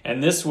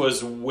 And this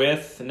was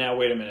with, now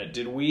wait a minute,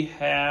 did we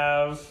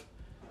have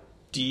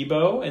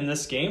Debo in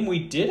this game? We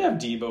did have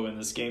Debo in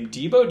this game.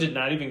 Debo did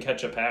not even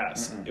catch a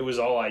pass. Mm-mm. It was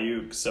all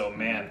Ayuk. So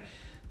man,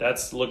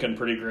 that's looking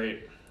pretty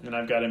great. And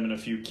I've got him in a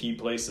few key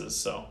places.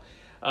 So,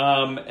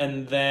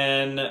 and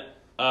then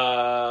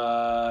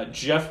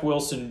Jeff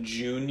Wilson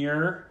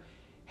Jr.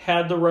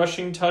 had the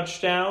rushing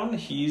touchdown.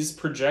 He's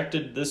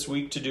projected this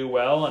week to do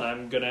well, and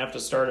I'm going to have to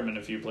start him in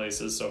a few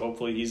places, so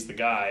hopefully he's the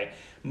guy.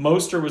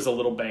 Mostert was a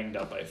little banged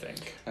up, I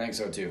think. I think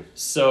so, too.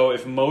 So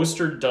if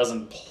Mostert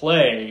doesn't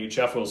play,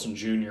 Jeff Wilson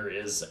Jr.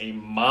 is a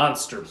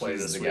monster play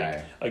He's this the week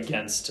guy.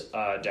 against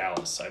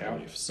Dallas, I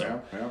believe.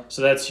 So, yeah.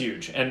 so that's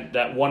huge. And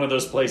that one of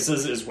those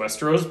places is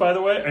Westeros, by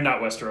the way. Or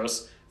not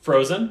Westeros,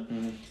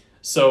 Frozen.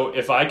 So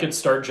if I could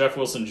start Jeff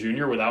Wilson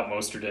Jr. without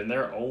Mostert in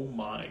there, oh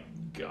my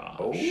gosh.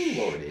 Oh,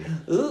 lordy.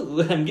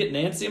 Ooh, I'm getting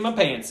antsy in my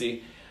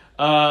pantsy.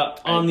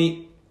 On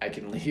the I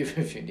can leave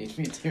if you need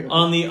me to.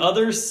 On the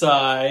other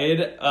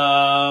side,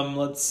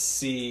 let's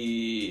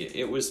see.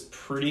 It was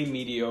pretty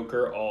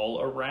mediocre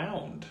all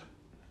around.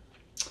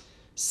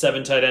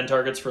 7 tight end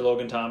targets for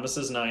Logan Thomas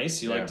is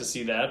nice. You like to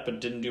see that, but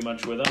didn't do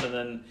much with him.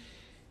 And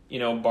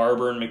then,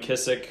 Barber and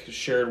McKissick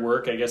shared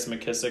work. I guess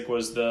McKissick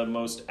was the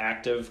most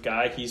active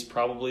guy. He's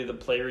probably the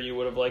player you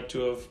would have liked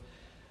to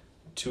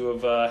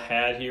have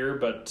had here.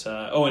 But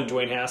and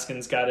Dwayne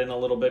Haskins got in a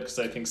little bit because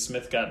I think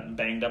Smith got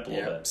banged up a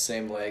little bit.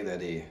 Same leg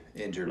that he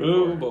injured.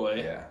 Oh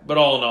boy! Yeah. But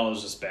all in all, it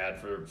was just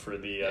bad for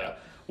the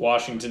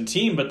Washington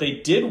team. But they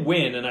did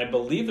win, and I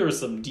believe there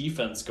was some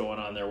defense going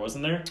on there,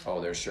 wasn't there?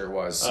 Oh, there sure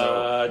was.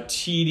 So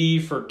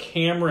TD for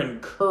Cameron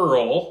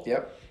Curl.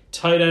 Yep.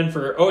 Tight end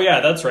for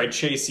that's right.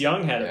 Chase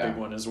Young had a big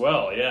one as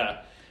well.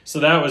 Yeah. So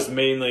that was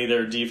mainly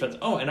their defense.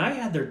 Oh, and I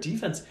had their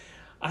defense.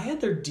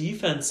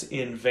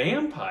 In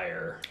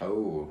Vampire.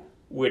 Oh.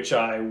 Which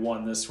I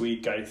won this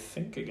week, I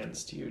think,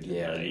 against you.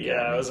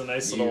 It was a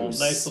nice little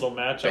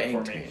matchup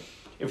for me.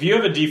 If you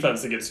have a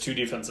defense that gets 2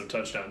 defensive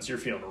touchdowns, you're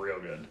feeling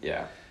real good.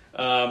 Yeah.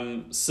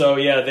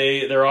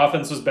 Their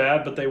offense was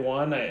bad, but they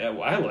won. I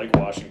like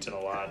Washington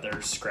a lot.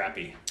 They're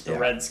scrappy. The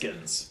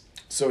Redskins.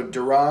 So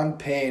Daron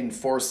Payne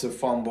forced a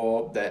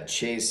fumble that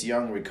Chase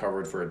Young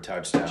recovered for a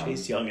touchdown.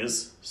 Chase Young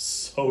is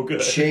so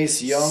good.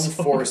 Chase Young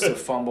forced a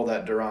fumble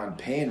that Daron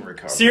Payne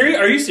recovered.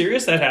 Are you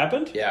serious? That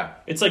happened? Yeah.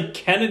 It's like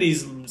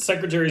Kennedy's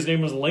secretary's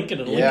name was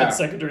Lincoln, and Lincoln's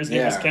secretary's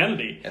name was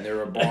Kennedy. And they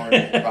were born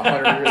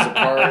 100 years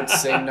apart,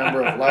 same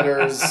number of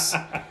letters.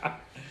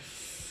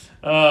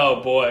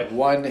 Oh, boy.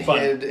 One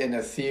hid in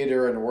a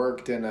theater and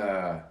worked in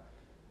a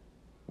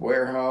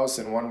warehouse,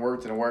 and one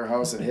worked in a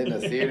warehouse and hid in a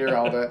theater,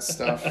 all that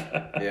stuff.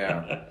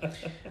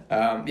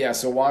 Yeah.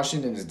 So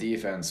Washington's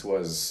defense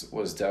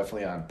was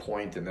definitely on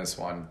point in this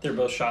one. They're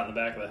both shot in the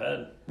back of the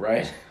head.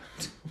 Right?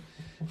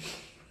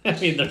 I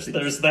mean,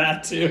 there's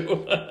that,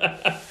 too.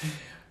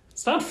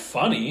 It's not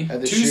funny.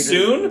 Too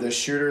soon? The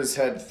shooters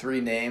had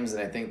 3 names,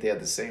 and I think they had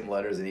the same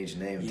letters in each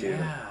name, too.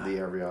 Lee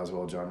Harvey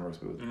Oswald, John Brooks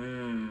Booth.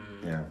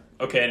 Yeah.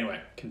 Okay,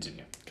 anyway,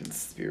 continue.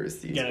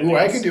 Conspiracies. Ooh,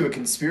 I could do a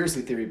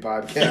conspiracy theory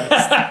podcast.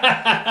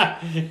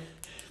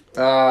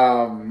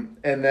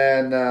 And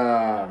then,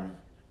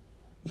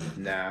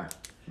 nah.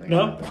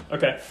 No?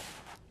 Okay.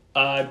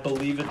 I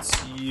believe it's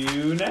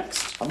you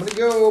next. I'm going to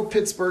go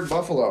Pittsburgh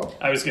Buffalo.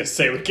 I was going to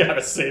say, we got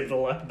to save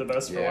the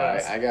best for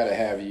last. I got to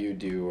have you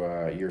do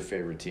your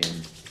favorite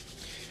team.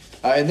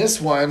 In this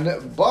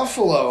one,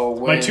 Buffalo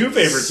wins. My 2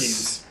 favorite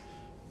teams.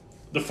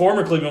 The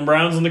former Cleveland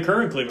Browns and the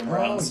current Cleveland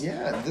Browns. Oh,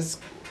 yeah.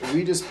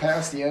 We just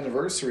passed the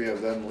anniversary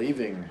of them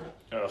leaving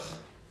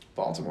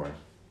Baltimore.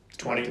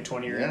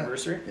 20-year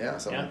anniversary? Yeah,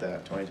 something like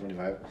that.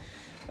 2025.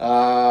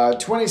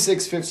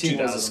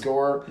 26-15 was the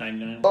score.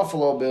 99.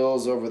 Buffalo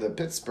Bills over the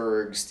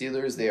Pittsburgh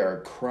Steelers. They are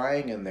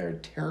crying in their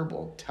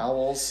terrible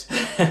towels.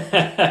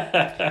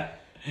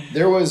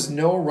 There was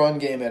no run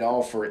game at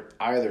all for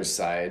either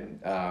side,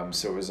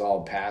 so it was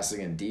all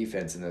passing and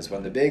defense in this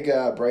one. The big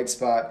bright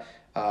spot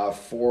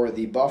for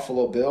the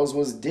Buffalo Bills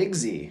was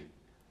Diggsy.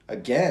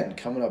 Again,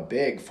 coming up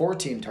big.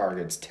 14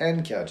 targets,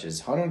 10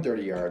 catches,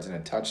 130 yards, and a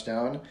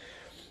touchdown.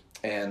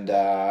 And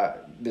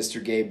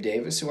Mr. Gabe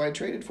Davis, who I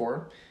traded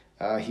for,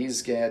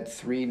 he's got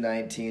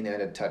 319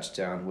 and a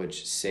touchdown,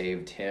 which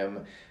saved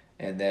him.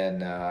 And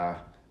then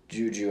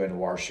Juju and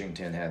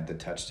Washington had the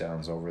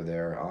touchdowns over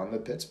there on the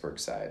Pittsburgh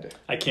side.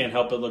 I can't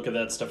help but look at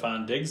that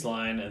Stephon Diggs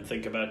line and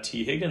think about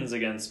T. Higgins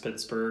against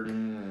Pittsburgh.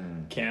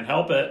 Can't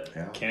help it.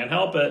 Yeah. Can't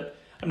help it.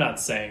 I'm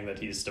not saying that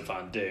he's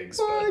Stephon Diggs,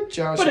 but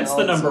Josh it's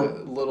the number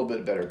a little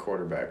bit better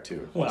quarterback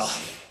too. Well,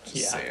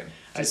 saying.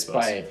 Just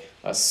by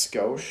a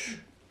skosh.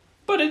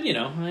 But it, just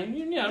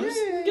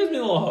gives me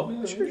a little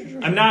hope. Sure.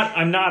 I'm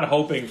not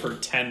hoping for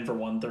 10 for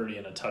 130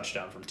 and a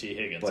touchdown from T.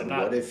 Higgins. But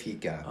what if he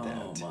got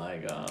that? Oh my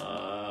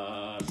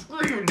god!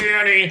 Screw you,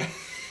 Danny.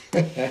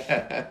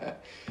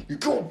 You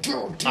go,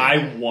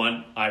 I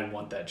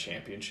want that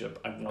championship.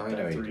 I want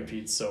that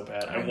 3-peat so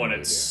bad. I want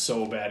it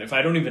so bad. If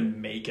I don't even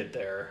make it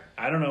there,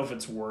 I don't know if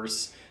it's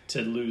worse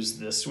to lose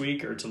this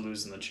week or to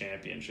lose in the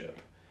championship.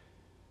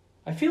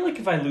 I feel like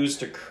if I lose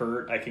to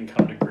Kurt, I can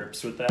come to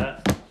grips with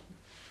that.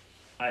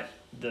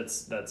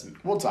 That's.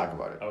 We'll talk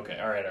about it. Okay.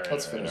 All right.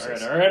 Let's finish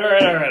this. All right.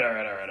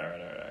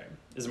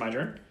 Is it my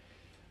turn?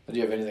 Do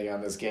you have anything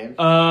on this game?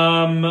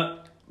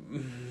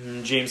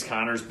 James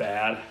Conner's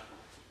bad.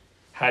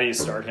 How do you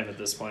start him at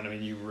this point? I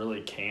mean, you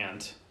really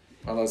can't.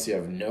 Unless you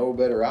have no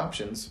better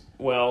options.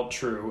 Well,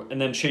 true. And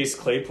then Chase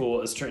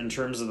Claypool, in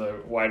terms of the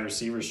wide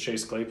receivers,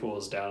 Chase Claypool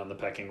is down in the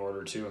pecking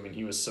order, too. I mean,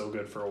 he was so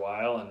good for a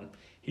while, and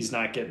he's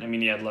not getting... I mean,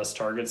 he had less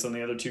targets than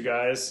the other 2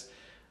 guys.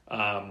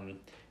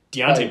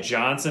 Deontay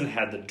Johnson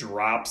had the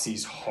drops.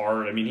 He's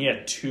hard. I mean, he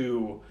had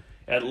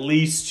at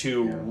least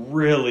two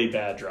really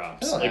bad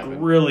drops.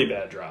 Really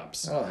bad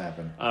drops. That'll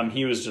happen.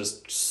 He was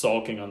just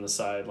sulking on the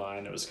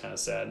sideline. It was kind of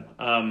sad.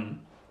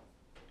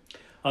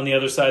 On the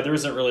other side, there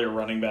isn't really a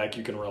running back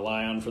you can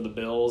rely on for the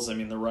Bills. I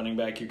mean, the running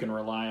back you can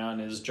rely on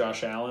is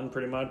Josh Allen,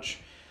 pretty much.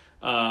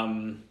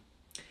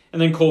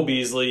 And then Cole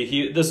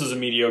Beasley, this is a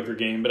mediocre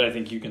game, but I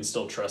think you can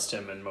still trust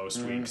him in most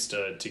weeks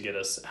to get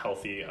a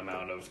healthy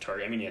amount of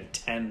target. I mean, he had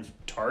 10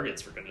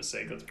 targets, for goodness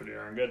sake. That's pretty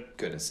darn good.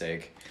 Goodness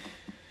sake.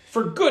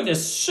 For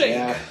goodness sake.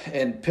 Yeah,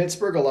 and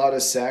Pittsburgh allowed a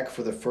sack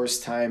for the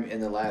first time in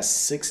the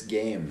last 6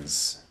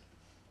 games.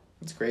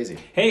 It's crazy.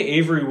 Hey,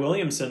 Avery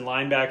Williamson,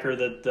 linebacker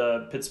that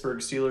the Pittsburgh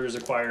Steelers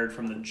acquired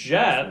from the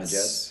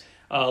Jets.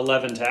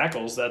 11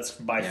 tackles. That's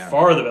by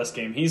far the best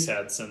game he's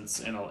had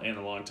since in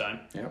a long time.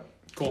 Yep.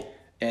 Cool.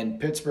 And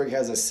Pittsburgh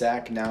has a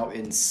sack now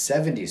in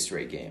 70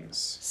 straight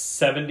games.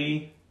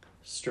 70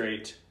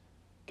 straight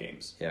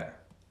games. Yeah.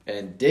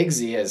 And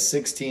Diggsy has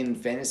 16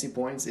 fantasy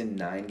points in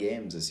 9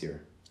 games this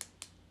year.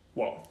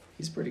 Whoa.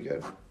 He's pretty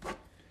good.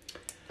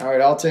 All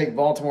right, I'll take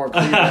Baltimore,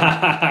 Cleveland.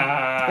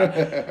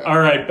 All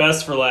right,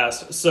 best for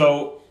last.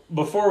 So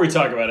before we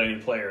talk about any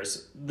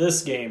players,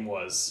 this game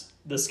was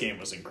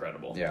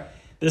incredible. Yeah.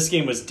 This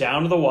game was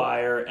down to the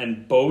wire,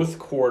 and both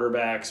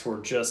quarterbacks were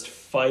just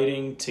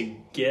fighting to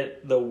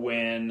get the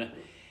win.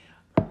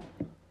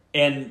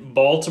 And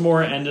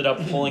Baltimore ended up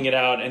pulling it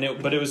out,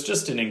 but it was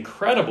just an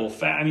incredible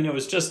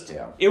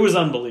it was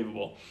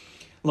unbelievable.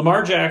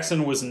 Lamar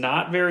Jackson was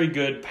not very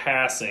good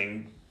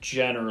passing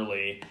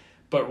generally,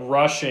 but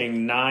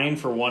rushing 9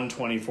 for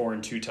 124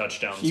 and 2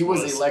 touchdowns. He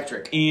was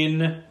electric.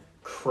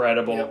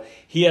 Incredible. Yep.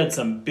 He had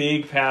some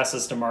big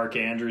passes to Mark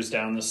Andrews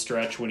down the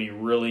stretch when he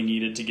really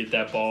needed to get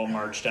that ball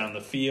marched down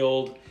the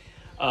field.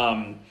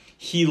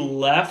 He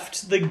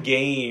left the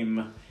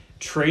game.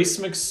 Trace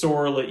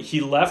McSorley,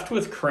 he left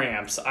with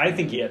cramps. I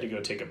think he had to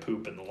go take a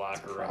poop in the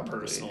locker room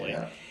personally.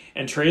 Yeah.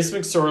 And Trace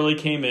McSorley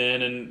came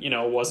in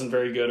and, wasn't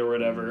very good or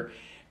whatever.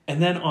 And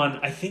then on,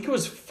 I think it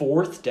was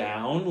 4th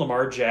down,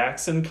 Lamar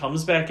Jackson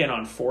comes back in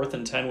on 4th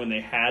and 10 when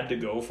they had to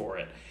go for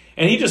it.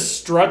 And he just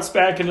struts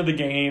back into the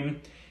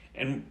game.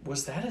 And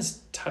was that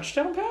his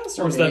touchdown pass?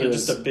 Or was that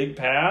just a big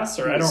pass?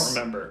 Or I don't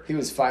remember. He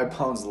was 5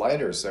 pounds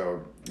lighter,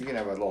 so you can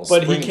have a little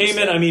But he spring came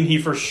step. in,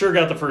 he for sure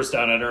got the first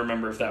down. I don't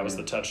remember if that was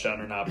the touchdown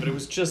or not. But it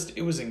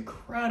was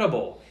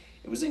incredible.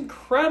 It was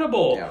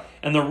incredible. Yeah.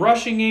 And the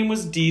rushing game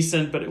was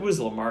decent, but it was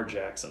Lamar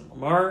Jackson.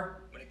 Lamar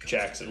When it comes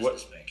Jackson. to What?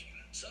 business banking,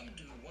 some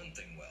do one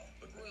thing well,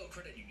 but Royal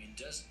Credit Union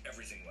does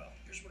everything well.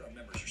 Here's what our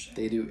members are saying.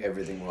 They do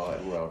everything well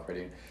at Royal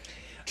Credit Union.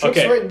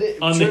 Okay.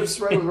 Trips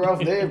right with Ralph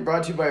Dave,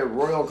 brought to you by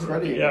Royal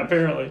Credit Union. Yeah,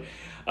 apparently.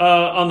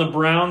 On the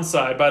Browns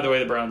side, by the way,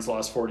 the Browns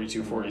lost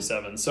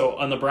 42-47. So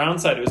on the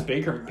Browns side, it was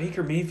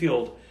Baker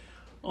Mayfield.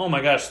 Oh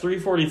my gosh,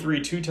 343,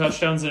 2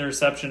 touchdowns,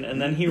 interception,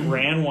 and then he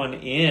ran one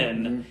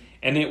in,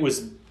 and it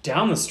was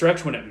down the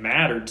stretch when it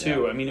mattered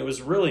too. Yeah. I mean, it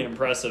was really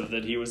impressive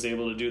that he was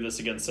able to do this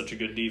against such a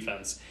good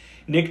defense.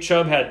 Nick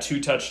Chubb had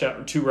 2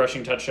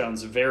 rushing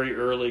touchdowns very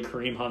early.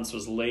 Kareem Hunt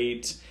was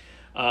late.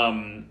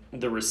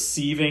 The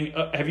receiving,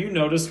 have you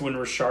noticed when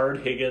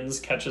Rashard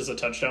Higgins catches a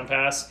touchdown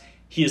pass,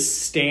 he is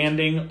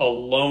standing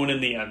alone in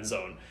the end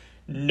zone.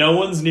 No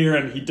one's near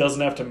him. He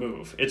doesn't have to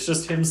move. It's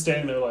just him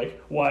standing there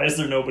like, why is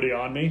there nobody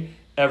on me?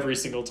 Every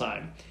single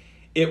time.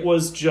 It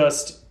was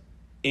just,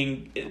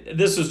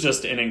 this was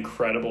just an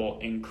incredible,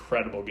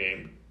 incredible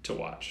game to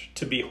watch,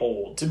 to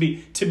behold, to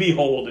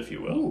behold, if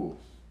you will. Ooh,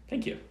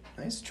 Thank you.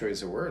 nice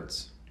choice of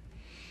words.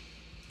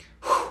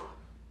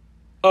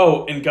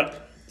 Oh, and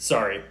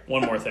sorry,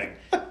 one more thing.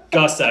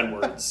 Gus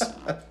Edwards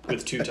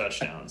with 2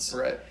 touchdowns.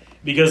 Right.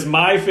 Because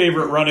my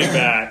favorite running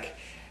back,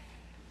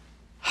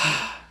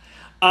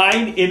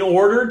 in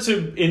order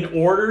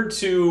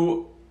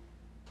to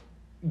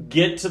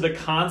get to the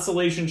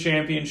consolation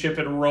championship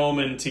at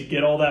Roman to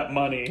get all that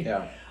money,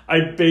 Yeah. I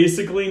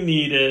basically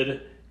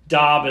needed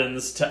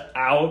Dobbins to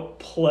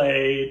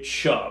outplay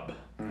Chubb.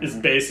 Is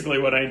basically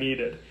what I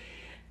needed.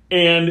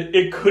 And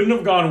it couldn't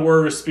have gone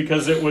worse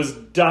because it was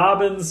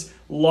Dobbins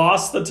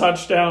lost the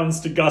touchdowns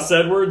to Gus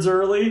Edwards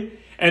early,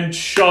 and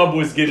Chubb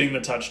was getting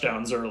the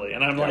touchdowns early.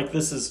 And I'm like,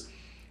 this is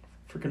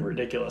freaking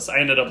ridiculous. I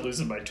ended up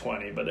losing by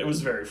 20, but it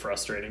was very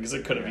frustrating because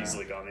it could have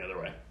easily gone the other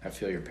way. I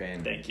feel your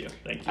pain. Thank you.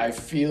 I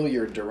feel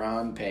your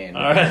Duran pain.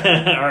 All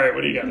right.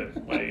 What do you got?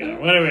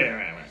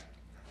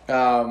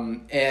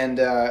 And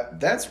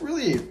that's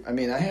really,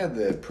 I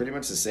had pretty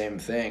much the same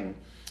thing.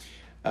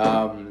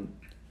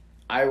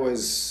 I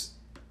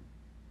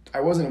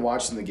wasn't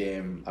watching the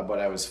game, but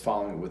I was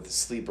following it with the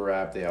Sleeper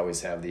app. They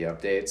always have the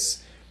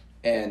updates.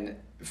 And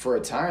for a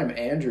time,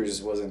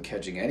 Andrews wasn't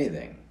catching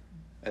anything.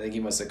 I think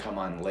he must have come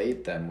on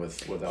late then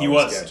with all He his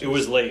was. catches. It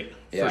was late,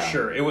 Yeah. for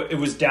sure. It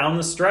was down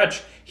the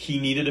stretch. He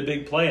needed a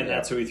big play, and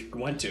that's who he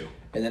went to.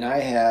 And then I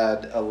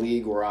had a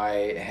league where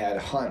I had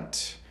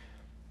Hunt,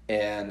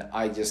 and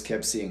I just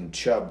kept seeing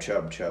Chubb,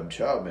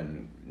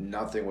 and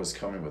nothing was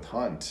coming with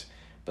Hunt.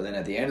 But then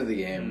at the end of the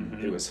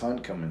game, it was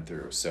Hunt coming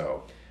through.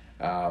 So,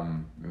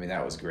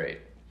 that was great.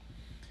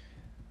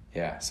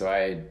 Yeah, so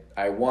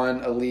I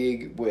won a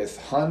league with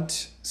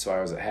Hunt, so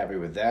I was happy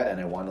with that, and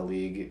I won a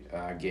league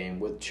game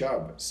with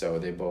Chubb, so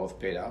they both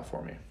paid out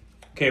for me.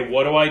 Okay,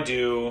 what do I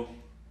do?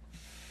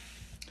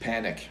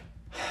 Panic.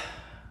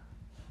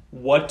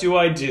 What do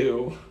I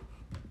do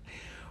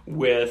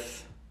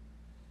with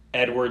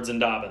Edwards and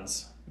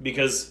Dobbins?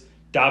 Because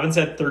Dobbins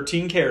had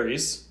 13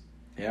 carries,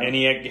 and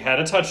he had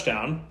a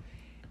touchdown,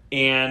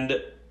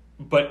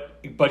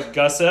 but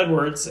Gus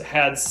Edwards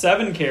had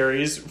 7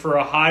 carries for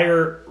a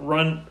higher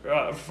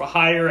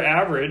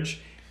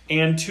average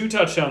and 2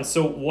 touchdowns.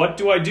 So what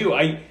do I do?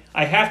 I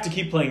have to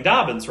keep playing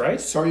Dobbins, right?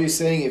 So are you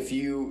saying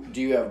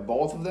do you have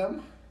both of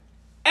them?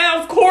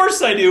 And of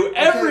course I do.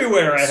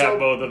 Everywhere I so have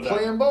both of them.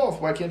 Play them both.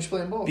 Why can't you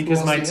play them both?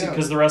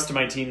 Because the rest of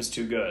my team's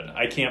too good.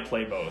 I can't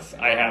play both.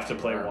 I have to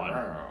play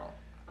one.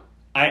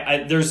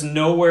 There's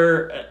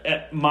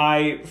nowhere.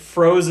 My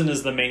Frozen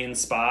is the main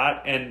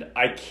spot, and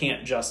I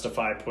can't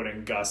justify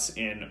putting Gus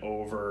in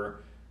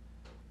over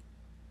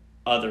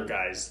other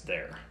guys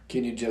there.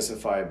 Can you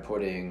justify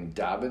putting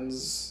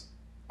Dobbins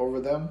over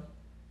them?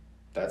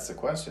 That's the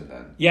question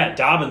then. Yeah,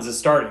 Dobbins is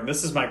starting.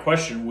 This is my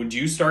question. Would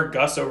you start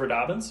Gus over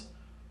Dobbins?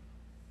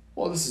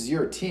 Well, this is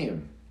your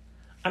team.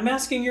 I'm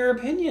asking your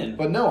opinion.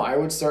 But no, I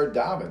would start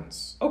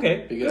Dobbins.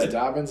 Okay, because good.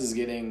 Dobbins is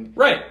getting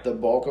the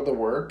bulk of the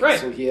work, right.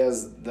 So he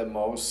has the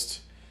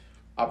most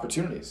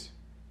opportunities.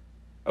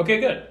 Okay,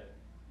 good.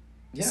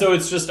 Yeah. So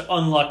it's just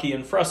unlucky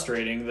and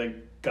frustrating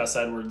that Gus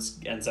Edwards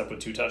ends up with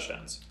 2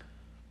 touchdowns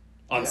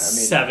on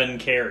 7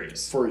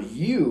 carries. For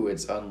you,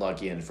 it's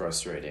unlucky and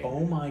frustrating.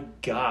 Oh my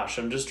gosh,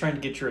 I'm just trying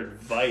to get your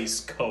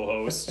advice,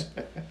 co-host.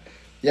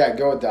 Yeah,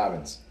 go with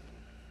Dobbins.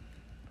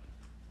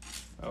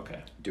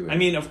 Okay. Do it. I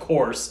mean, of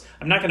course,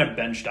 I'm not going to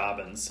bench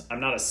Dobbins. I'm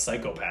not a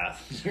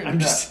psychopath. I'm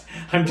just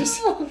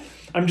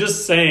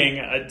saying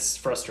it's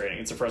frustrating.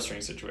 It's a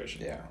frustrating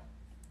situation. Yeah.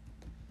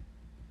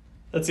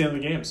 That's the end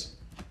of the games.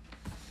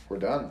 We're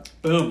done.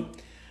 Boom.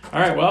 All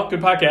right, well, good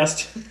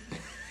podcast.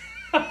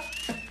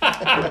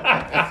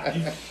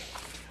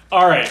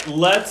 All right,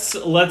 let's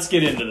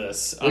get into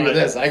this. Look at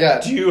this.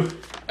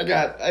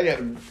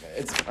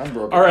 I'm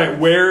broken. All right,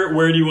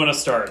 where do you want to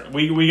start?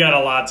 We got a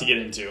lot to get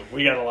into.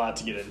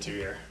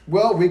 Here.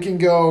 Well, we can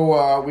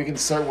go. We can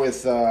start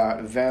with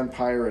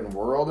Vampire and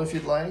World if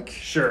you'd like.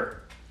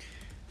 Sure.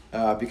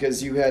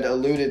 Because you had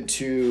alluded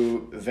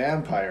to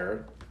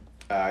Vampire,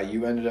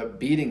 you ended up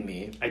beating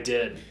me. I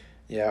did.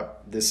 Yeah,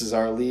 this is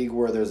our league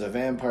where there's a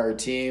vampire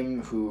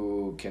team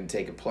who can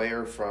take a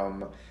player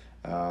from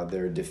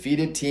their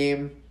defeated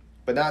team,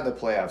 but not in the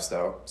playoffs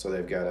though. So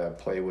they've got to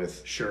play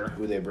with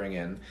who they bring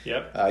in.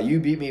 Yep.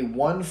 You beat me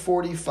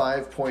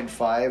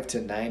 145.5 to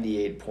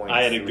 98.3.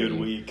 I had a good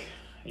week.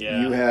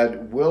 Yeah. You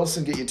had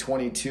Wilson get you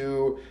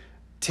 22,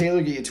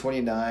 Taylor get you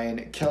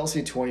 29,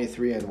 Kelsey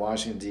 23, and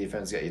Washington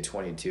defense got you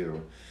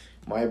 22.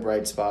 My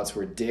bright spots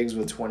were Diggs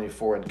with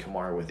 24 and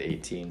Kamara with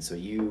 18. So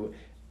you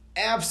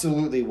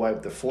absolutely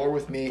wiped the floor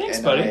with me. Thanks,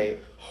 and buddy. I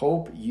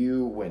hope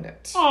you win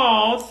it.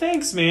 Oh,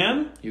 thanks,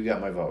 man. You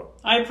got my vote.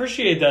 I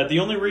appreciate that. The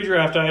only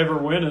redraft I ever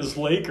win is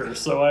Lakers,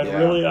 so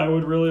I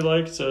would really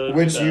like to.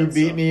 Which you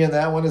beat me in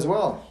that one as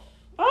well.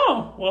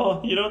 Oh,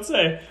 well, you don't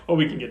say. Well,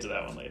 we can get to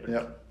that one later.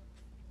 Yep.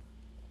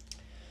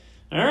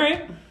 All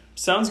right,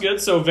 sounds good.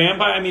 So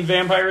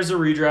Vampire is a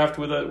redraft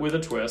with a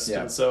twist,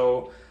 and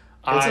so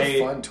it's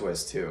a fun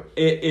twist too.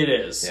 It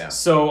is. Yeah.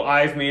 So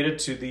I've made it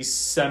to the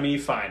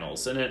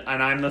semifinals, and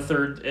I'm the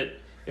third.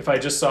 If I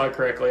just saw it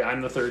correctly,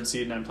 I'm the 3rd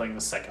seed, and I'm playing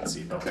the 2nd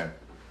seed. Okay.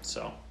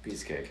 So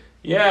piece of cake.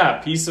 Yeah,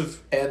 piece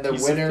of. And the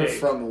winner cake.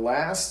 from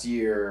last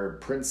year,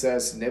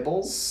 Princess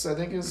Nibbles, I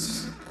think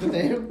is the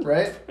name,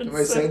 right? Am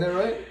I saying that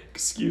right?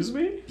 Excuse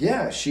me?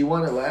 Yeah, she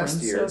won it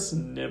last year. Princess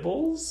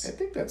Nibbles? I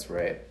think that's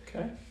right.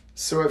 Okay.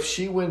 So if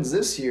she wins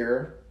this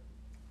year,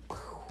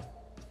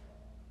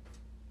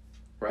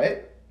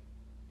 right?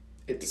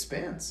 It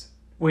disbands.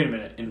 Wait a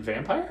minute, in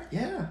Vampire?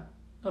 Yeah.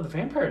 No, the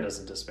Vampire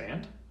doesn't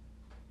disband.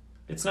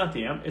 It's not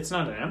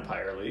an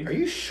Empire League. Are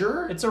you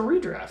sure? It's a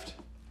redraft.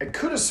 I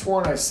could have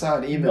sworn I saw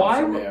an email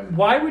from him.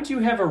 Why would you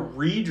have a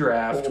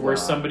redraft where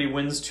somebody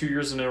wins 2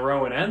 years in a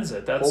row and ends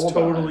it? That doesn't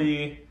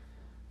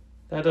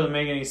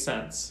make any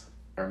sense.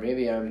 Or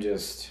maybe I'm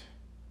just...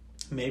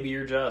 Maybe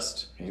you're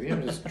just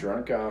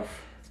drunk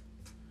off.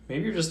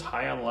 Maybe you're just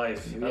high on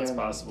life. That's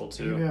possible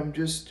too. Maybe I'm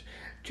just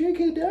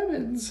J.K.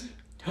 Dobbins.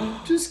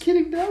 Just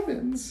kidding,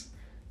 Dobbins.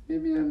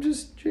 Maybe I'm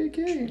just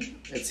J.K.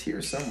 It's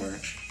here somewhere.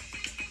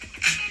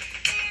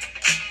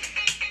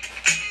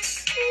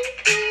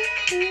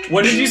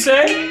 What did you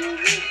say?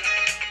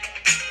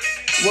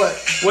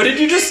 What did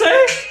you just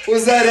say?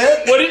 Was that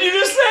it? What did you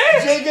just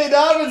say? J.K.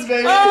 Dobbins,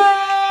 baby.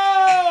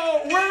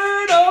 Oh,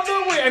 word of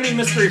the week. I mean,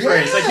 mystery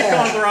phrase. I keep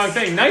calling it the wrong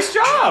thing. Nice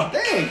job.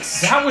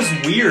 Thanks. That was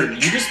weird.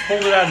 You just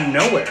pulled it out of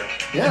nowhere.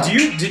 Yeah.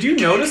 Did you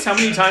notice how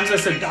many times I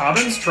said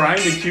Dobbins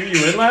trying to cue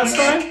you in last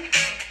time?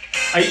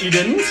 You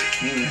didn't?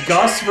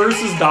 Gus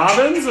versus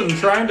Dobbins and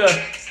trying to...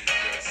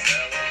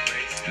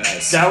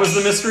 Nice. That was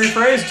the mystery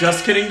phrase.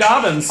 Just kidding,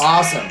 Dobbins.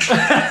 Awesome.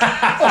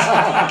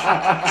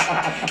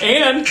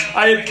 And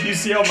you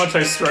see how much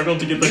I struggled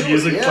to get the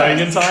music playing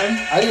in time?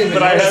 I didn't even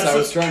notice. I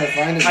was trying to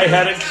find it. I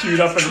had it queued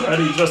up and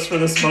ready just for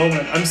this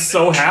moment. I'm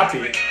so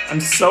happy.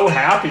 I'm so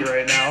happy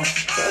right now.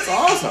 That's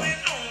awesome.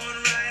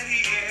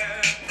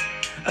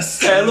 A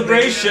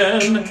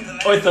celebration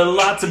with a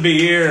lot of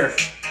beer.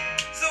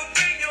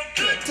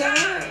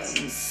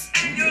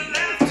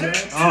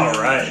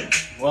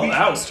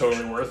 that was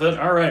totally worth it.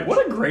 All right,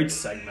 what a great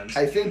segment.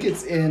 I think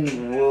it's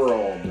in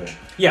World.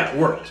 Yeah,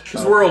 World.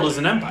 Because Okay. World is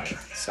an empire.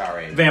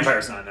 Sorry.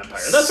 Vampire's not an empire.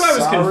 That's why I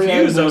was Sorry,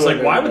 confused. I was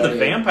like, why would the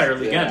everybody. Vampire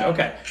League end? Yeah.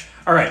 Okay.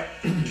 All right.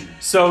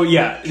 So,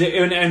 yeah,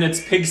 and it's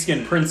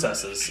pigskin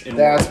princesses in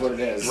That's World. what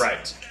it is.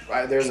 Right.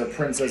 There's a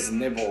Princess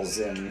Nibbles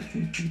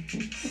in.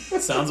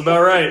 Sounds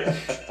about right.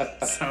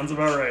 Sounds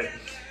about right.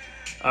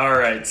 All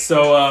right.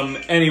 So,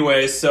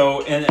 anyway,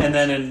 so, and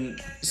then,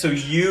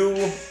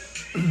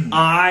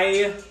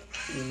 I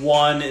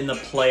won in the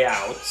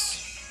playouts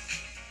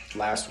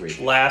Last week.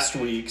 last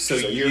week. So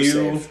you're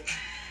safe.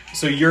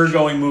 So you're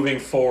going moving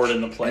forward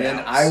in the playoffs. And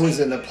then I was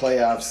in the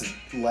playoffs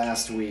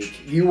last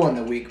week. You won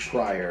the week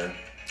prior.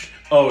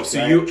 Oh, so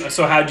Right.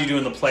 so how'd you do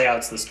in the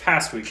playouts this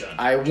past week then?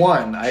 I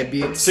won. I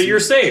beat. So you're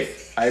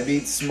safe. I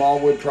beat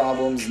Smallwood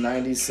Problems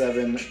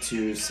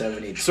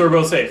 97-72. So we're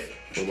both safe.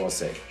 We're both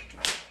safe.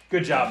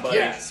 Good job, buddy.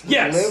 Yes.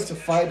 Yes. We live to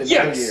fight another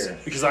Yes. year.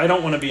 Because I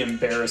don't want to be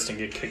embarrassed and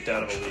get kicked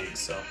out of a league.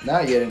 So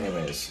Not yet,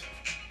 anyways.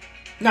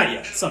 not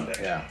yet.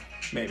 Someday. Yeah.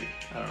 Maybe.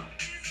 I don't know.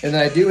 And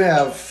then I do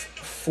have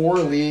 4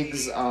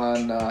 leagues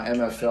on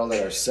MFL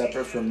that are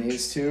separate from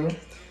these two.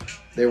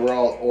 They were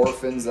all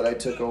orphans that I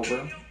took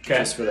over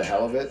just for the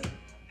hell of it.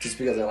 Just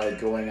because I like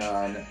going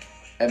on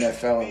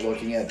MFL and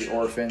looking at the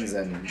orphans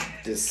and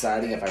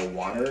deciding if I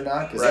want it or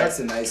not. Because Right. that's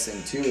the nice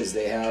thing too is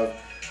they have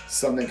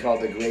something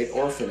called the Great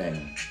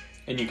Orphaning.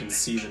 And you can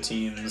see the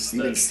teams.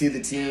 You can see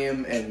the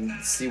team and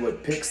see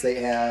what picks they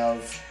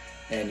have,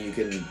 and you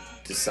can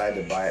decide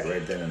to buy it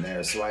right then and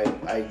there. So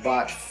I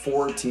bought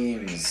 4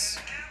 teams,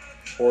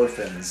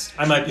 orphans.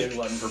 I might be a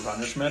glutton for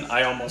punishment.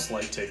 I almost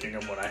like taking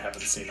them when I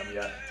haven't seen them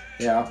yet.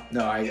 Yeah,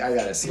 no, I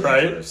gotta see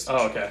Right? it first.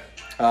 Oh, okay.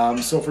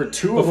 So for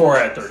 2 Before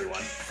I of had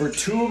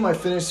 31. them, I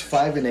finished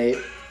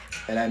 5-8,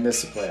 and I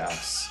missed the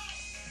playoffs.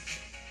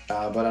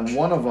 But on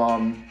one of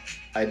them,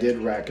 I did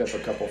rack up a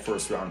couple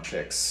first-round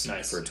picks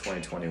Nice. for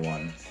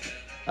 2021.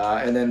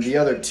 And then the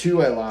other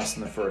 2 I lost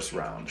in the first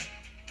round.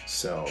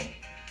 So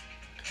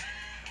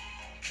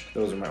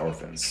those are my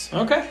orphans.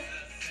 Okay.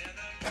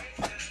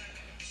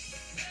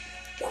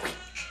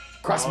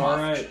 Cross them All off.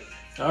 right.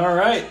 All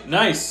right.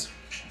 Nice.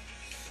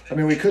 I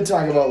mean, we could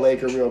talk about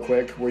Laker real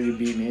quick, where you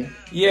beat me.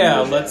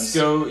 Yeah, In the let's dance.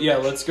 go. Yeah,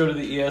 let's go to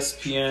the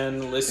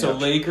ESPN list. So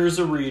Yep. Lakers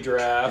a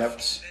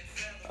redraft.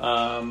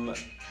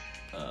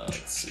 Let's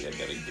see. I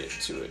gotta get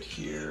to it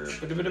here.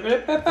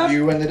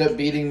 You ended up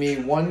beating me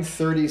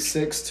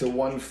 136 to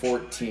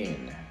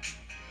 114.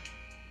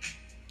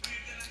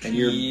 And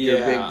your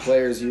Yeah. big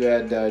players, you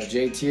had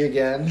JT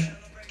again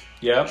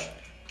Yep.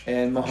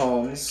 and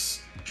Mahomes.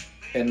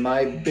 And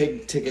my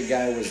big ticket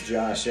guy was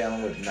Josh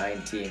Allen with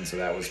 19, so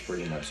that was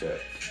pretty much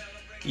it.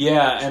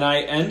 Yeah, and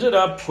I ended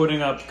up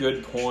putting up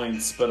good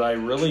points, but I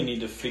really need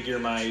to figure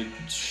my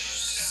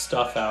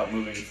stuff out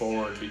moving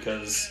forward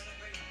because,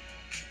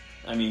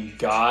 I mean,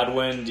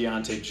 Godwin,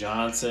 Deontay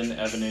Johnson,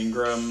 Evan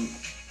Ingram,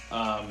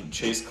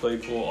 Chase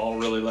Claypool all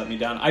really let me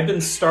down. I've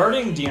been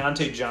starting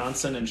Deontay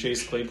Johnson and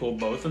Chase Claypool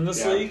both in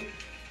this Yeah. league,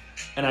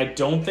 and I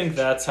don't think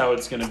that's how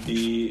it's going to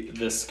be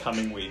this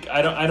coming week.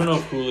 I don't know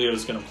if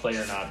Julio's going to play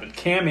or not, but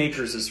Cam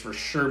Akers is for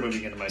sure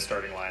moving into my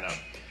starting lineup.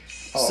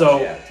 Oh,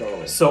 So, yeah,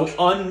 totally. so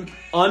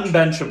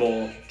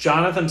unbenchable.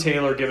 Jonathan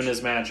Taylor, given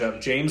his matchup,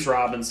 James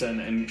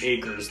Robinson and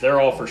Akers, they're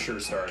all for sure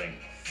starting.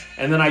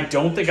 And then I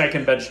don't think I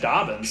can bench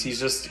Dobbins.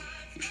 That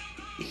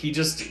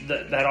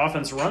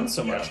offense runs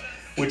so much,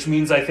 which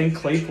means I think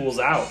Claypool's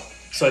out.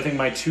 So I think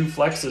my 2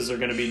 flexes are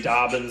going to be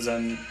Dobbins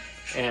and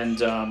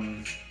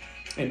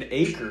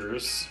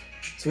Akers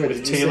So wait, with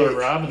did you Taylor say-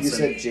 Robinson. You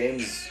said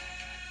James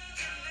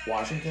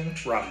Washington?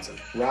 Robinson.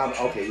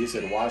 Okay, you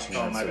said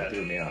Washington. Oh, my so it bad.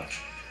 threw me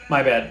off.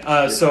 My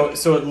bad. So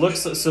it looks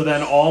so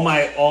then all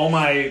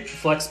my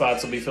flex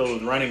spots will be filled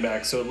with running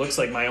backs. So it looks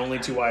like my only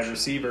 2 wide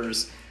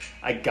receivers.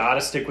 I gotta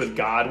stick with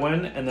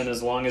Godwin, and then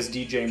as long as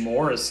DJ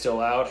Moore is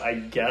still out, I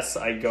guess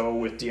I go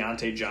with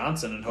Deontay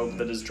Johnson and hope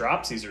that his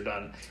dropsies are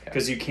done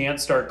because you can't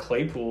start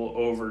Claypool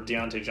over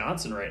Deontay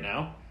Johnson right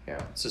now.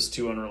 Yeah. It's just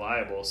too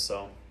unreliable.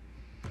 So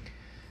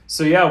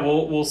yeah,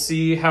 we'll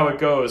see how it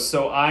goes.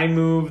 So I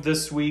move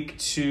this week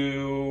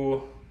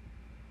to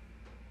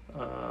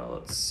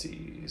let's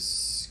see,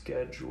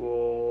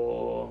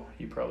 schedule.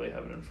 You probably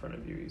have it in front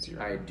of you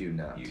easier. I do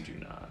not. You do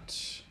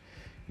not.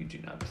 You do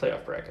not.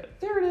 Playoff bracket.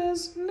 There it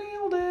is.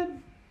 Nailed it.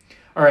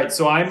 All right,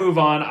 so I move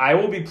on. I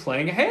will be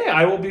playing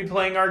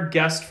our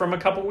guest from a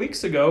couple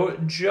weeks ago,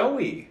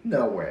 Joey.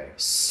 No way.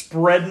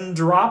 Spreadin'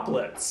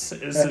 Droplets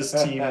is his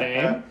team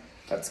name.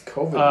 That's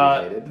COVID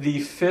related. The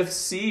 5th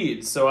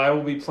seed. So I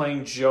will be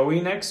playing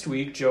Joey next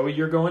week. Joey,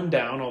 you're going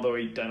down, although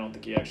I don't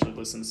think he actually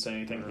listens to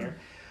anything here.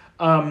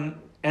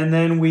 And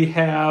then we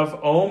have,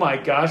 oh my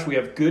gosh, we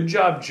have Good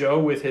Job Joe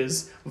with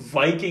his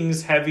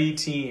Vikings heavy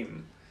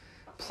team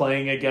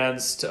playing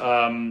against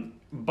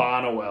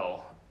Bonnewell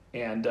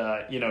and,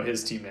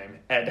 his team name,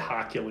 Ed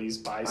Hercules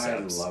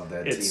Biceps. I love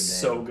that it's team name.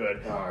 so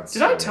good. Oh, it's Did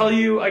so I tell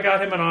you I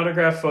got him an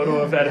autographed photo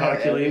of Ed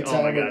Hercules?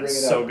 Oh my God, it's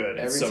so good.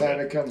 It's Every so time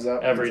good. it comes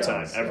up. Every you tell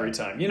time, us, every yeah.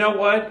 time. You know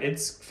what?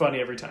 It's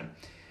funny every time.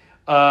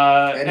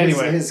 And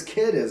Anyway. his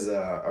kid is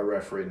a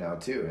referee now,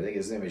 too. I think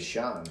his name is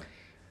Sean.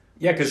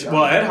 Yeah, because, Sean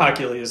Ed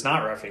Hockley. Hockley is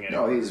not reffing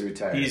anymore. No, he's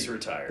retired. He's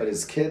retired. But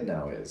his kid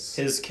now is.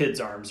 His kid's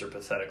arms are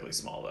pathetically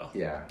small, though.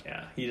 Yeah.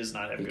 Yeah, he does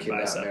not have He good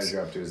cannot biceps. measure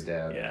up to his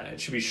dad. Yeah,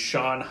 it should be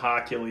Sean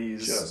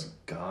Hockley's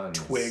Just guns.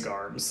 twig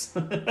arms.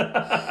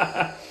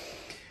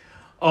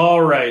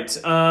 All right,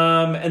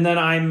 and then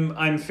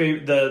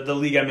the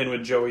league I'm in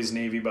with Joey's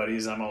Navy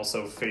buddies. I'm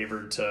also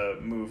favored to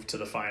move to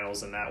the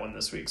finals in that one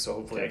this week, so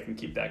hopefully I can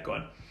keep that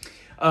going.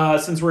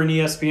 Since we're in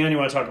ESPN, you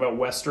want to talk about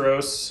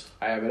Westeros?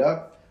 I have it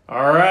up.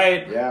 All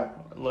right, Yeah.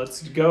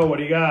 let's go. What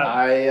do you got?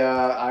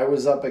 I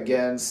was up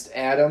against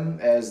Adam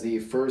as the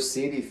first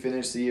seed. He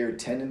finished the year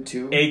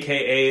 10-2.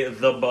 AKA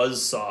the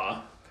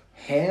Buzzsaw.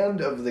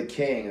 Hand of the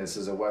King. This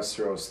is a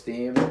Westeros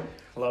theme.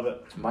 Love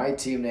it. My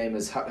team name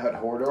is Hut Hut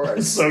Hodor.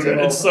 It's so good.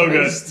 It's so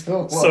good.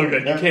 So So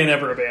good. You can't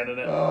ever abandon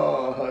it.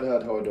 Oh, Hut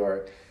Hut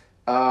Hodor.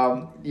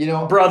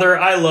 Brother,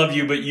 I love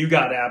you, but you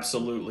got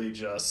absolutely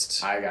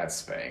just I got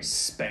spanked.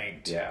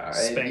 spanked. Yeah,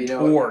 Spanked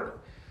and, hard.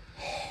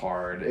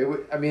 Hard.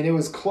 It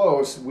was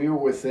close. We were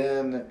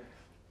within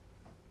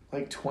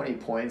like 20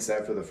 points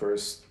after the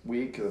first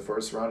week, the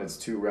first round. It's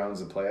 2 rounds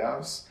of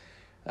playoffs.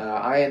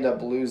 I end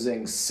up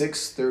losing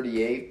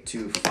 638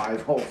 to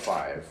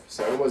 505.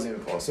 So it wasn't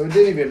even close. So it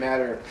didn't even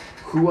matter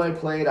who I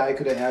played. I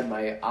could have had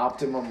my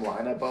optimum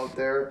lineup out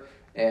there,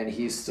 and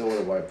he still would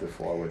have wiped the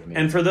floor with me.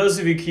 And for those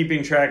of you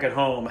keeping track at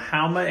home,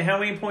 how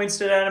many points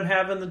did Adam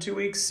have in the 2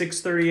 weeks?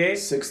 638?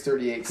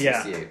 638,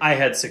 Yeah, 68. I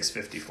had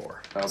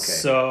 654. Okay. You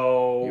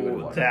So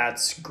would've won.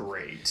 that's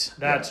great.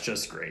 That's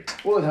just great.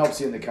 Well, it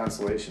helps you in the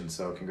consolation,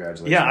 so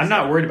congratulations. Yeah, I'm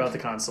not worried about the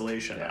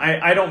consolation. Yeah.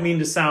 I don't mean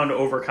to sound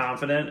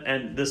overconfident,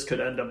 and this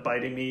could end up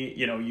biting me,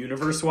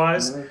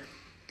 universe-wise. Mhm.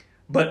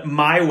 But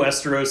my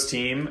Westeros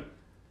team,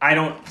 I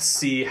don't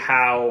see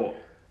how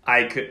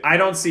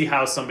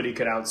somebody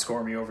could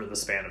outscore me over the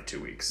span of 2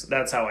 weeks.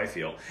 That's how I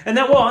feel. And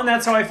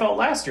that's how I felt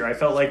last year. I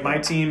felt like my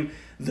team,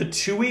 the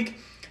 2 week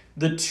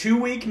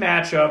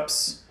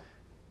matchups,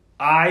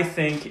 I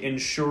think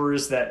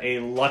ensures that a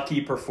lucky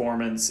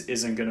performance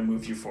isn't going to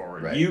move you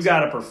forward. Right. You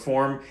got to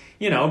perform,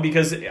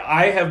 because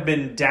I have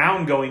been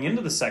down going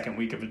into the second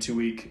week of a 2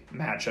 week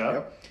matchup.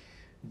 Yep.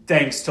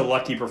 Thanks to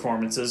lucky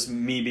performances,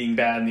 me being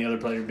bad and the other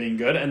player being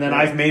good. And then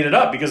I've made it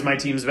up because my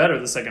team's better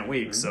the second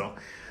week. So,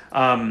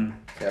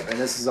 Yep, and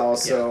this is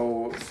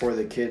also for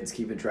the kids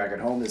keeping track at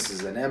home. This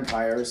is an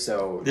Empire,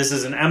 so this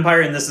is an Empire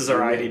and this is our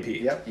you win-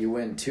 IDP. Yep, you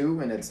win 2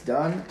 and it's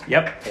done.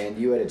 Yep. And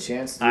you had a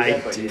chance to do I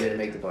that, but you did. didn't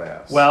make the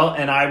playoffs. Well,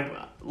 and I'm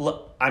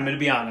going to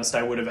be honest,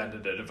 I would have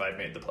ended it if I'd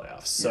made the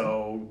playoffs.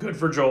 So good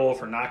for Joel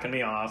for knocking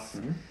me off.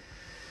 Mm-hmm.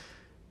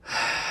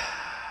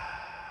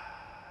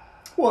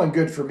 Well, and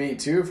good for me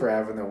too for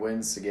having the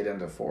wins to get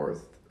into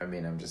 4th. I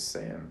mean, I'm just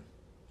saying.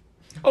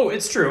 Oh,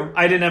 it's true.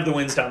 I didn't have the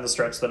wins down the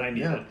stretch that I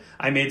needed. Yeah.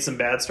 I made some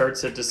bad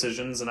starts at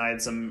decisions, and I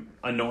had some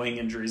annoying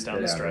injuries down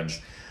It the happened.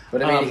 stretch.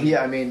 But he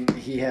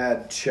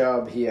had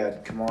Chubb, he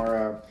had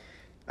Kamara,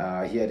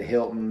 he had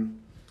Hilton,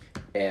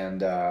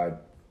 and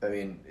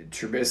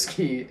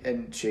Trubisky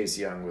and Chase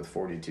Young with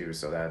 42.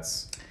 So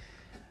that's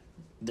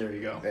There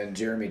you go. and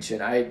Jeremy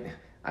Chin. I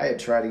had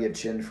tried to get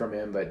Chin from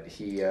him, but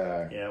he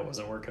Yeah, it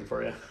wasn't working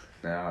for you.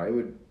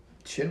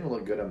 Chin will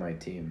look good on my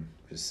team.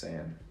 Just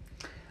saying.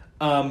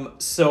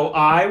 So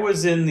I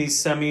was in the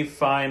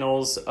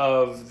semifinals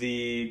of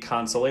the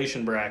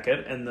consolation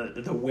bracket, and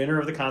the winner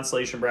of the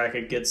consolation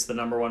bracket gets the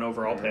number 1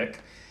 overall pick.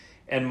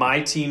 And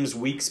my team's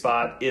weak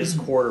spot is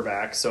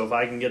quarterback. So if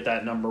I can get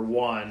that number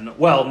 1,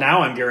 well,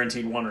 now I'm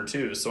guaranteed 1 or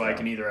 2, so I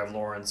can either have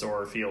Lawrence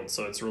or Fields.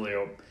 So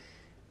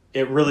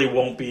it really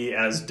won't be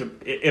as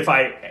if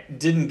I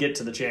didn't get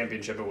to the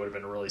championship, it would have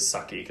been really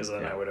sucky because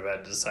then I would have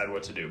had to decide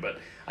what to do. But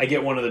I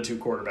get one of the 2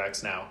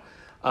 quarterbacks now.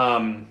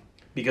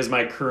 Because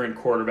my current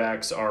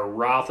quarterbacks are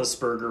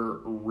Roethlisberger,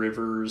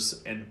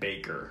 Rivers, and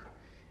Baker.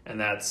 And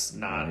that's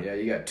not... Yeah,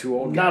 you got 2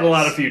 old guys. Not a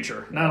lot of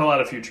future. Not a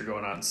lot of future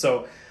going on.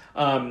 So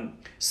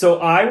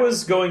I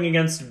was going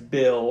against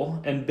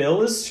Bill, and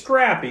Bill is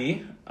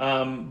scrappy,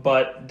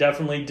 but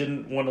definitely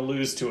didn't want to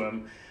lose to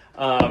him.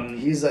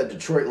 He's a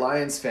Detroit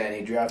Lions fan.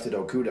 He drafted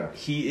Okuda.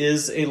 He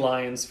is a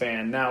Lions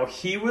fan. Now,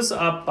 he was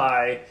up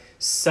by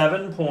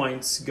 7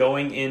 points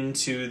going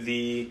into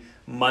the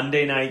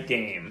Monday night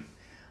game.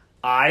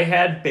 I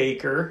had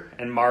Baker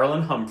and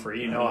Marlon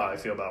Humphrey. You know how I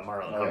feel about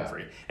Marlon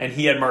Humphrey. And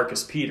he had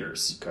Marcus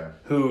Peters,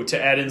 who,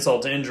 to add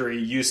insult to injury,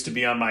 used to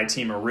be on my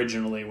team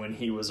originally when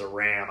he was a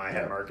Ram. I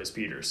had Marcus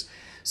Peters.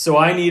 So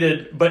I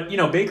needed... But,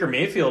 Baker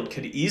Mayfield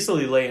could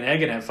easily lay an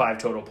egg and have 5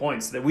 total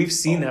points. That We've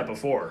seen that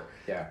before.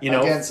 Yeah.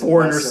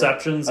 4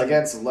 interceptions.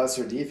 Against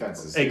lesser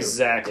defenses, too.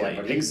 Exactly. Yeah,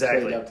 but he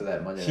exactly. played up to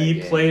that Monday night He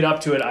game. played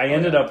up to it. I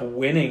ended up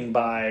winning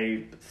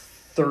by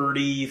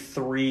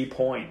 33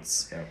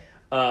 points. Yeah.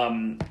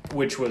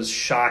 Which was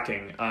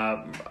shocking.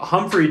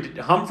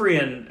 Humphrey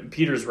and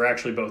Peters were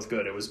actually both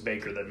good. It was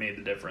Baker that made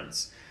the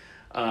difference.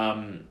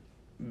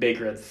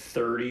 Baker had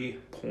 30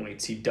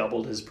 points. He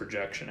doubled his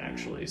projection,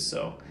 actually.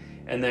 So,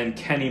 and then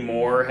Kenny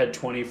Moore had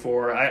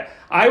 24.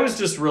 I was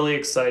just really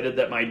excited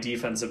that my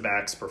defensive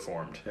backs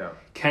performed. Yeah.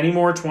 Kenny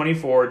Moore,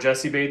 24.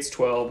 Jesse Bates,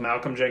 12.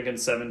 Malcolm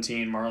Jenkins,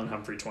 17. Marlon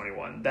Humphrey,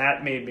 21.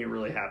 That made me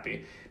really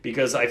happy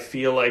because I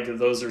feel like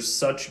those are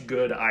such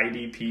good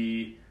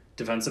IDP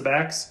defensive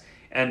backs,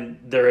 and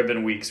there have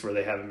been weeks where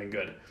they haven't been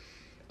good.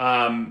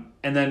 And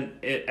then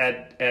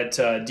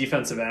at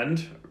defensive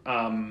end,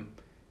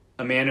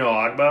 Emmanuel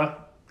Ogbah,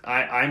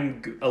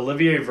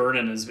 Olivier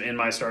Vernon is in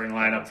my starting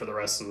lineup for the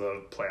rest of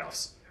the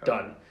playoffs.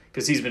 Done.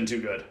 Because he's been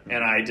too good.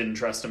 And I didn't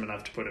trust him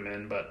enough to put him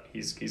in, but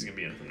he's going to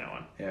be in from now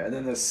on. Yeah, and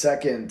then the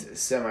second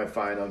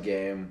semifinal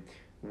game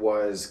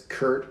was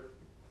Kurt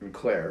and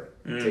Claire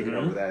taking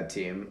over that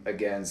team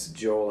against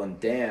Joel and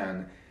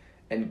Dan.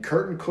 And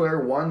Kurt and Claire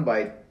won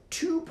by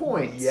 2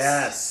 points.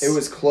 Yes. It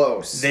was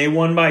close. They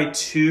won by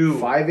 2.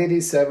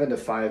 587 to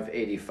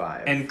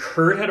 585. And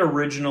Kurt had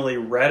originally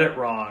read it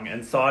wrong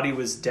and thought he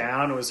was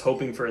down and was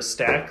hoping for a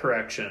stat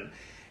correction.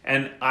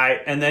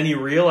 And then he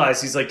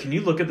realized, he's like, can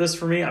you look at this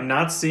for me? I'm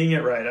not seeing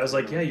it right. I was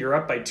like, yeah, you're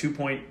up by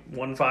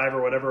 2.15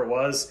 or whatever it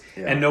was,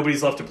 and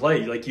nobody's left to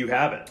play. Like, you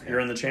have it. You're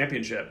in the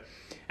championship.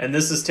 And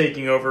this is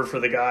taking over for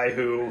the guy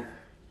who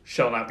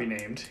shall not be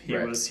named.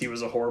 He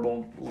was a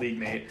horrible league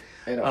mate.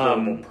 And a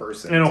horrible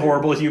person. And a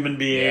horrible human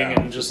being,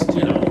 and just,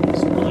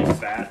 was really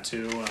fat,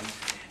 too.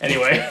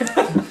 Anyway,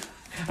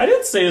 I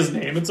didn't say his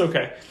name. It's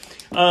okay.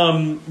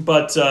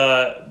 But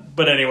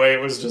anyway,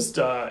 it was just,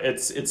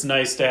 it's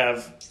nice to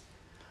have...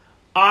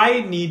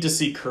 I need to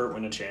see Kurt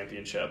win a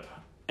championship.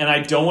 And I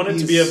don't want it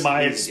to be at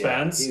my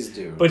expense. Yeah, he's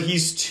due. But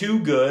he's too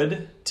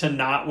good to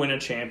not win a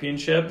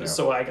championship,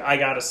 so I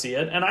got to see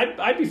it. And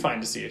I'd be fine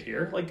to see it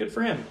here. Like, good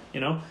for him,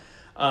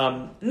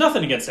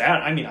 Nothing against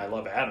Adam. I mean, I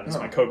love Adam as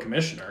my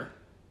co-commissioner.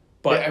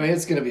 But yeah,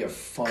 it's going to be a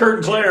fun Kurt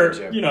and Claire,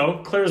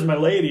 Claire's my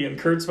lady and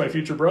Kurt's my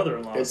future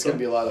brother-in-law. It's going to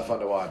be a lot of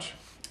fun to watch.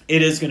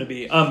 It is going to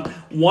be.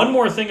 One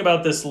more thing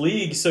about this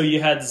league. So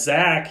you had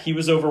Zach. He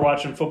was over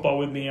watching football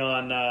with me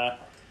on...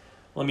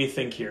 let me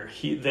think here.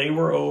 He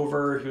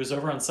was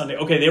over on Sunday.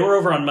 Okay, they were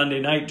over on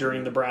Monday night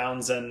during the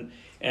Browns and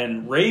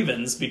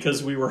Ravens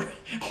because we were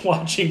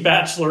watching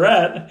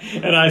Bachelorette,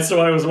 and I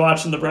was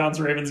watching the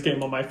Browns-Ravens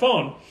game on my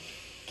phone.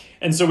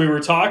 And so we were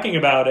talking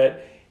about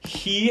it.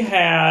 He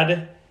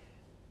had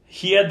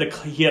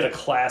a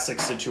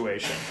classic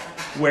situation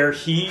where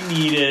he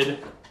needed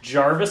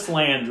Jarvis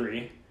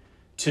Landry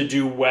to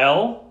do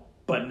well,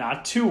 but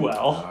not too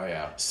well. Oh,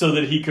 yeah. So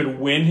that he could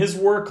win his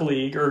work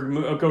league or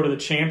go to the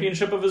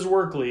championship of his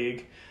work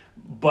league,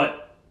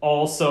 but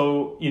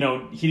also, he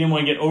didn't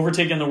want to get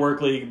overtaken in the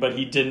work league, but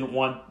he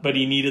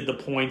needed the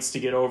points to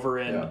get over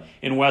in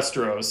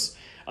Westeros.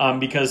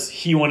 Because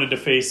he wanted to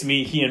face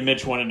me, he and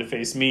Mitch wanted to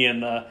face me in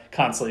the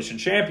Constellation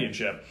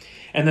Championship.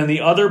 And then the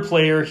other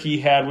player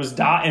he had was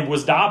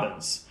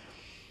Dobbins.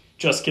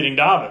 Just kidding,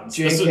 Dobbins.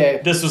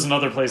 This was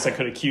another place I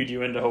could have cued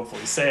you in to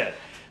hopefully say it.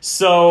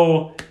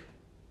 So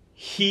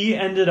he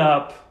ended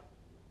up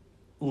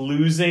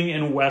losing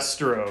in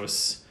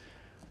Westeros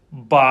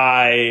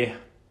by,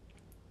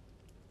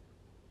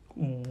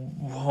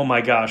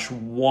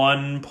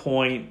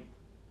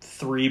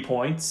 1.3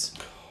 points.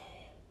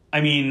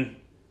 I mean...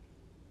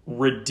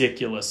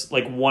 ridiculous,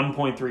 like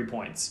 1.3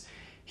 points.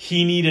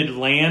 He needed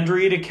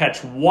Landry to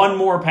catch one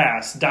more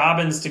pass,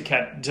 Dobbins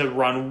to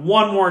run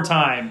one more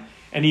time,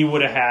 and he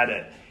would have had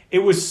it. It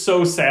was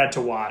so sad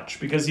to watch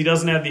because he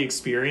doesn't have the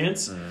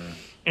experience,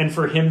 and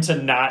for him to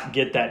not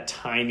get that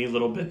tiny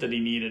little bit that he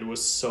needed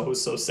was so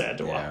sad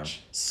to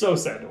watch. So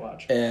sad to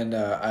watch. And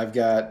I've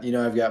got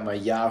my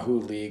Yahoo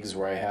leagues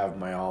where I have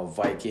my all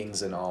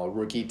Vikings and all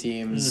rookie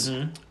teams.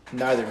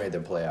 Neither made the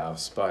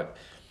playoffs, but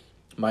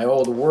my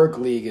old work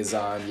league is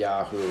on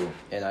Yahoo,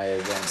 and I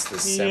advanced the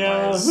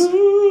semis.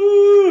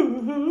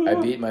 Yahoo! I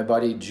beat my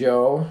buddy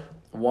Joe,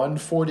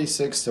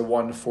 146 to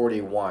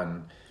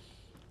 141.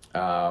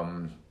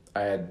 I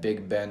had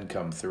Big Ben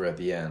come through at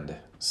the end.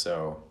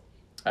 So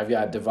I've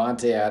got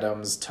Devontae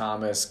Adams,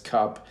 Thomas,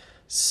 Kupp,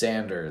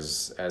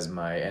 Sanders as and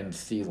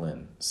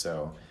Thielen.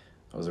 So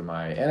those are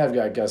and I've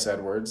got Gus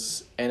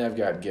Edwards, and I've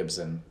got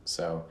Gibson.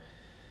 So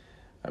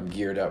I'm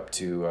geared up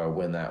to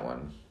win that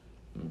one.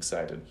 I'm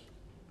excited.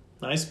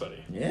 Nice,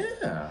 buddy.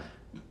 Yeah.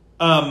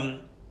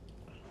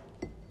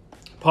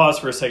 Pause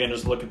for a second,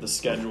 just look at the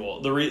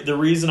schedule. The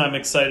reason I'm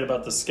excited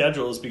about the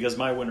schedule is because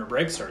my winter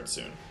break starts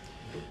soon.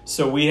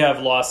 So we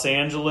have Los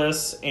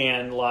Angeles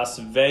and Las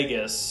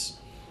Vegas.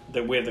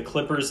 We have the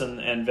Clippers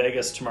and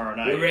Vegas tomorrow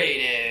night.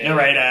 The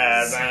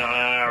Raiders.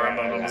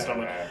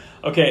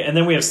 Okay, and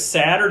then we have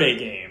Saturday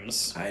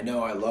games. I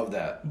know, I love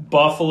that.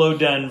 Buffalo,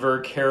 Denver,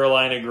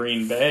 Carolina,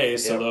 Green Bay.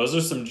 So those are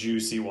some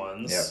juicy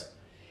ones. Yep.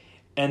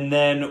 And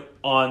then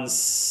on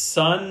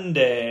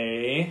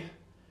Sunday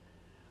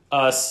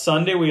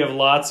we have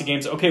lots of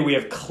games. Okay, we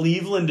have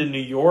Cleveland and New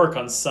York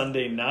on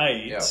Sunday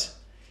night. Yep.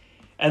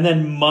 And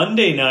then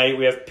Monday night,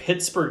 we have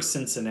Pittsburgh,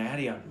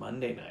 Cincinnati on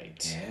Monday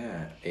night.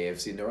 Yeah,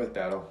 AFC North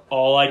battle.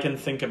 All I can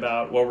think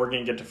about, we're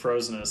going to get to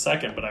Frozen in a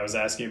second, but I was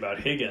asking about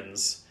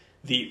Higgins.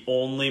 The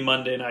only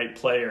Monday night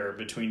player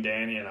between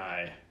Danny and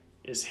I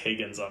is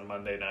Higgins on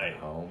Monday night.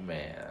 Oh,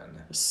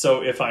 man.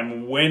 So if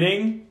I'm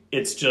winning,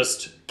 it's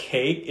just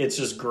cake. It's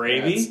just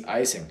gravy. That's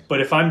icing.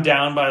 But if I'm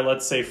down by,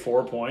 let's say,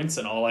 4 points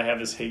and all I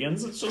have is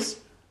Higgins, it's just,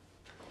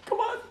 come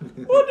on.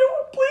 We'll do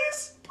it.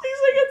 Please. Please,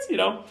 Higgins. You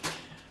know.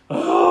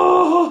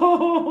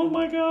 Oh,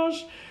 my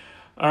gosh.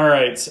 All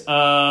right.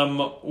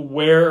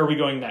 Where are we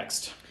going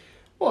next?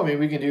 Well, I mean,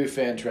 we can do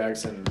fan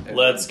tracks and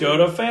Let's go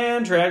to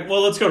fan track.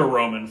 Well, let's go to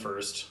Roman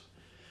first.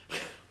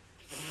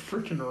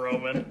 Freaking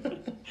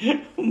Roman.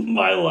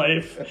 My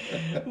life.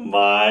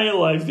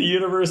 The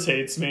universe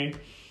hates me.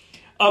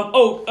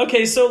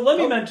 Okay, so let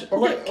me mention...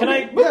 okay, Can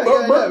okay. I...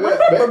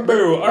 Yeah.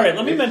 Boo. All right,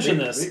 let me mention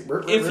this.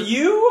 If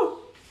you...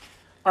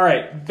 All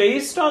right,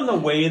 based on the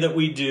way that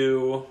we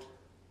do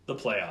the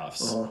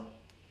playoffs,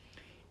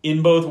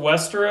 in both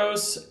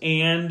Westeros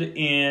and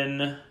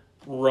in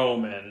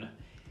Roman,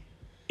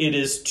 it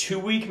is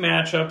 2-week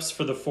matchups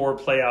for the 4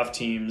 playoff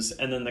teams,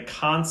 and then the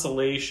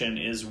consolation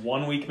is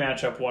 1-week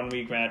matchup,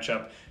 1-week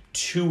matchup,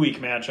 2-week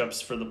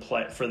matchups for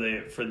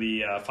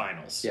the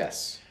finals.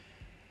 Yes.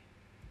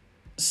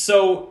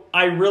 So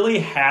I really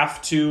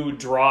have to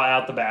draw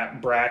out the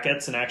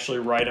brackets and actually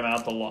write them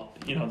out the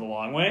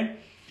long way.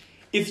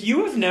 If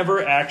you have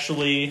never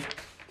actually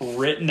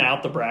written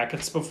out the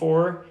brackets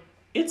before,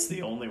 it's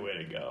the only way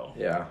to go.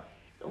 Yeah.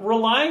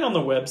 Relying on the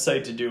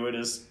website to do it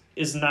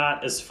is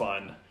not as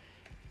fun.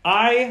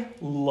 I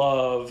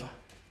love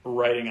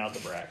writing out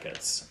the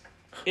brackets.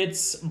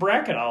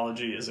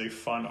 Bracketology is a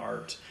fun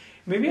art.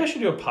 Maybe I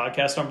should do a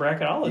podcast on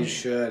bracketology. You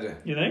should.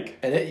 You think?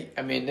 And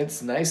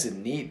it's nice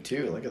and neat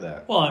too. Look at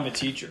that. Well, I'm a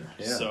teacher,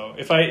 so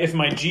if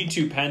my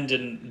G2 pen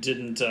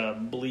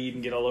didn't bleed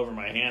and get all over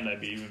my hand,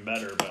 I'd be even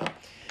better. But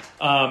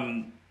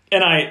and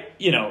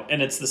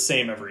it's the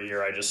same every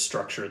year. I just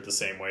structure it the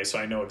same way, so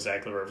I know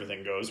exactly where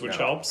everything goes, which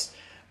helps.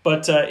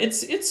 But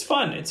it's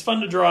fun. It's fun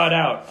to draw it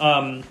out.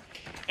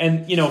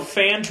 And,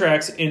 fan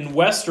tracks in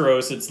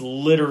Westeros, it's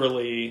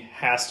literally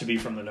has to be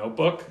from the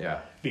notebook. Yeah.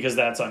 Because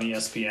that's on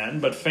ESPN.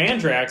 But fan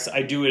tracks,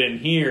 I do it in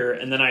here,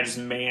 and then I just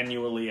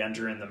manually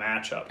enter in the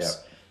matchups. Yep.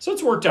 So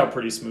it's worked out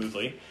pretty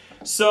smoothly.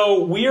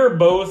 So we were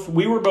both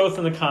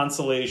in the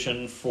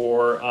consolation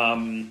for,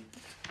 I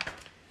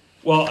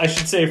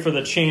should say for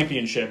the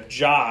championship.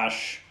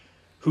 Josh,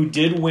 who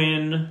did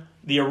win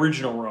the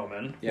original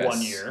Roman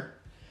 1 year.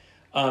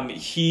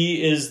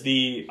 He is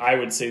I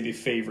would say the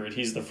favorite.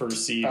 He's the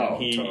first seed,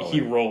 and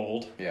he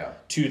rolled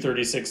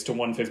 236 to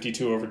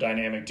 152 over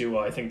Dynamic Duo.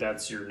 I think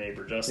that's your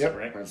neighbor Justin,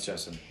 right? That's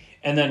Justin.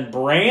 And then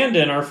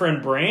Brandon, our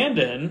friend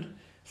Brandon,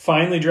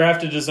 finally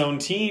drafted his own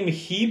team.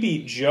 He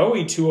beat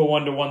Joey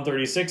 201 to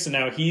 136, and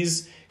now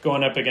he's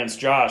going up against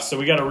Josh. So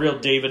we got a real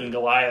David and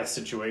Goliath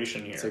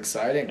situation here. It's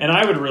exciting. And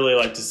I would really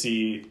like to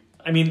see...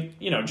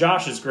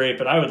 Josh is great,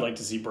 but I would like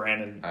to see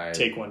Brandon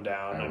take one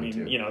down.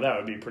 That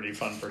would be pretty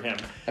fun for him.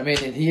 And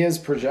he is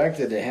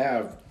projected to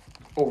have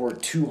over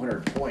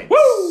 200 points.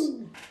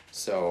 Woo!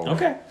 So.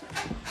 Okay.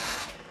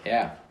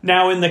 Yeah.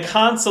 Now, in the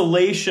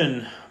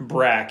consolation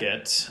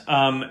bracket,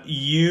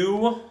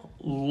 you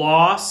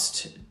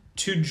lost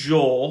to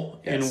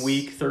Joel in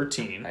week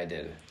 13. I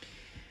did.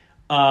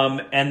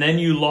 And then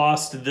you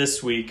lost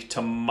this week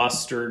to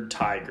Mustard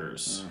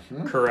Tigers,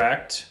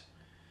 correct?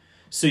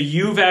 So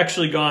you've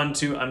actually gone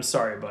to, I'm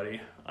sorry,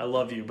 buddy, I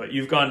love you, but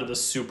you've gone to the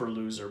super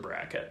loser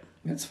bracket.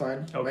 That's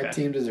fine. Okay. My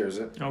team deserves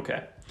it.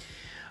 Okay.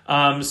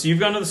 So you've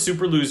gone to the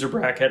super loser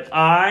bracket.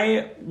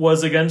 I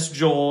was against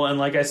Joel, and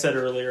like I said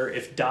earlier,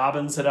 if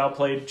Dobbins had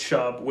outplayed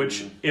Chubb,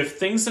 which if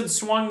things had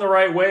swung the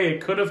right way,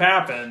 it could have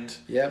happened.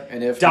 Yep,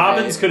 and if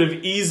Dobbins could have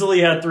easily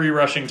had 3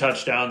 rushing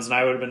touchdowns, and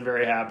I would have been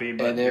very happy.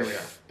 But and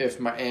if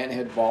my aunt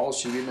had balls,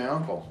 she'd be my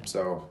uncle.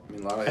 So a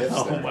lot of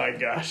ifs there. Oh my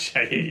gosh,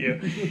 I hate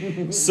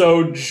you.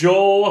 So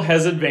Joel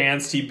has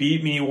advanced. He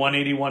beat me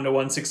 181 to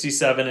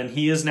 167, and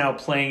he is now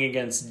playing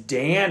against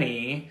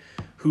Danny,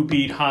 who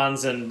beat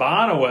Hans and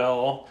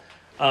Bonnewell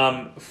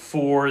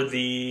for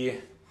the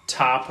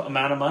top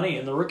amount of money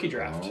in the rookie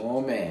draft.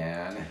 Oh,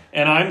 man.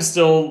 And I'm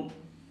still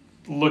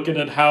looking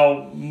at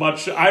how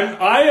much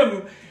I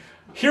am.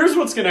 Here's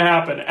what's going to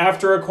happen.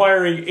 After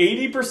acquiring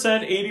 80%,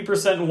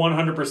 80%, and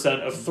 100%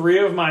 of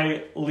 3 of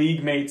my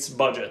league mates'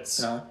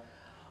 budgets,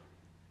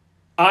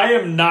 I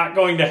am not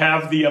going to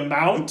have the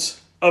amount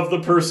of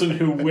the person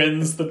who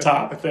wins the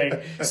top thing.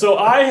 So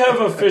I have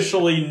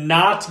officially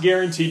not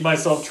guaranteed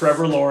myself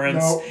Trevor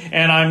Lawrence,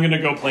 and I'm going to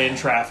go play in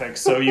traffic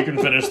so you can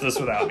finish this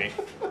without me.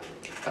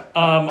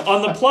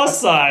 On the plus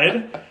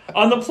side,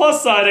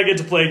 I get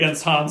to play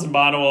against Hans and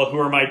Bonnewell, who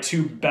are my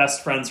 2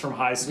 best friends from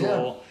high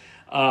school.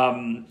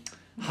 Yeah.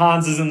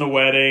 Hans is in the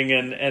wedding,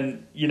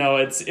 and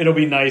it'll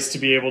be nice to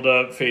be able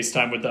to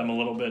FaceTime with them a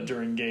little bit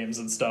during games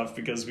and stuff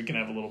because we can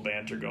have a little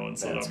banter going,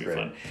 so that'll be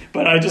fun.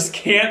 But I just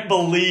can't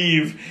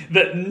believe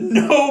that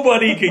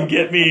nobody could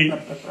get me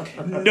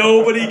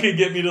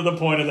to the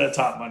point of that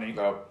top money.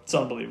 Nope. It's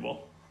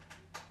unbelievable.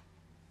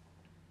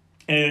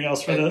 Anything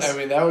else for this?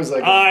 That was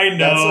like I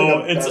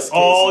know. It's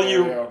all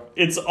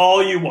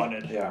you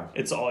wanted. Yeah.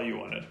 It's all you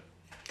wanted.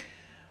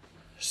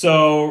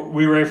 So,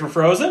 we ready for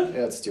Frozen?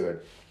 Yeah, let's do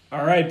it.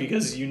 All right,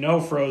 because you know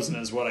Frozen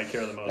is what I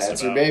care the most about.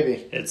 That's your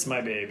baby. It's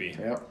my baby.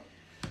 Yep.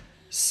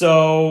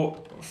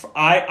 So,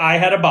 I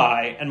had a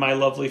bye, and my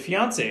lovely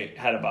fiance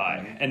had a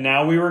bye. And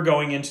now we were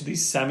going into the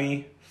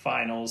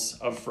semi-finals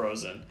of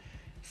Frozen.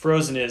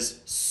 Frozen is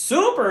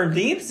super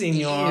deep,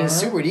 senor. Yeah,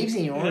 super deep,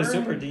 senor. Yeah,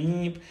 super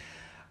deep.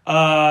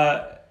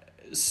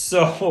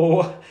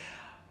 So,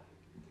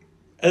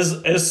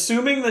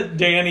 assuming that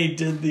Danny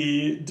did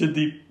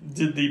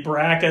the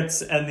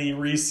brackets and the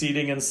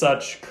reseeding and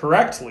such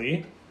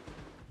correctly,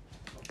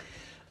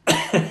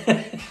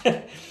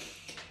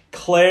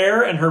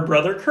 Claire and her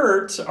brother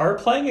Kurt are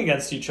playing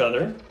against each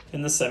other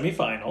in the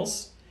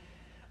semifinals.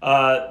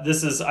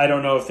 This is, I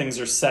don't know if things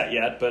are set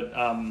yet, but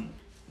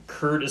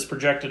Kurt is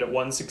projected at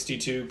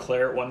 162,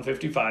 Claire at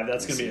 155.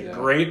 That's going to be a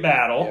great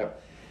battle.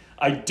 Yep.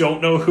 I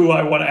don't know who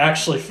I want to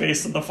actually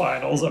face in the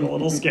finals. I'm a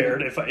little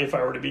scared if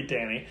I were to beat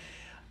Danny.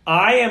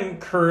 I am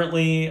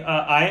currently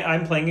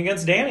I'm playing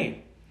against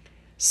Danny.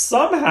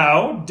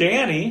 Somehow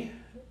Danny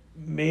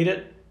made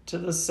it to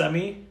the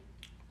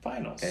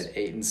semi-finals at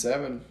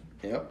 8-7.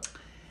 Yep.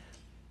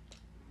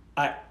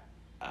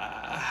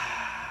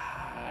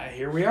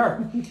 Here we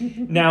are.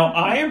 Now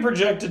I am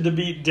projected to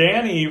beat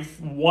Danny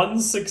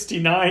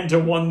 169 to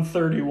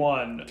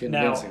 131.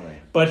 Convincingly. Now,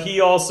 but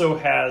he also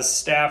has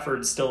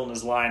Stafford still in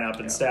his lineup,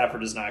 and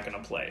Stafford is not going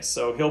to play.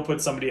 So he'll put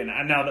somebody in.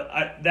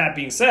 Now, that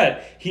being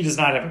said, he does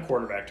not have a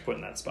quarterback to put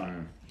in that spot.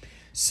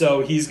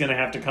 So he's going to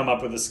have to come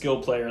up with a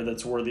skill player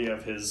that's worthy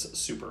of his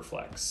super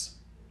flex.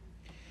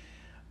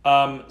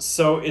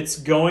 So it's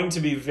going to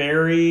be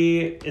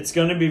very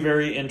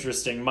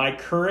interesting. My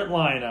current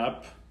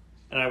lineup,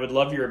 and I would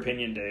love your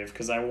opinion, Dave,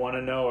 because I want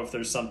to know if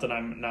there's something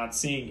I'm not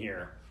seeing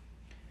here.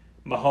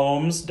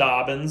 Mahomes,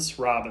 Dobbins,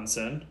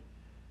 Robinson,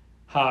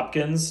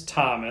 Hopkins,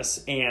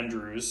 Thomas,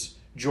 Andrews,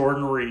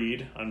 Jordan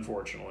Reed,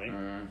 unfortunately.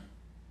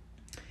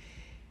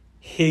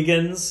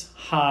 Higgins,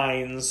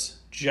 Hines,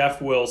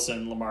 Jeff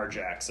Wilson, Lamar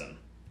Jackson.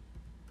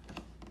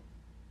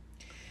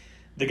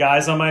 The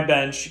guys on my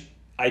bench,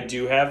 I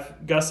do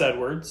have Gus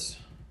Edwards.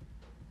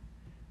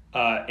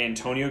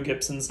 Antonio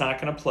Gibson's not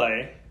going to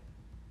play.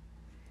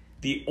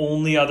 The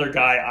only other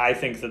guy I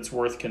think that's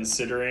worth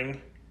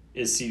considering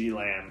is CeeDee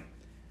Lamb.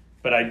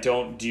 But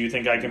do you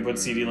think I can put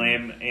CeeDee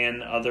Lamb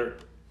in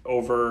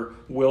over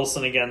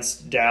Wilson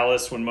against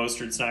Dallas when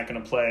Mostert's not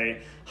going to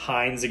play,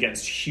 Hines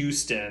against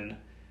Houston,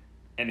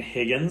 and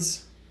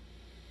Higgins?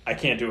 I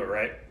can't do it,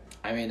 right?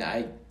 I mean,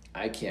 I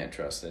can't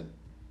trust it.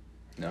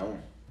 No.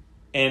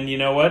 And you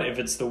know what? If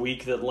it's the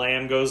week that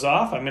Lamb goes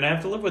off, I'm going to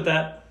have to live with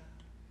that.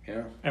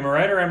 Yeah. Am I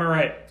right or am I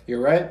right?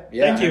 You're right.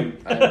 Yeah. Thank you.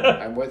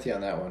 I'm with you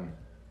on that one.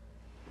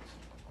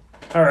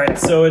 All right,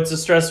 so it's a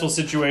stressful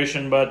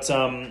situation, but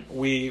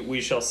we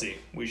shall see.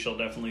 We shall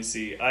definitely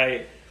see.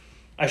 I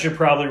should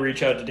probably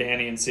reach out to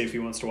Danny and see if he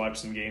wants to watch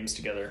some games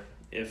together,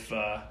 if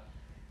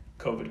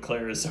COVID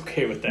Claire is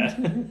okay with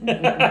that.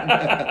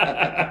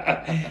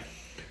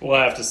 We'll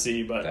have to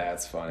see, but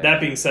that's funny. That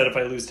being said, if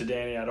I lose to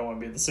Danny, I don't want to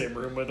be in the same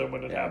room with him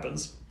when it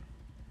happens.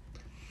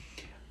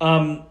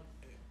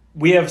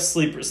 We have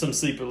some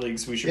sleeper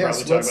leagues we should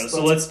probably talk about.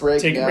 So let's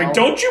take a break.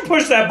 Don't you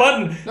push that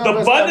button. No,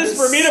 the button is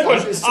for me to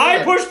push.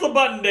 I pushed the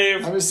button,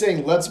 Dave. I'm just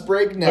saying, let's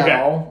break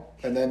now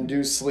and then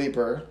do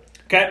sleeper.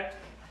 Okay.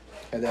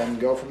 And then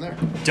go from there.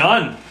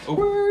 Done. Oh.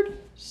 Word.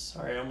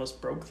 Sorry, I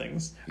almost broke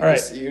things. All right.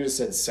 You just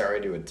said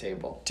sorry to a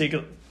table.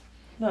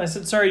 No, I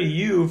said sorry to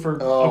you for...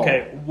 Oh.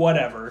 Okay,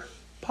 whatever.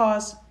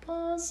 Pause.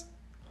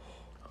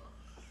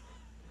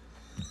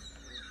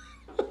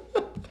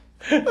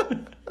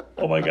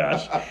 Oh my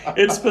gosh.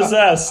 It's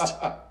possessed.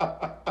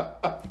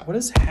 What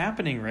is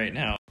happening right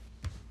now?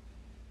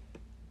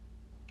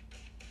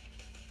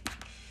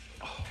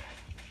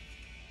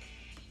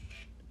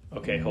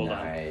 Okay, hold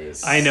on.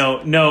 I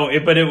know. No,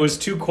 but it was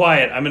too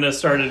quiet. I'm going to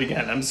start it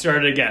again.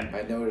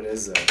 I know what it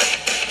is, though.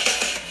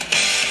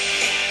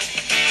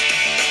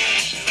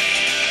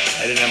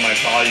 I didn't have my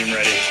volume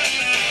ready.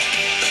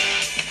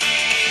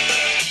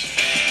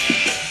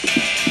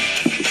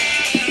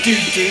 She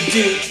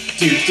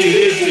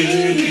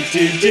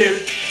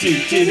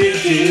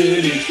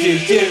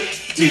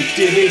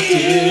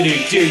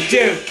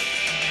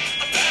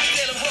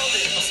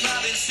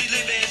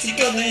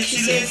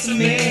lives with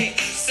me.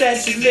 Said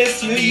she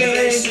lives with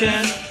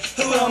motivation.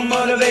 Who on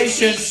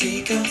motivation?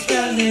 She comes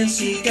running,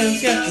 she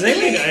comes running. Does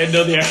anybody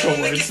know the actual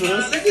words to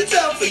this? Make it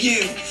up for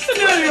you.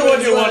 I know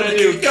what you want to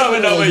do.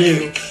 Coming over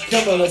you.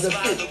 Come on, let's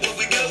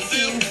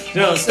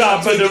Don't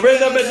stop for the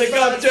rhythm and the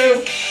gun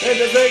to. And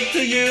the break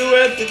to you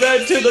and the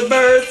red to the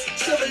birds.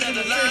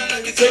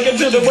 Singing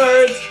to the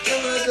words.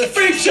 The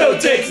freak show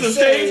takes the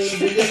stage.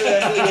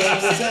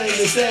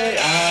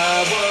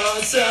 I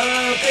want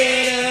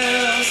something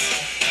else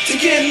to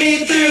get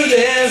me through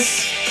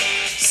this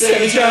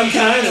semi-drum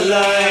kind of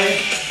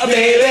life.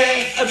 Baby,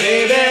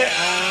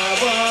 I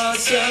want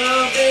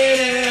something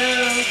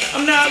else.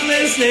 I'm not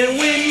listening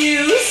when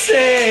you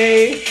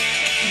say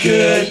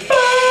goodbye.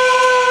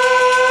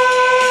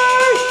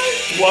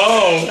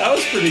 Whoa, that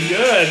was pretty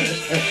good.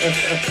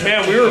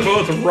 Man, we were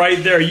both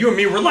right there. You and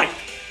me were like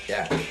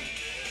Yeah.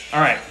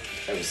 All right.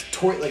 It was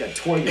like a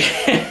toy.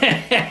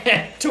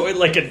 Toy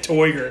like a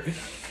toiger.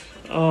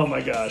 Oh my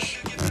gosh.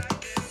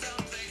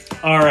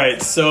 All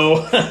right,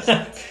 so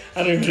I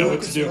don't even know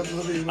what to do.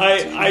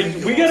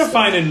 We gotta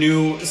find a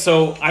new.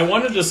 So I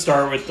wanted to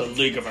start with the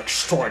League of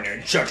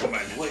Extraordinary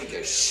Gentlemen. The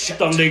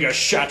League of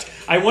Shit.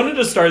 I wanted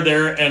to start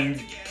there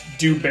and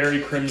do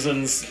Barry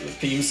Crimson's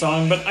theme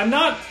song, but I'm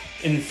not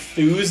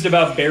enthused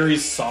about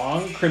Barry's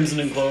song, Crimson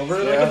and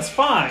Clover. Like, it's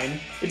fine.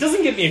 It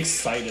doesn't get me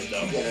excited,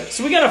 though.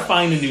 So we gotta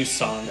find a new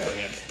song for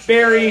him.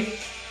 Barry,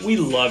 we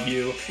love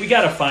you. We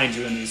gotta find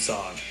you a new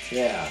song.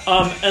 Yeah.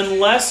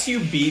 Unless you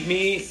beat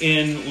me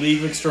in League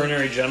of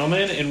Extraordinary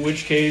Gentlemen, in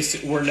which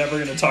case we're never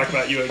gonna talk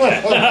about you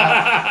again.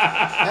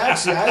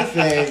 Actually, I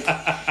think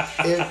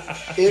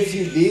if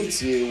he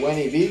beats you, when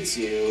he beats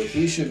you,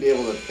 he should be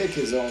able to pick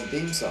his own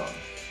theme song.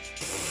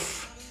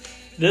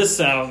 This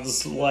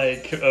sounds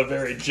like a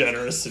very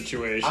generous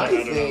situation. I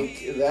don't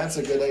think that's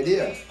a good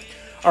idea.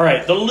 All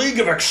right, the League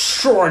of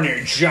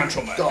Extraordinary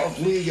Gentlemen. The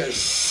League of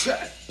Shit.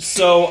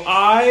 So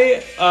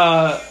I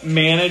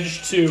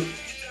managed to...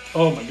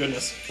 Oh, my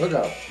goodness. Look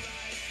out.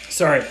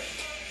 Sorry.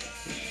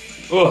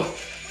 Ugh.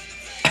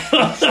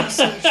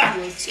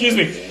 Excuse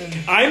me.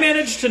 I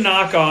managed to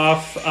knock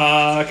off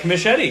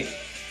Commichetti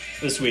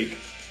this week.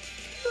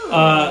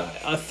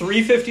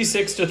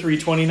 356 to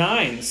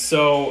 329.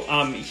 So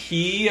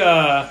he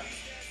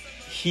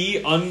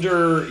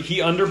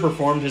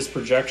underperformed his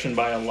projection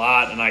by a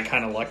lot, and I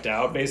kind of lucked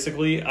out.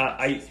 Basically,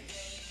 I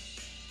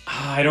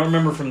don't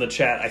remember from the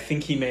chat. I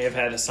think he may have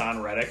had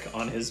Hassan Reddick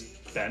on his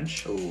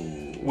bench,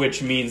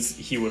 which means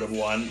he would have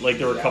won. Like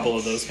there were a couple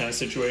of those kind of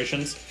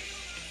situations.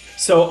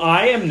 So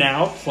I am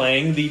now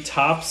playing the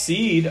top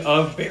seed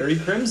of Barry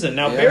Crimson.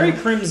 Now Barry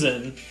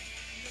Crimson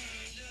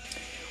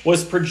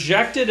was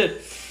projected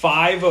at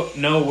 5.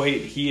 No,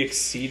 wait, he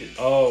exceeded.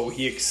 Oh,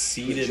 he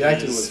exceeded.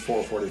 Projected his, was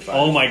 445.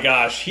 Oh my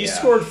gosh, he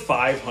scored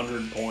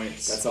 500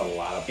 points. That's a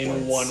lot of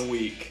points in 1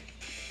 week.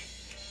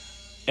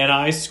 And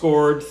I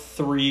scored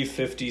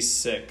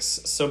 356.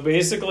 So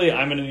basically,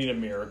 I'm going to need a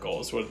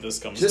miracle is what this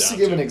comes down to. Just to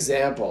give an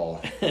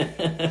example,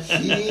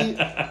 he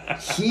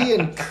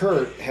and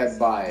Kurt had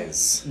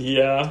buys.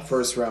 Yeah.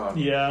 First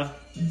round. Yeah.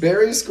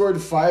 Barry scored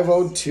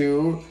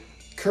 502.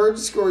 Kurt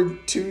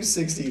scored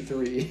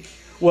 263.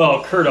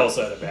 Well, Kurt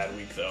also had a bad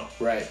week, though.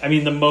 Right. I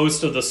mean, the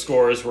most of the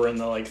scores were in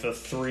the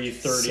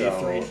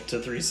 330 to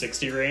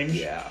 360 range.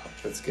 Yeah,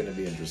 that's going to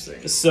be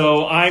interesting.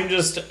 So I'm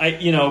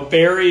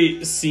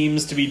Barry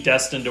seems to be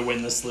destined to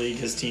win this league.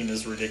 His team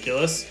is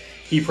ridiculous.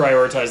 He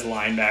prioritized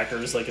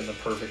linebackers in the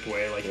perfect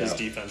way. His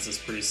defense is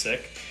pretty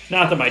sick.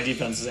 Not that my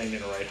defense is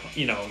anything to write,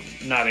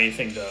 not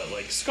anything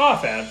to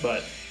scoff at,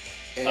 but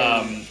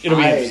it'll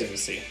be interesting to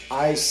see.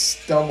 I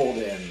stumbled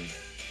in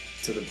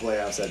to the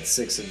playoffs at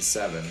 6 and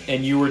 7,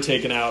 and you were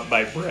taken out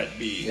by Brett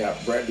B. Yeah,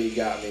 Brett B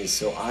got me,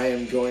 so I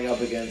am going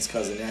up against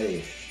Cousin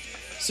Eddie.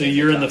 So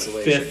you're in the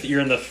fifth.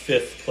 You're in the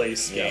 5th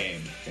place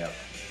game. Yep.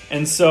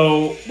 And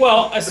so,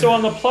 so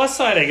on the plus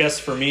side, I guess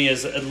for me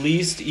is at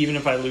least even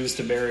if I lose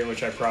to Barry,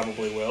 which I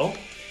probably will,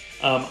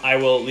 I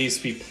will at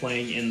least be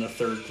playing in the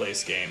 3rd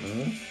place game.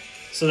 Mm-hmm.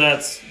 So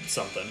that's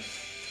something.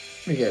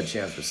 You get a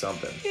chance for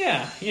something.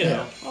 Yeah,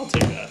 I'll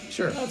take that.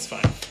 Sure, that's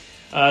fine.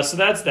 So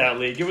that's that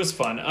league. It was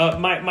fun.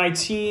 My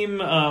team.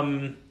 Let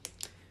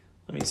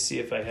me see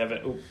if I have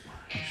it.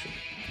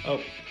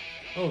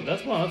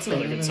 That's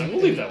another good song. We'll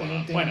leave that one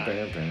on. Why not?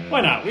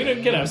 Why not? We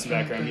can have some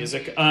background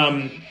music.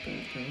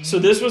 So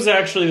this was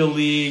actually the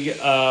league.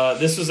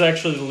 This was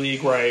actually the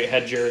league where I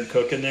had Jared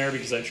Cook in there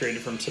because I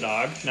traded from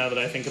Tadag. Now that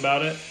I think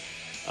about it,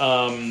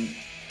 and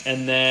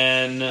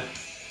then.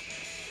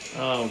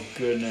 Oh,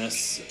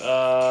 goodness.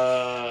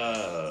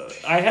 I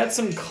had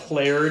some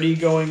clarity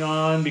going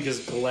on because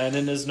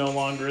Glennon is no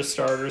longer a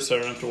starter, so I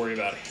don't have to worry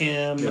about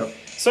him. Yep.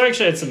 So I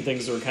actually had some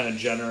things that were kind of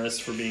generous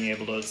for being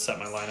able to set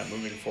my lineup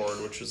moving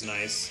forward, which was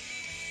nice.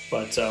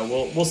 But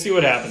we'll see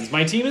what happens.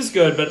 My team is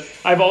good, but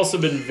I've also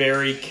been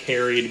very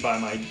carried by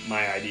my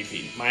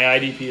IDP. My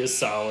IDP is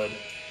solid,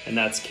 and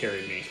that's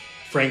carried me.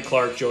 Frank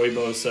Clark, Joey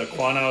Bosa,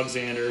 Quan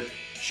Alexander,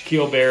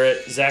 Shaquille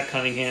Barrett, Zach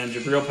Cunningham,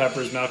 Jabril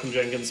Peppers, Malcolm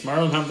Jenkins,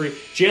 Marlon Humphrey,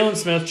 Jalen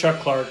Smith, Chuck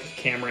Clark,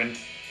 Cameron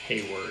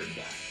Hayward.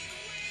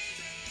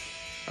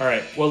 All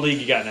right, what league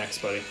you got next,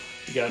 buddy?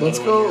 You got Let's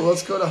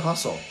go to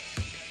Hustle.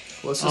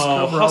 Let's just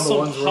cover all the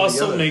ones we're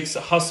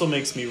together. Hustle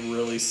makes me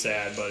really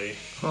sad, buddy.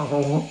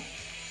 Oh.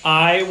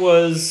 I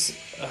was.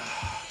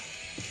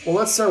 Well,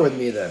 let's start with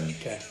me then.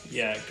 Okay.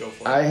 Yeah, go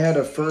for it. I had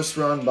a first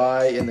round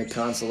bye in the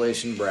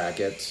consolation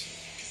bracket.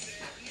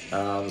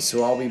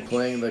 So I'll be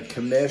playing the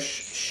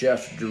Commish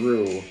Chef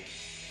Drew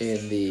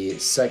in the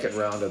 2nd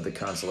round of the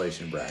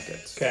consolation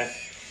bracket. Okay.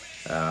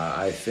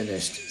 I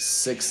finished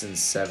 6 and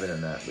 7 in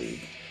that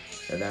league,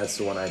 and that's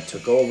the one I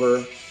took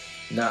over,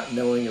 not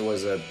knowing it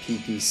was a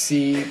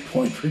PPC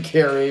point per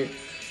carry.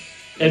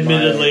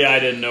 Admittedly, I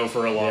didn't know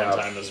for a long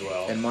time as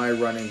well. And my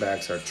running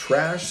backs are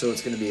trash, so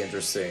it's going to be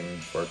interesting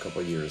for a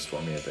couple of years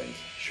for me, I think.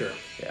 Sure.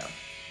 Yeah.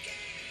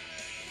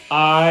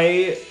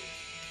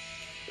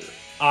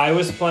 I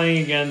was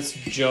playing against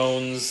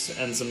Jones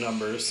and some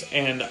numbers,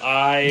 and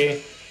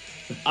I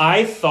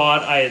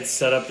thought I had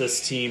set up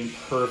this team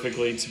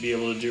perfectly to be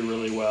able to do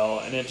really well,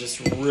 and it just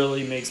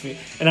really makes me...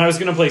 And I was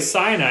going to play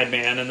Cyanide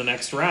Man in the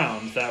next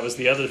round. That was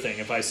the other thing.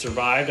 If I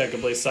survived, I could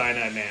play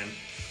Cyanide Man.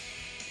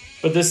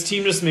 But this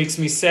team just makes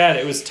me sad.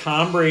 It was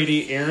Tom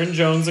Brady, Aaron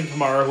Jones, and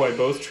Kamara, who I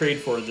both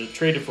traded for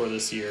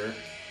this year.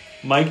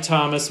 Mike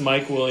Thomas,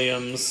 Mike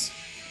Williams,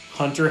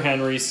 Hunter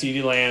Henry,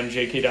 CeeDee Lamb,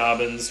 J.K.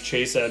 Dobbins,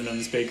 Chase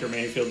Edmonds, Baker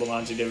Mayfield,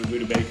 Lavonte David,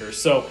 Buda Baker.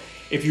 So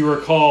if you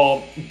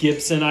recall,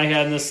 Gibson I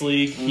had in this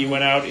league, he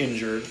went out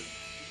injured.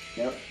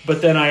 Yep.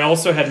 But then I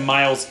also had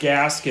Myles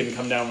Gaskin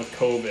come down with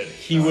COVID.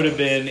 He would have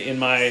been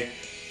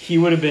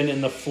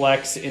in the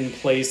flex in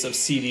place of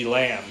CeeDee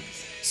Lamb.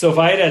 So if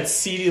I had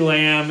CeeDee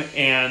Lamb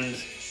and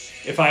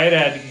if I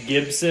had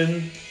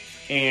Gibson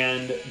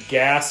and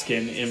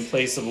Gaskin in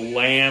place of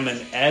Lamb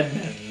and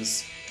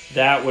Edmonds,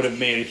 that would have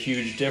made a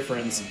huge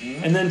difference.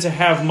 Mm-hmm. And then to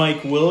have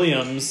Mike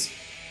Williams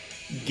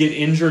get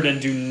injured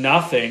and do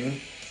nothing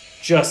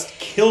just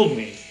killed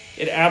me.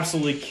 It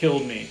absolutely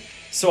killed me.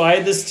 So I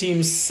had this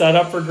team set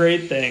up for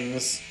great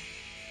things,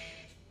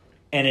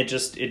 and it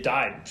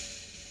died.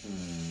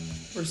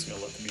 We're just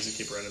gonna let the music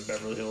keep running.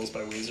 Beverly Hills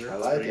by Weezer. I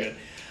like it.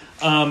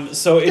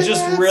 So it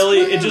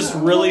just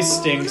really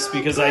stinks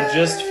because I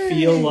just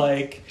feel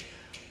like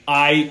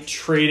I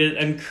traded,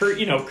 and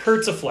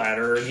Kurt's a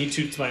flatterer, and he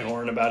toots my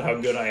horn about how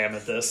good I am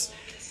at this.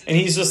 And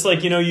he's just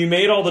like, you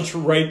made all the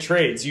right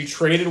trades. You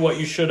traded what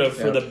you should have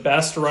for the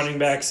best running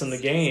backs in the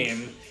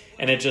game,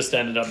 and it just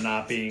ended up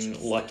not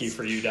being lucky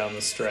for you down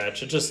the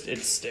stretch. It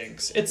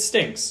stinks. It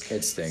stinks.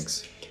 It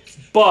stinks.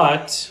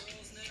 But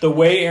the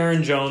way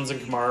Aaron Jones and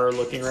Kamara are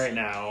looking right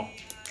now,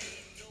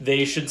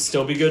 they should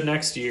still be good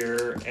next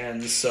year.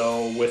 And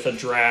so with a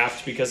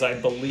draft, because I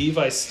believe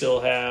I still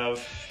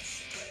have...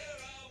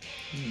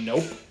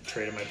 Nope.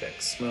 Traded my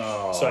picks.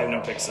 Oh, so I have no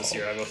picks this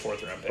year. I have a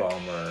 4th round pick.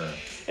 Bummer.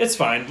 It's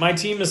fine. My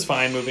team is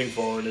fine moving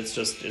forward. It's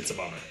a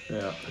bummer.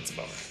 Yeah. It's a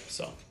bummer.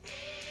 So.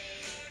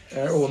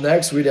 All right, well,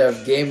 next we'd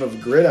have Game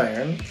of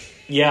Gridiron.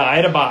 Yeah, I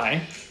had a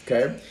bye.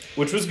 Okay.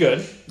 Which was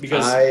good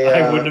because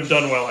I wouldn't have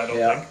done well, I don't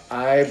think.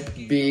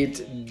 I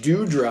beat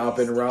Dewdrop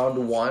in round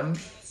 1,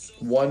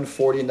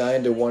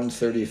 149 to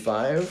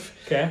 135.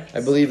 Okay. I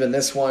believe in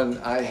this one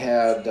I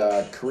had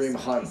Kareem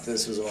Hunt.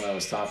 This was the one I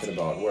was talking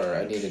about where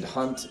I needed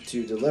Hunt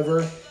to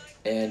deliver,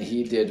 and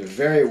he did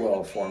very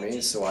well for me,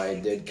 so I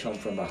did come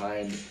from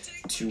behind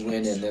to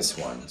win in this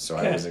one. So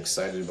I was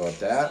excited about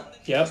that.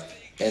 Yep.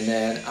 And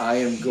then I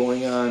am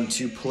going on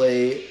to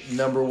play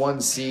number 1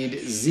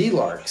 seed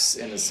Z-Larks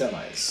in the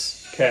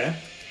semis. Okay.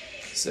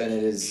 So, and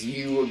it is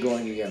you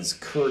going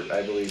against Kurt,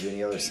 I believe, in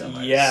the other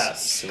semis.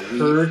 Yes. So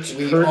Kurt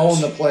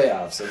own the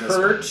playoffs. In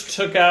Kurt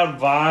took out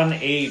Von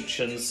H,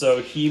 and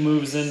so he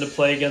moves in to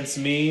play against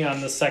me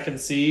on the 2nd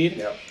seed.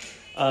 Yep.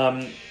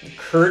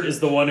 Kurt is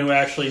the one who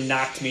actually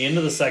knocked me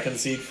into the 2nd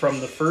seed from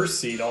the 1st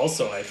seed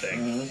also, I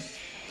think,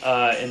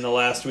 in the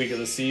last week of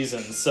the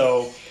season.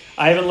 So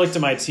I haven't looked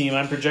at my team.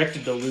 I'm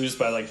projected to lose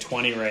by like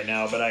 20 right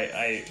now, but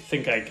I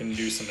think I can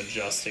do some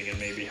adjusting and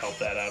maybe help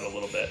that out a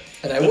little bit.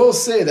 And I will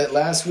say that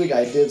last week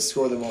I did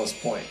score the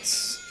most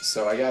points,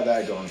 so I got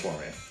that going for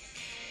me.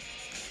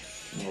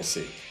 We'll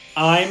see.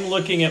 I'm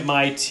looking at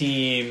my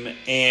team,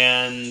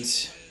 and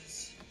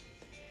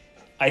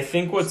I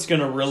think what's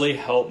going to really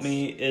help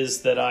me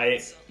is that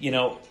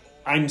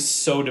I'm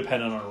so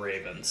dependent on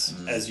Ravens,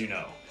 as you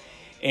know.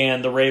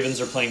 And the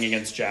Ravens are playing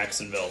against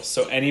Jacksonville.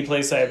 So any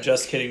place I have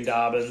Just Kidding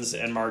Dobbins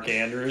and Mark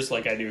Andrews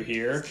like I do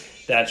here,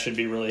 that should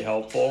be really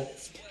helpful.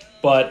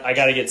 But I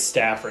got to get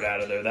Stafford out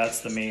of there.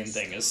 That's the main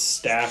thing, is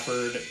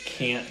Stafford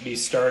can't be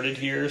started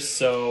here.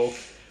 So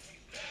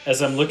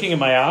as I'm looking at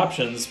my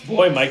options,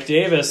 boy, Mike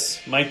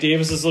Davis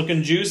is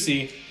looking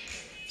juicy.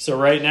 So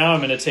right now I'm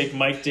going to take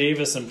Mike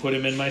Davis and put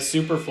him in my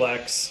super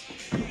flex.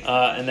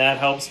 And that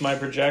helps my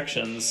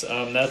projections.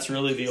 That's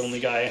really the only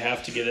guy I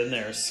have to get in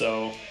there.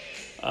 So...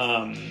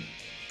 and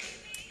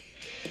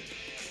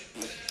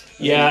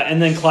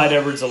then Clyde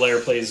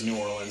Edwards-Helaire plays New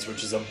Orleans,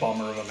 which is a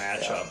bummer of a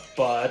matchup. Yeah.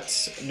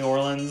 But New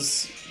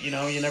Orleans, you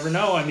never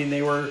know. I mean,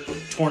 they were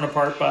torn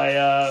apart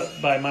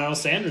by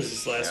Miles Sanders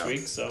this last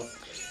week. So,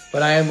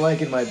 but I am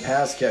liking my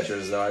pass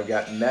catchers though. I've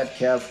got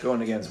Metcalf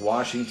going against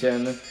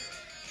Washington,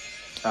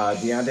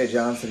 Deontay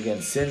Johnson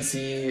against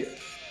Cincy,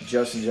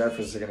 Justin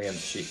Jefferson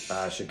against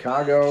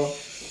Chicago,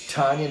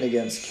 Tonyan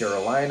against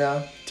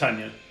Carolina,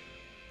 Tonyan.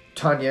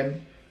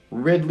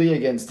 Ridley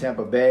against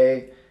Tampa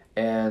Bay,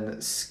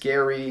 and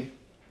Scary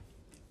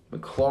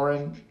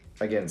McLaurin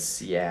against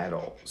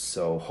Seattle.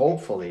 So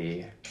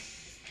hopefully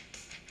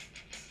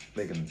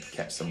they can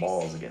catch some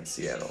balls against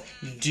Seattle.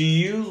 Do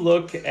you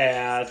look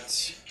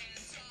at...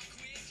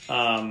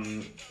 oh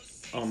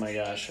my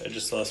gosh, I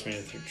just lost my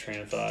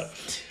train of thought.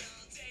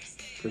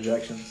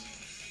 Projections?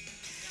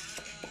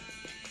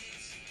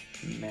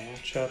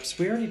 Matchups.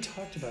 We already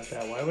talked about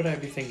that. Why would I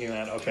be thinking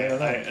that?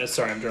 Okay,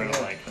 sorry, I'm drawing a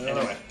blank.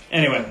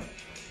 Anyway.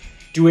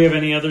 Do we have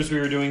any others we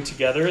were doing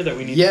together that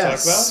we need to talk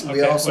about? Yes,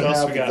 we also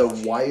have The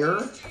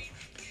Wire.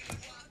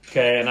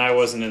 Okay, and I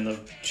wasn't in the.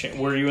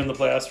 Were you in the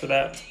playoffs for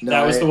that? No,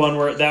 that was the one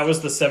where that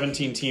was the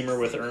 17 teamer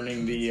with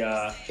earning the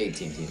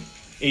 18 team.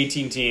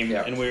 18 team,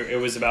 Yep. and it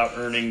was about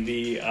earning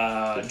the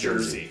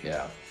jersey.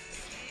 Yeah.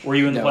 Were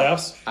you in the No,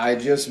 playoffs? I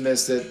just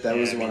missed it. That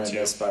was Yeah, the me one I too.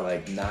 missed by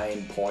like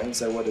 9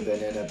 points. I would have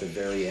been in at the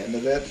very end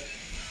of it.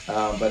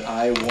 But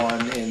I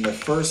won in the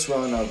first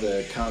run of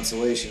the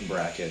consolation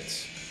bracket.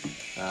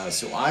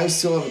 So I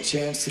still have a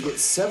chance to get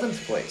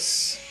 7th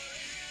place.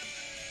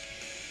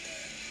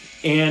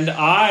 And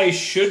I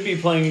should be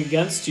playing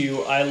against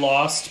you. I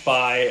lost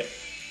by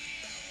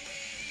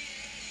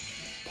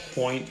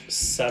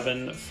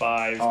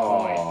 0.75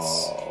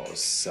 points. Oh,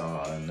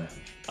 son.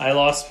 I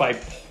lost by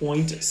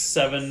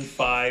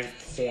 0.75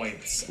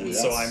 points, and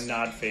so that's- I'm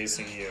not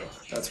facing you.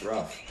 That's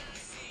rough.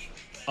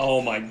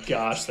 Oh my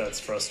gosh, that's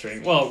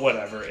frustrating. Well,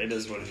 whatever. It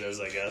is what it is,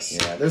 I guess.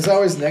 Yeah, there's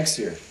always next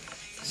year.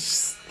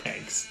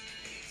 Thanks.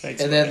 Thanks.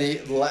 And buddy.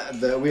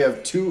 then we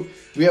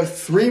have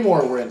 3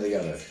 more we're in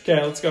together. Okay,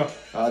 let's go.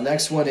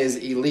 Next one is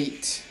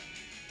Elite.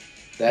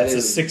 That It's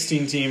is a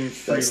 16-team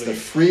free that's the league.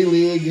 free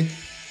league.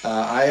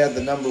 I had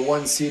the number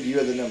 1 seed. You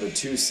had the number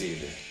 2 seed.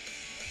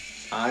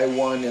 I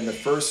won in the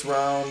first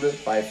round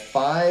by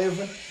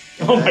 5.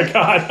 Oh my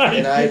god.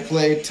 And I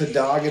played to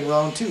dog in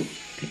round 2.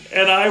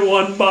 And I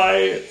won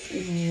by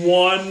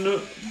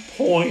 1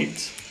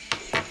 point.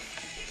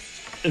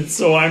 And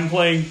so I'm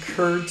playing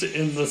Kurt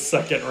in the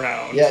second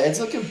round. Yeah, it's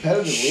a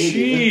competitive league.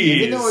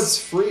 Even Jeez. though it's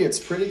free, it's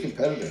pretty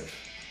competitive.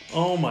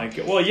 Oh my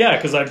god. Well, yeah,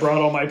 because I brought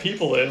all my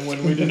people in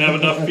when we didn't have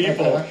enough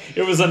people.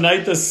 It was a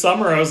night this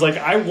summer. I was like,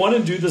 I want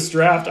to do this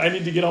draft. I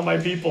need to get all my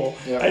people.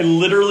 Yeah. I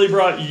literally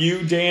brought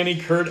you, Danny,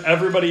 Kurt,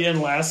 everybody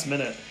in last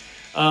minute.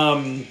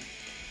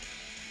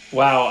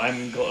 Wow,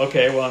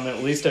 okay. Well,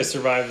 at least I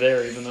survived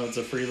there, even though it's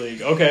a free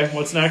league. Okay,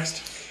 what's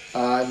next?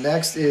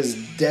 Next is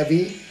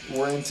Devi.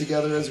 We're in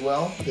together as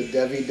well. The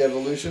Devi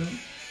Devolution.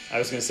 I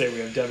was going to say we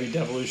have Devi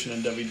Devolution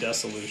and Devi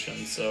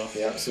Dissolution. So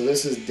Yeah, so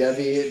this is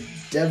Devi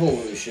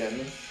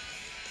Devolution.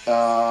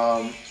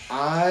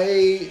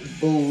 I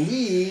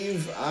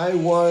believe I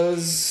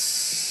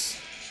was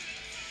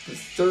the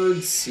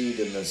 3rd seed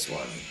in this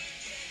one.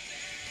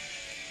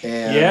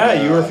 And, yeah,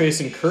 you were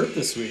facing Kurt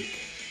this week.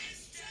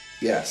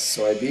 Yes,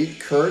 so I beat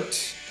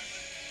Kurt,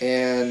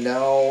 and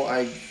now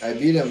I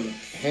beat him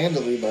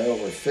handily by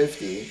over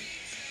 50.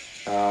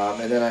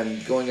 And then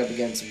I'm going up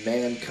against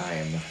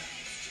Mankind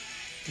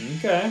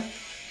Okay.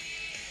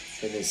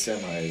 in the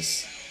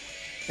semis.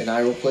 And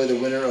I will play the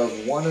winner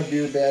of Wanna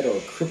Beerbed or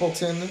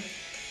Crippleton.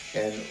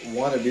 And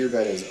Wanna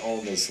Beerbed has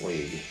owned this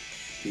league.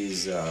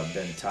 He's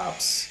been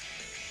tops.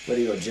 Way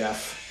to go,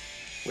 Jeff.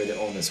 Way to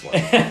own this one.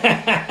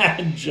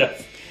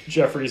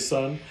 Jeffrey's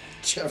son.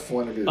 Jeff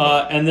Wanna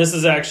Beerbed. And this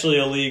is actually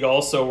a league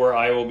also where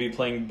I will be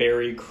playing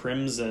Barry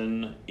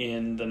Crimson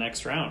in the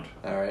next round.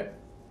 All right.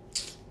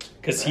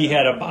 Because he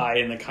had a bye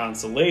in the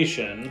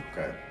consolation,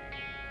 Okay.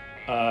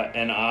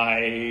 and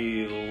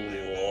I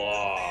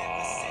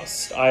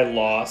lost. I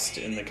lost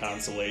in the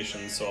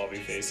consolation, so I'll be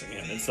facing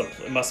him.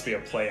 It must be a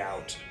play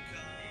out,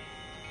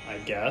 I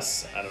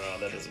guess. I don't know.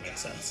 That doesn't make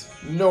sense.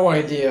 No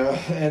idea.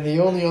 And the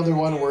only other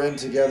one we're in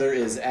together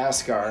is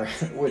Askar,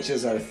 which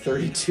is our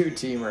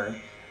 32-teamer,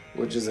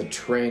 which is a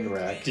train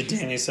wreck. Did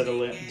Danny set a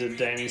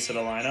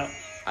lineup?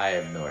 I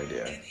have no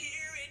idea.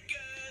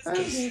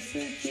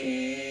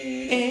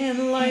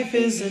 And life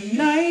is a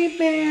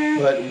nightmare.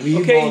 But we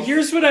Okay, both,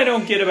 here's what I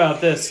don't get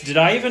about this. Did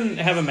I even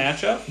have a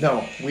matchup?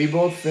 no, we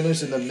both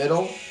finished in the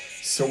middle,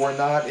 so we're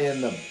not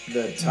in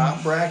the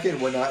top bracket.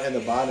 We're not in the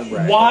bottom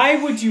bracket. Why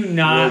would you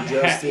not?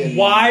 We're just in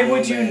Why no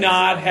would you man's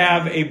not land.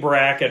 have a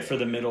bracket for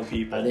the middle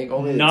people? I think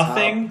only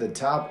nothing. The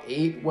top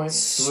 8 went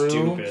through,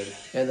 Stupid.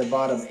 and the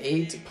bottom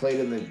 8 played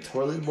in the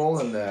toilet bowl,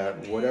 and the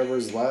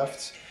whatever's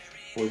left,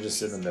 we're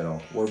just in the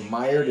middle. We're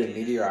mired in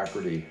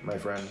mediocrity, my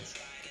friend.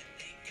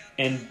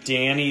 And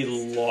Danny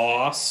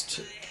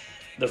lost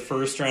the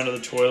first round of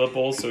the toilet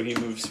bowl, so he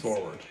moves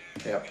forward.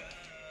 Yep.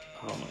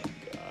 Oh my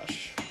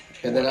gosh.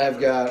 And then I've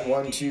got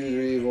 1,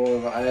 2, 3,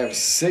 4. I have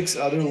 6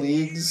 other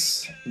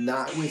leagues,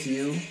 not with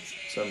you,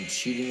 so I'm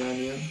cheating on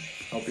you.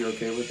 Hope you're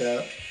okay with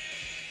that.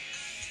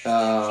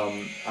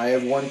 I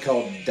have one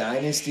called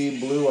Dynasty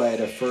Blue. I had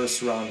a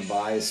first round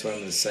bye, so I'm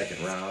in the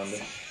second round.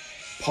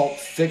 Pulp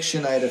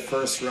Fiction, I had a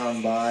first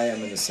round bye.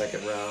 I'm in the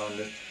second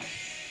round.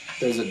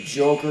 There's a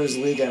Jokers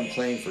League I'm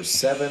playing for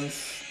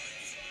 7th.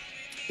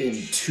 In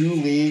 2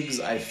 leagues,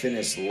 I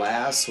finished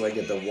last, so I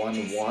get the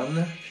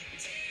 1-1.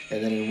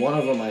 And then in one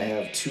of them, I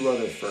have 2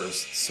 other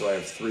firsts, so I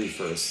have 3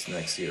 firsts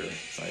next year.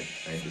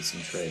 I did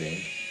some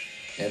trading.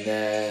 And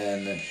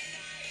then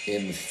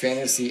in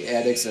Fantasy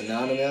Addicts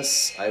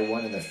Anonymous, I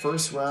won in the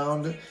first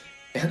round,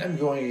 and I'm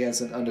going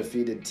against an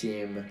undefeated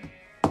team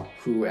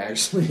who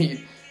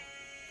actually,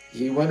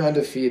 he went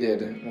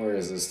undefeated. Where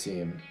is this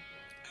team?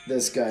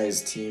 This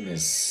guy's team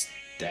is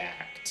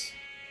stacked.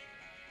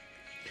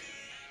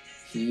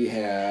 He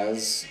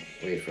has,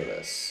 wait for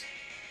this.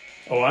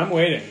 Oh, I'm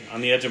waiting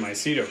on the edge of my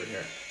seat over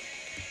here.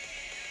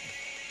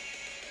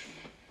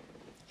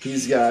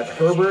 He's got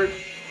Herbert,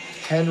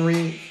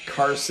 Henry,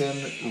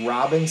 Carson,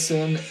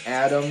 Robinson,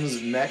 Adams,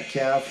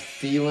 Metcalf,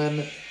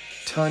 Thielen,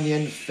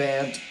 Tunyon,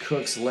 Fant,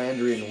 Cooks,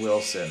 Landry, and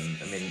Wilson.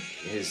 I mean,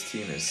 his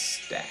team is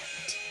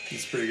stacked.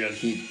 He's pretty good.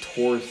 He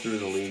tore through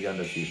the league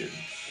undefeated.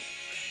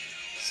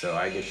 So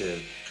I get to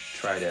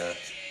try to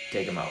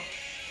take him out.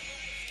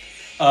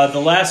 The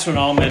last one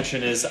I'll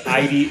mention is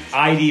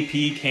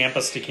IDP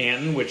Campus to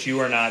Canton, which you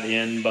are not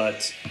in,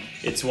 but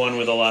it's one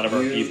with a lot of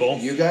our people.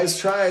 You guys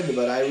tried,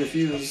 but I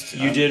refused.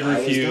 You did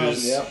refuse. I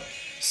was done. Yep.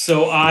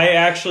 So I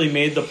actually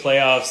made the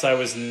playoffs. I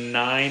was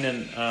 9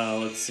 and I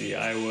was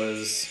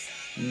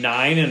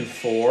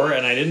 9-4,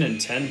 and I didn't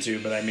intend to,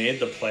 but I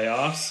made the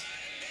playoffs.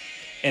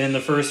 And in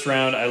the first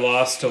round, I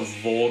lost to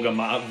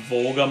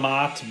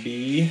Volgamot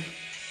B.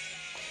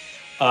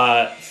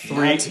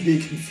 Not to be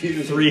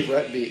confused with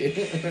Brett B.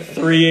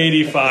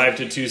 385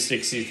 to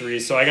 263.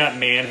 So I got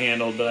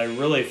manhandled, but I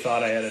really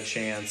thought I had a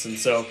chance. And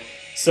so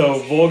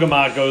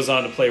Volgamot goes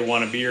on to play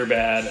Wanna Beer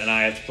Bad, and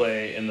I have to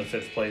play in the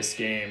 5th place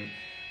game.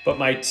 But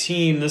my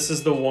team, this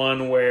is the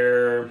one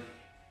where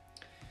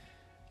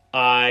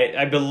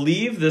I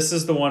believe this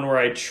is the one where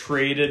I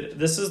traded.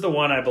 This is the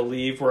one I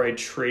believe where I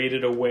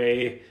traded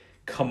away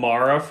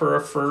Kamara for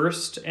a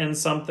first and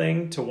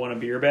something to Wanna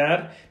Beer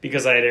Bad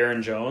because I had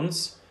Aaron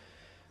Jones.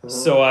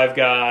 So I've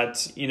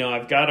got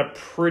a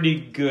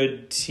pretty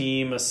good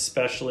team,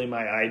 especially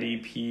my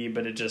IDP,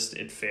 but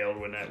it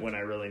failed when I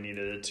really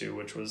needed it to,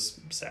 which was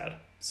sad.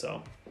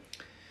 So,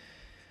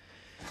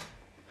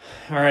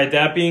 all right.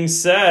 That being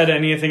said,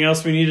 anything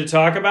else we need to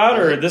talk about,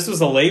 or this was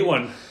a late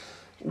one?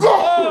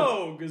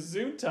 Whoa,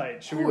 Gesundheit.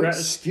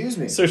 Excuse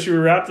me. So should we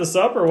wrap this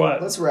up or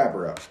what? Let's wrap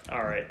her up.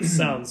 All right,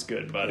 sounds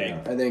good, buddy. Yeah,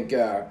 I think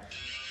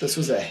this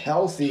was a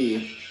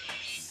healthy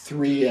 2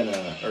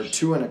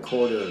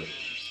 1/4.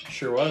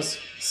 Sure was.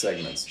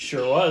 Segments.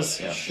 Sure was.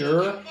 Yeah.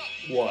 Sure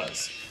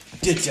was.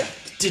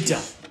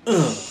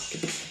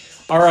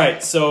 All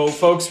right, so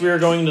folks, we are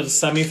going to the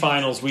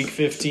semifinals, week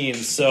 15.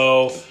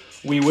 So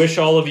we wish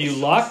all of you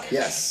luck.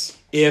 Yes.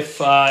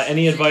 If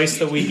any advice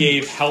that we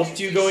gave helped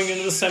you going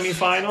into the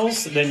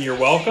semifinals, then you're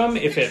welcome.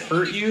 If it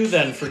hurt you,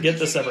 then forget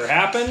this ever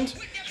happened.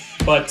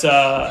 But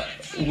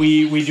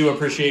we do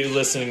appreciate you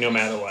listening no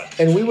matter what.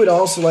 And we would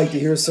also like to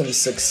hear some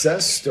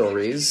success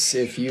stories.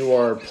 If you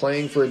are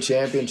playing for a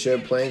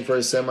championship, playing for a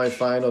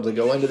semifinal to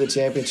go into the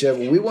championship,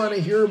 we want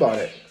to hear about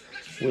it.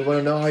 We want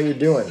to know how you're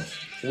doing.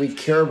 We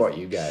care about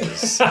you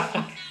guys.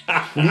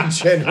 We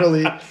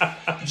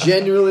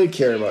genuinely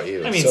care about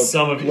you. I mean, so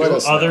some of you,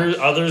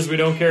 others we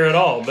don't care at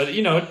all. But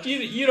you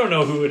don't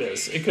know who it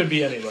is. It could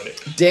be anybody.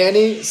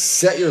 Danny,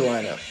 set your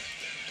lineup.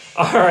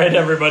 All right,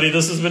 everybody.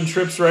 This has been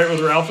Trips Right with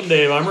Ralph and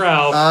Dave. I'm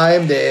Ralph.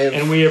 I'm Dave.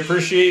 And we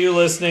appreciate you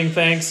listening.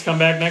 Thanks. Come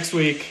back next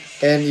week.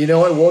 And you know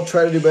what? We'll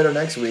try to do better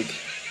next week.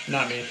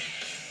 Not me.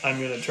 I'm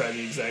going to try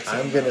the exact same.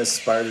 I'm going to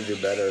aspire to do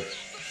better.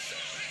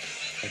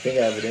 I think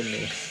I have it in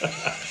me.